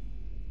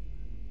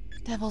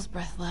 Devil's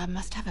Breath lab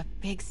must have a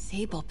big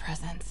Sable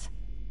presence.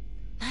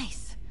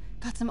 Nice.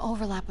 Got some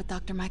overlap with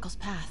Dr. Michaels'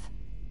 path.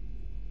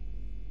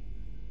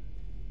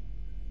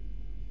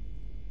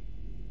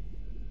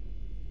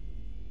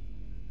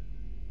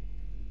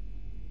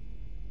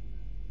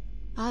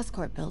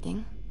 Oscorp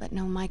building, but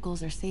no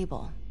Michaels or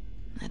Sable.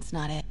 That's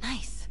not it.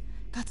 Nice.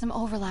 Got some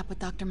overlap with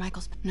Dr.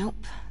 Michaels.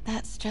 Nope,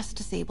 that's just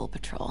a Sable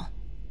patrol.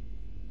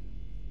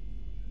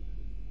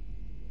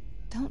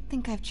 Don't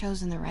think I've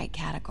chosen the right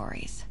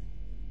categories.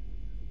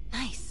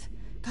 Nice.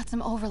 Got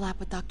some overlap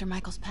with Dr.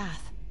 Michaels'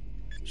 path.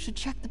 Should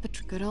check the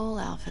good old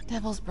Alpha.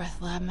 Devil's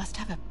Breath lab must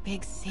have a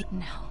big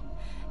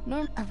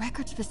No. A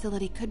records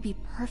facility could be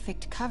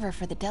perfect cover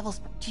for the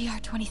Devil's...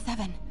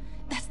 GR-27.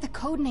 That's the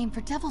code name for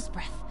Devil's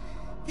Breath.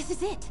 This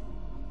is it.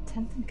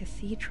 10th and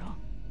Cathedral.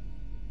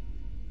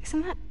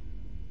 Isn't that...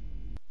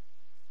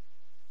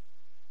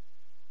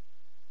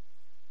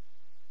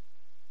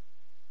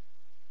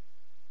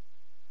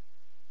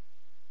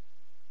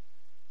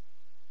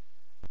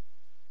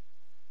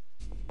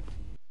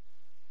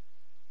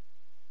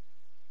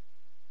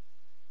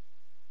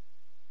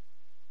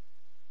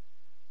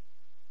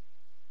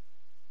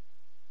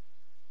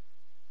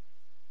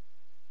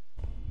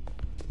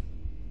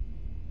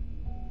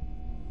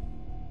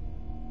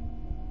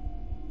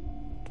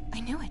 I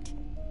knew it.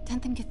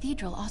 10th and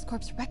Cathedral,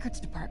 Oscorp's records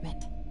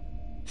department.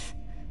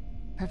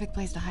 Perfect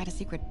place to hide a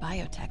secret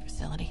biotech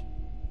facility.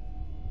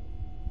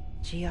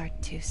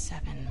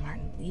 GR-27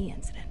 Martin Lee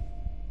incident.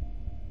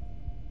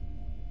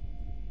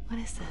 What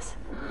is this?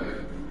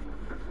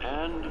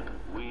 And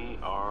we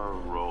are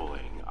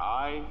rolling.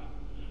 I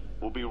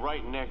will be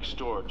right next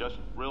door. Just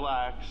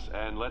relax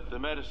and let the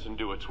medicine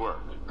do its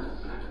work.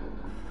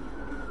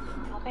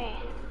 宝贝，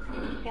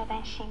不要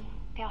担心，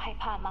不要害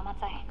怕，妈妈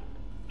在。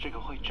这个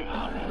会治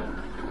好的，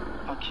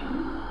放心。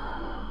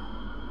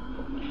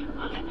你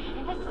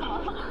在怎么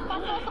了？发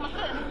生了什么事？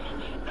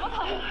怎么疼？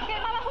可以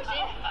慢慢呼吸。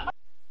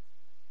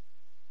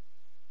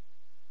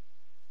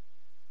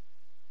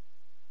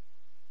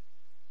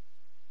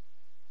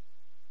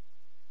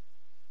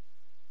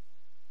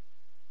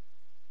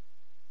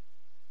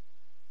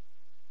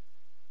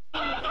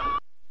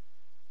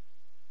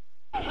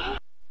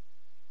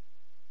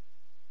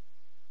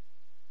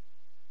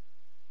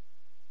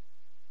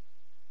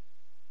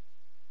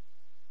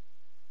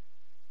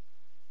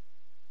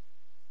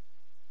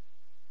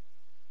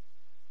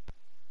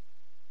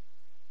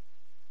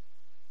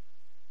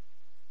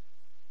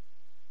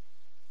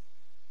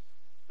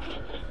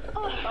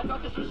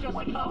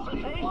sufficient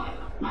compensation.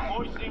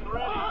 Hoisting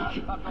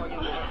ready. Not going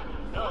in there.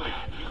 No,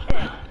 you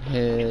can't.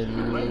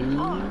 Hello?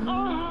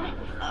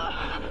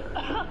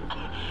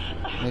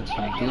 What you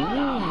doing?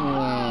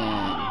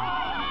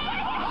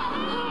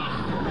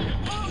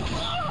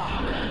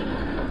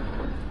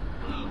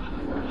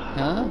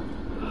 Huh?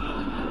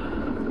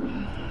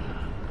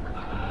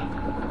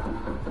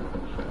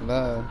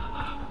 Hello?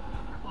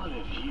 What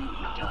have you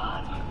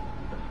done?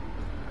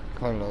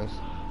 Carlos.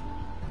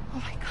 Oh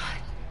my god.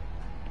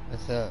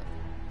 What's up?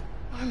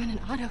 Norman and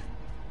Otto.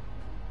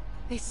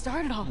 They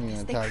started all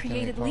this. They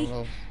created Lee.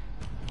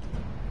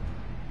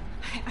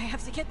 I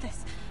have to get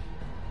this.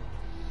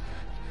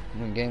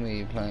 What game are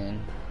you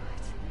playing?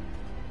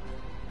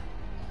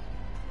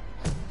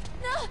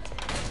 No!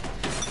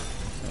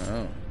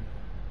 Oh.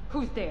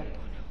 Who's there?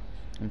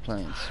 I'm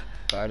playing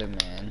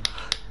Spiderman.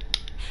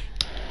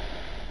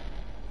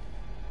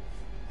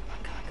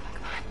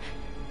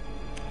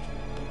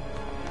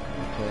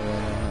 Okay, I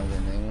don't have the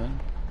new one.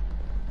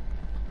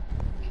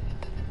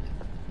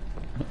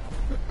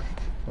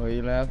 What are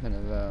you laughing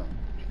about?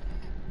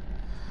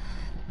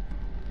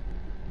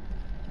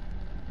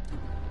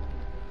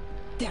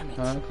 Damn it.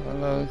 Huh,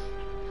 Carlos?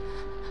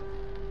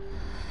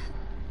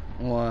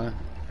 What?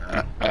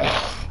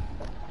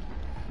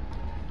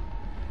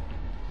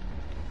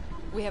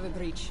 We have a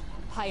breach.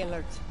 High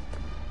alert.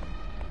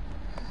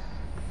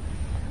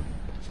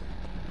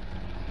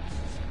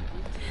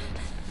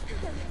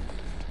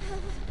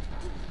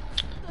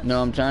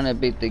 No, I'm trying to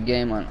beat the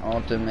game on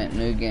Ultimate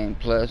New Game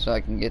Plus so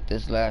I can get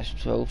this last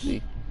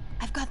trophy.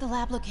 I've got the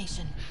lab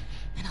location.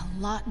 And a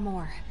lot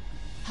more.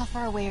 How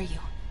far away are you?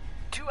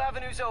 2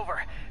 avenues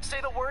over. Say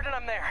the word and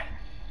I'm there.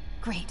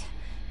 Great.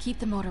 Keep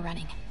the motor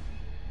running.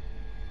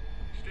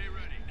 Stay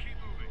ready. Keep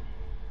moving.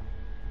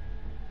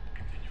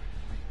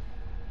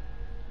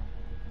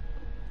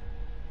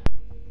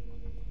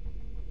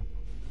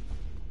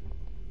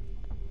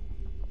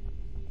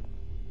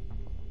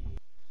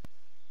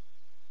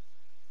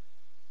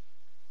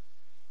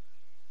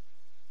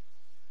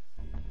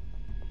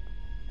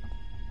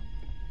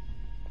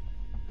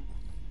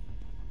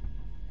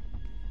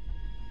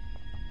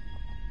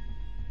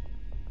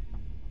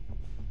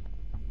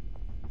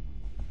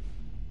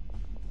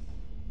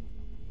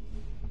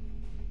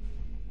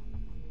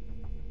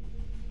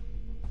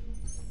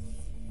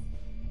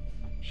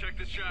 Check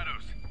the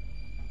shadows.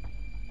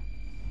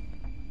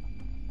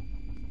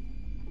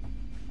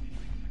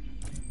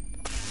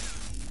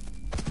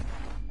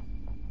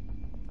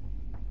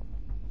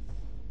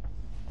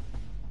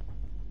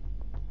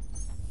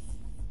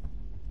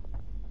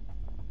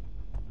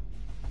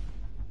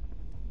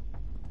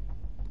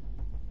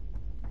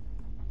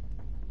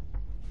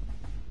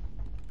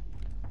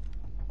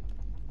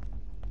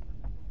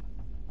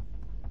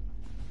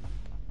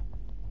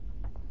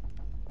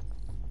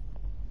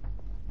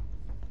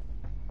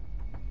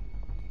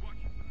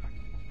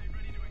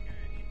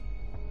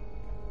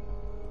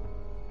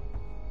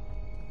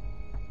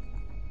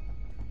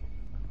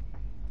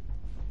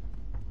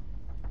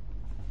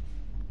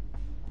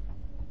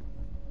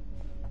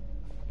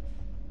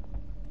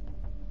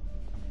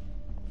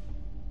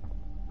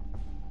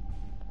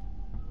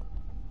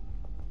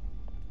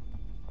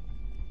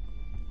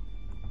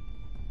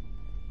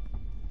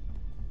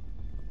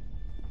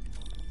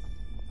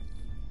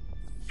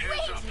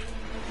 Hands up.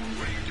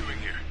 What are you doing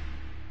here?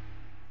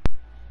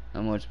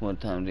 How much more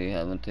time do you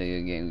have until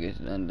your game gets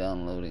done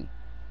downloading?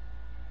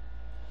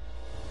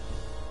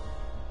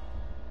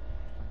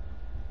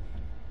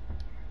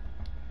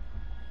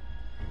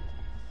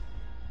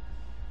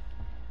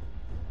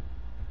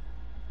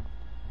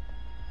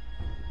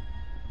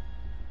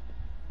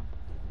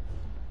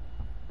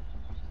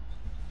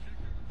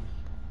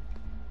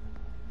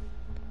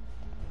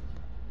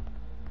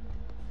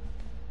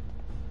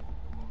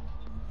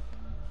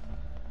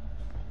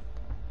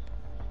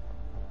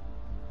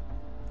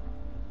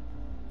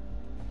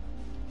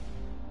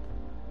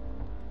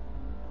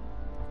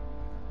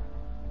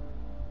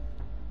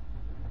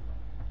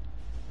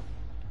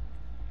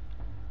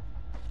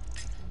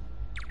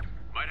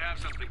 Might have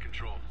something,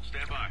 Control.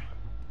 Stand by.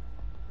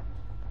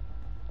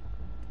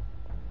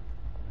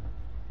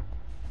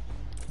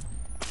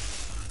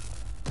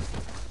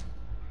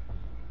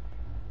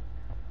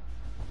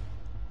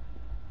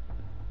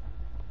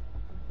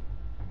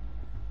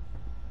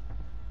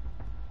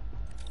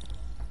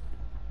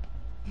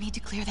 Need to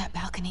clear that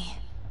balcony.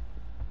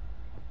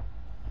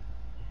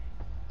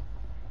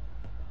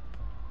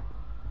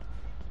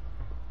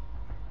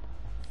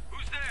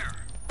 Who's there?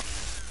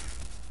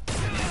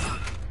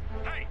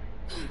 Hey!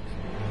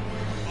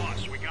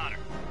 Boss, we got her.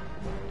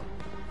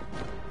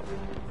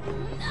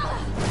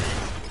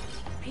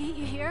 Pete,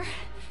 you here?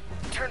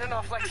 Turning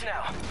off lights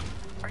now.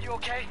 Are you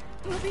okay?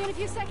 We'll be in a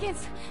few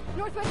seconds.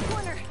 Northwest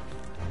corner.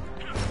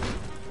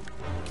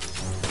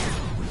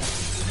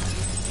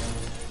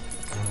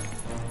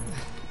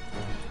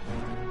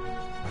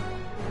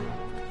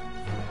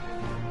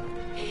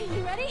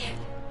 You ready?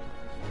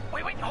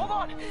 Wait, hold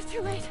on! It's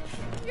too late.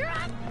 You're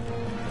up!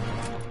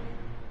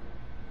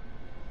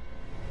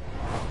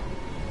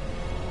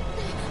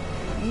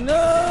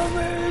 No,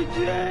 Mary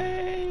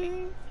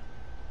Jane!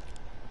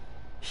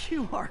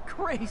 You are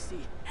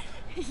crazy.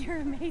 You're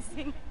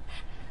amazing.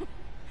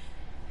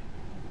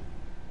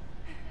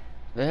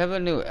 They have a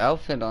new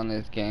outfit on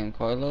this game,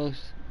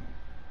 Carlos.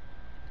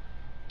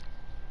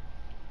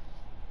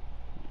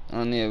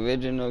 On the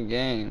original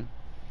game.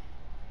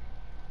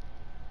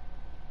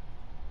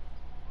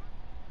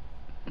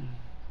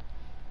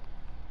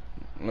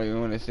 Like, you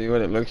want to see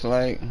what it looks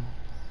like?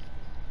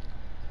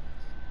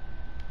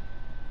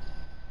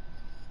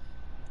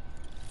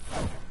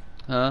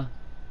 Huh?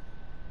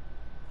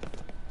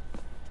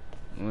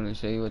 I want to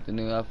show you what the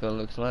new outfit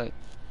looks like.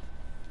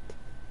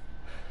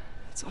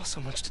 It's all so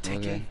much to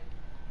take in.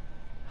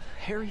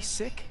 Harry's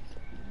sick?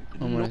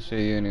 I'm gonna show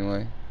you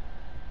anyway.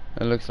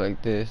 It looks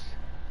like this.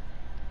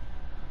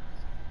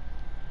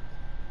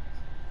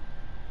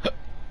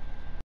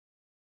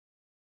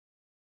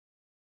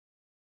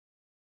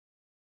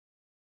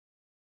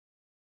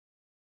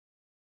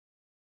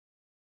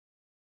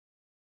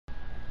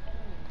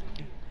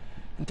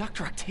 And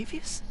Dr.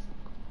 Octavius?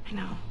 I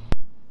know.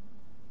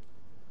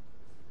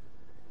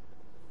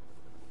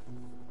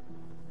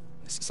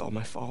 This is all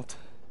my fault.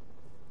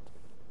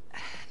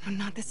 No,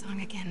 not the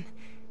song again.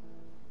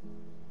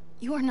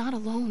 You are not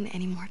alone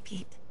anymore,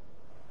 Pete.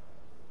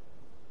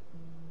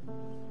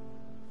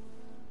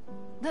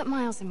 Let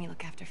Miles and me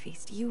look after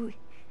Feast. You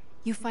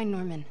find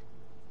Norman.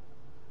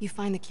 You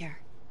find the cure.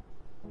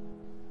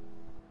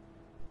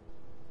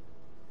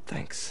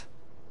 Thanks,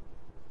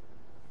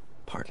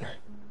 partner.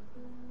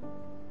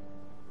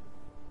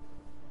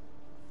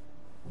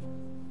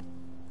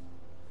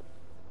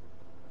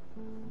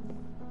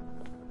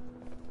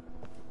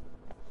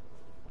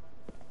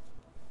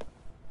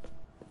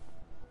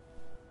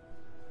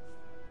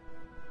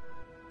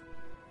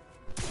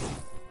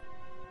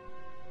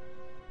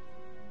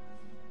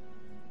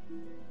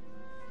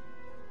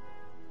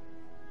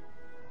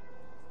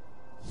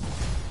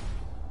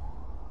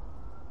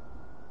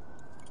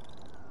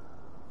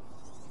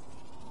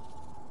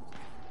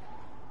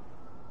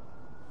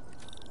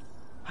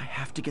 I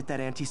have to get that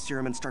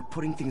anti-serum and start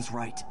putting things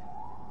right.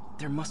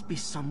 There must be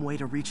some way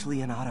to reach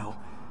Leonardo.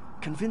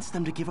 Convince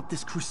them to give up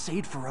this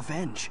crusade for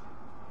revenge.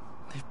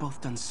 They've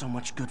both done so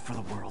much good for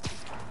the world.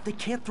 They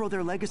can't throw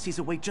their legacies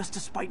away just to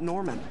spite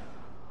Norman.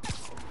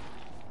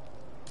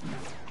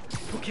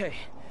 Okay,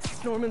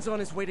 Norman's on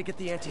his way to get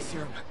the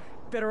anti-serum.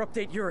 Better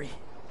update Yuri.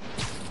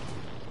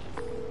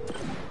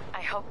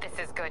 I hope this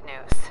is good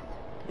news.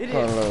 It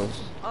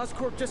is.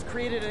 Oscorp just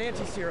created an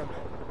anti-serum.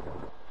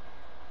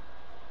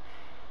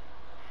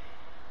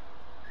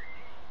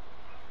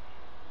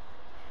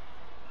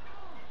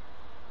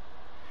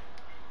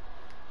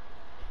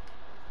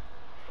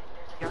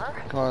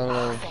 Carlos.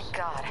 Oh, thank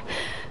God.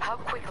 How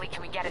quickly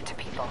can we get it to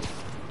people?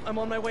 I'm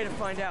on my way to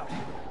find out.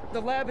 The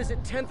lab is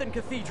at 10th and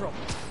Cathedral.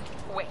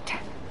 Wait.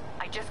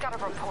 I just got a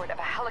report of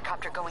a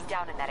helicopter going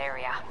down in that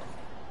area.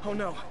 Oh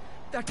no.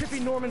 That could be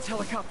Norman's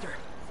helicopter.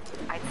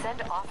 I'd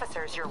send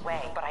officers your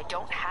way, but I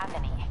don't have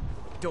any.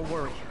 Don't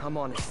worry, I'm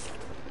on it.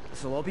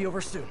 This will all be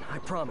over soon, I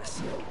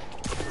promise.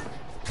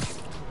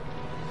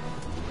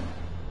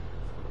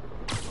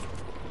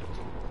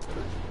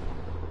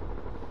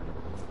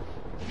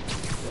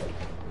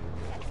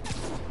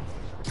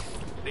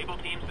 Naval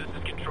teams, this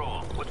is Control.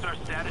 What's our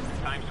status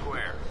in Times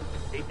Square?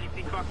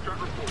 APC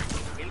Foxtrot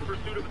reporting. In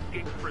pursuit of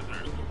escaped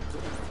prisoners.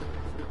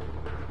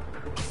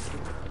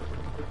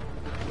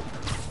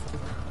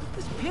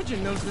 This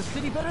pigeon knows the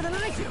city better than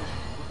I do.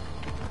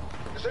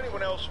 Does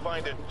anyone else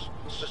find it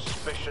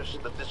suspicious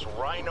that this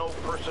Rhino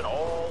person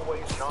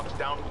always knocks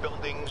down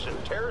buildings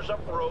and tears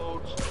up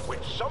roads,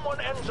 which someone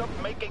ends up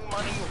making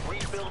money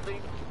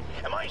rebuilding?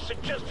 Am I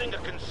suggesting a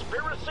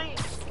conspiracy?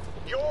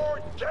 You're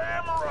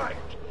damn right!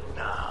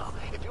 Now,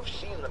 if you've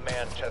seen the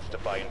man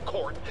testify in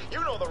court, you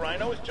know the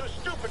Rhino is too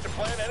stupid to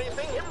plan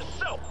anything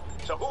himself.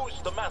 So who's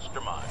the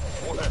mastermind?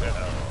 Well,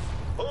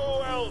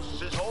 who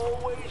else is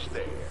always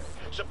there?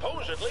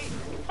 Supposedly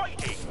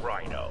fighting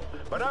Rhino,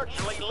 but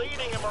actually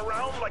leading him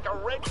around like a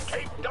red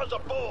cape does a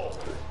bull.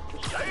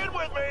 Say it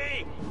with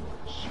me!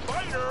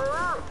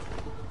 Spider-Man!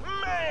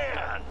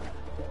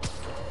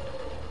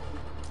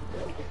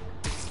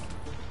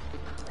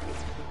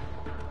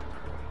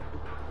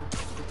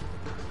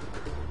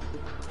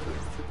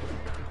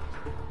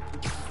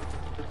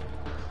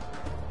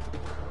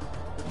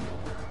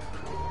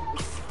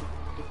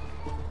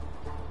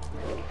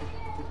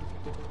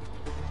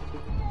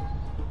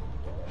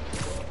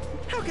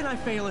 How can I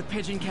fail at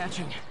pigeon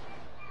catching?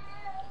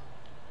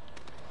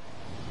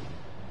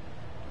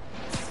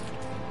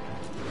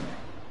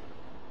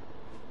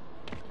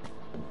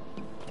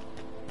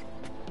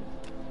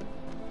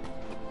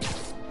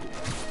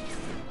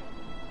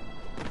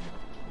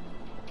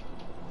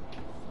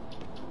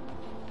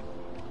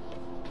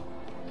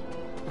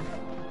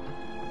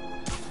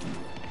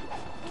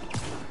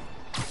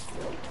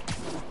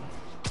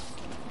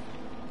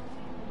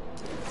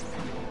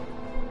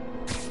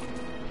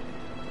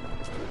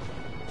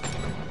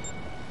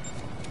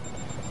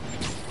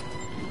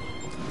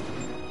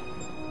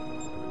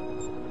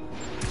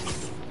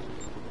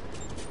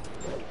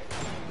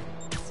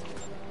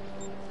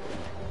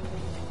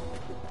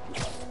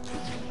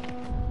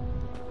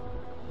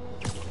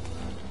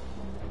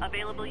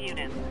 Available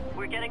units.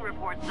 We're getting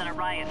reports that a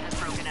riot has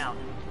broken out.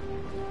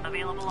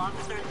 Available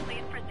officers,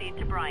 please proceed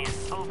to Bryant.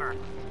 Over.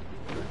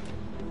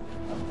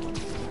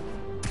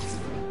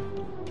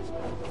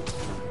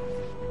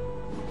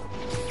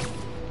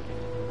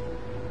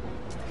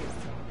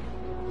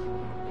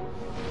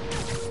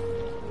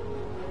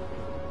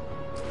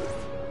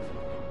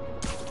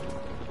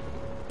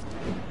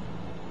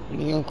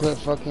 You gonna quit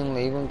fucking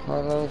leaving,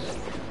 Carlos?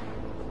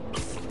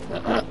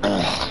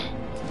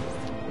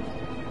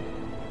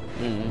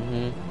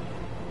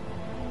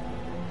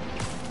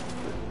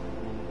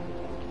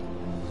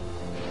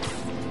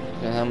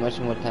 So how much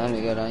more time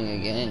you got on your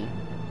game?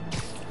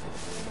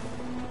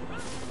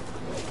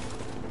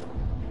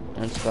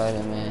 On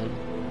Spiderman.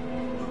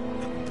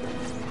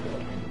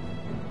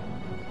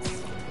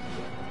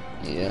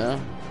 Yeah.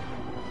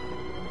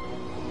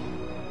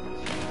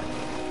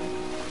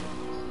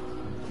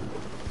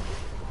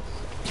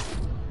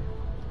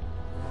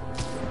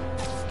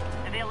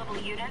 Available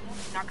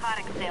units,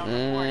 narcotics sales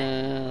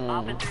reported.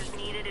 Officers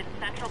needed in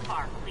Central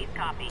Park. Please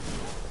copy.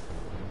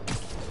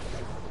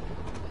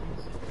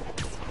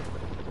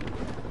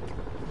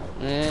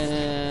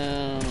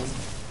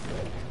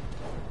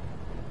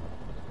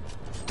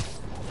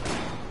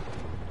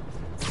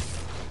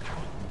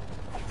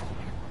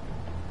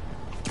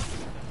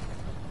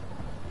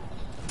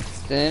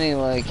 So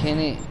anyway,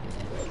 Kenny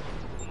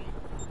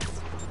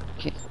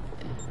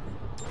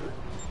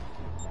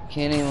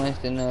wants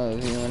to know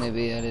if you want to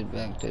be added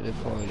back to the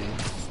party.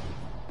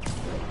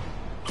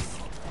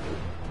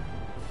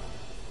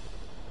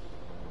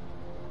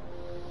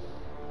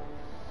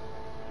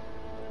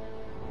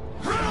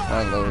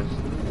 Carlos.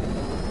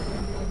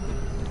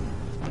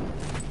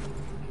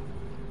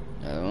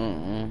 I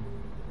don't know.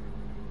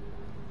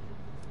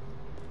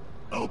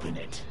 Open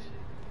it.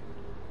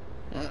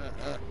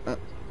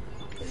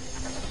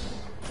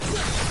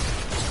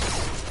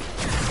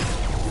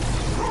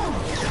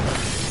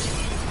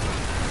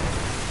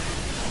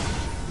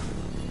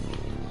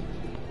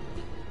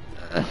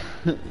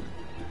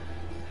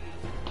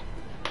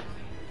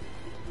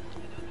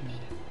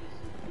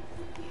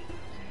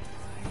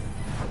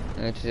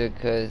 It's your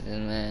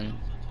cousin, man.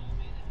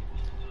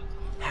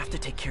 Have to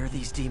take care of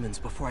these demons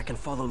before I can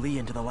follow Lee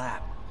into the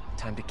lab.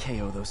 Time to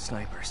KO those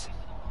snipers.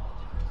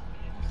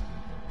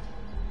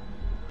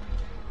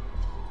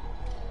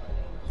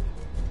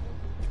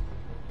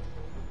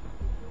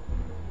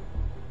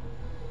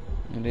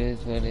 It is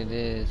what it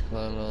is,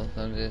 Carlos.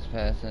 I'm just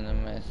passing a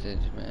message,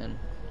 man.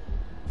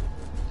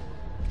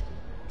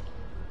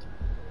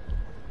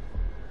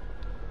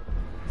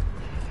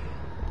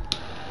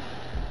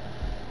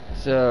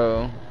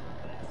 So,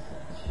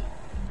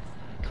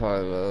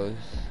 Carlos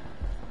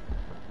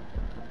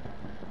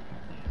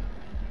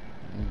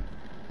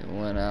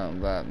went out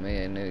and bought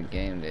me a new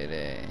game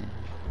today.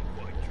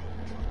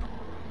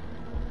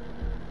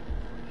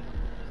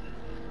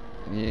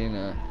 You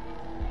know.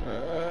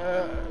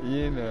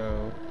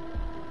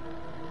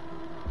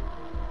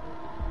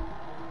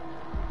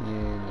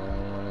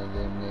 One of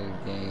them new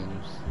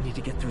games. Need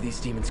to get through these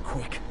demons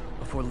quick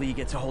before Lee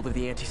gets a hold of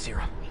the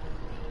anti-serum.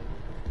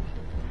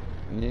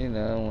 You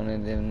know, one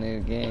of them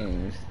new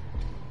games.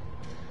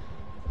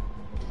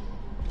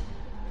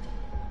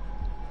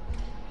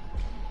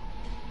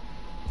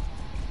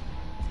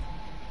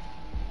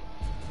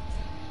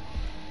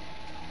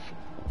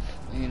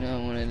 You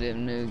know, one of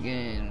them new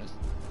games.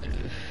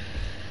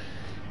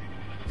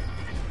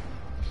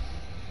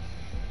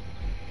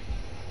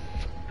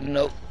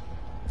 Nope.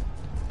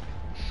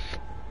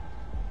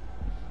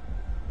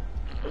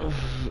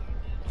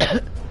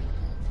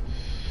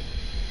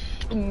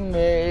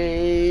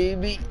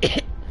 Maybe.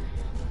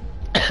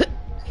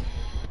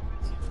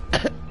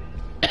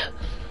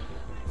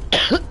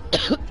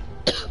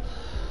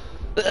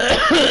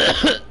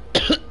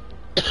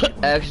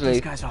 Actually,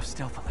 these guys off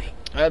stealthily.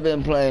 I've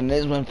been playing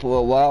this one for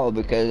a while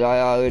because I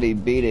already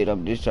beat it.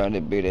 I'm just trying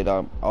to beat it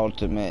on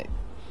Ultimate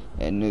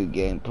and New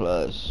Game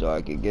Plus so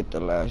I could get the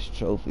last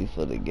trophy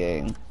for the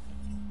game.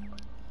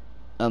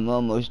 I'm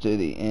almost to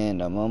the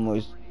end. I'm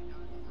almost.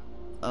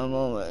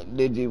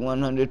 Did you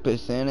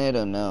 100% it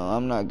or no?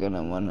 I'm not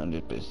gonna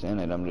 100%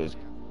 it.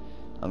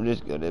 I'm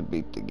just gonna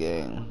beat the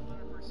game.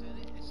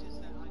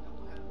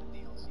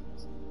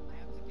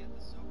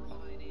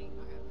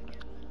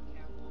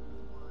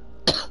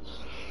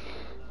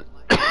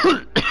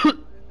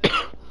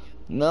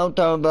 No, I'm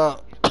talking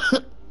about.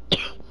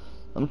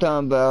 I'm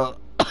talking about.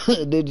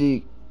 Did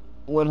you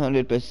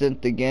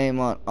 100% the game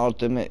on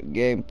Ultimate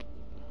Game?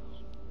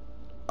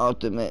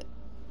 Ultimate.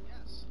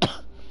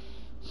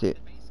 See,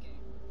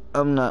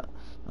 I'm not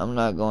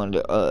going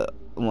to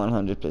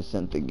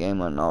 100% the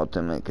game on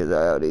Ultimate because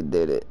I already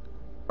did it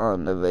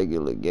on the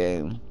regular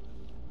game.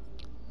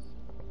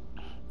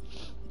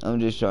 I'm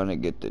just trying to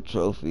get the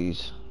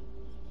trophies.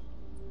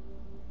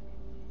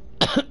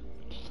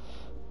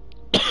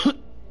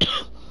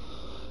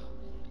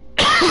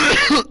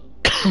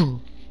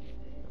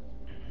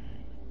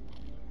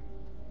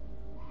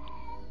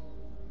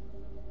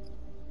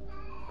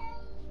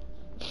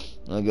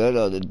 I got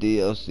all the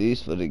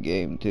DLCs for the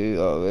game too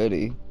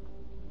already.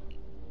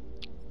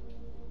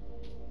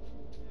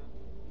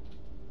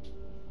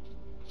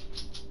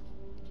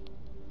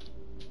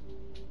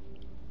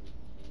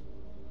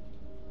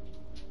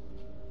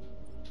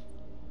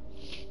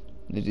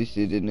 Did you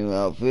see the new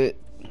outfit?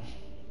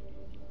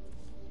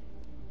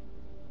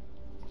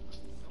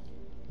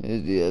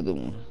 Here's the other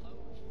one.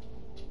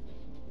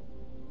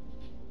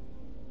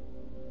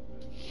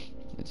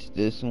 It's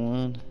this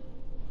one.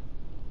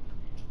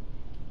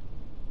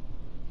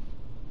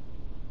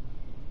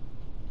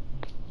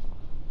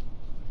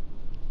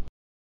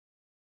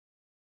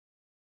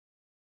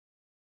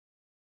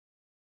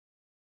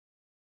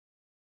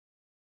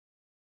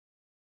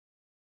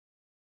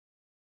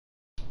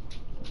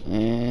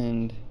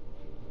 And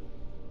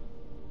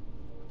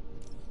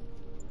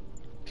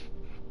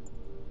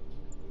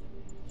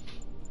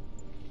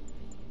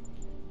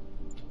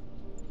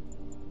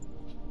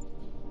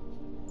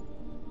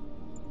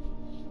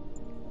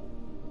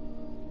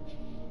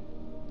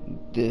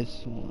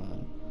this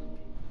one.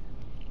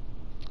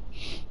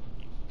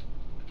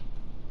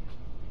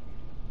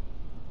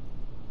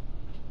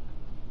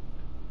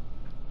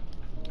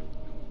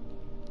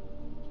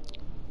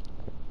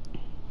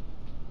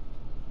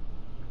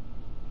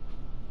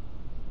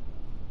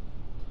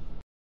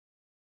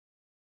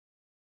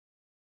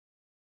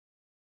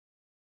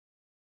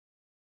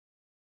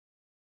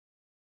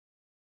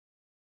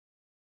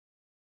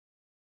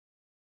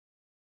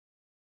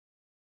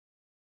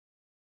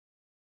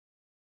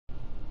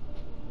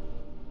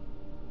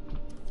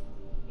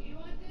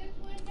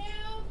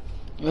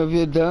 If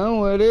you're done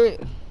with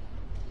it.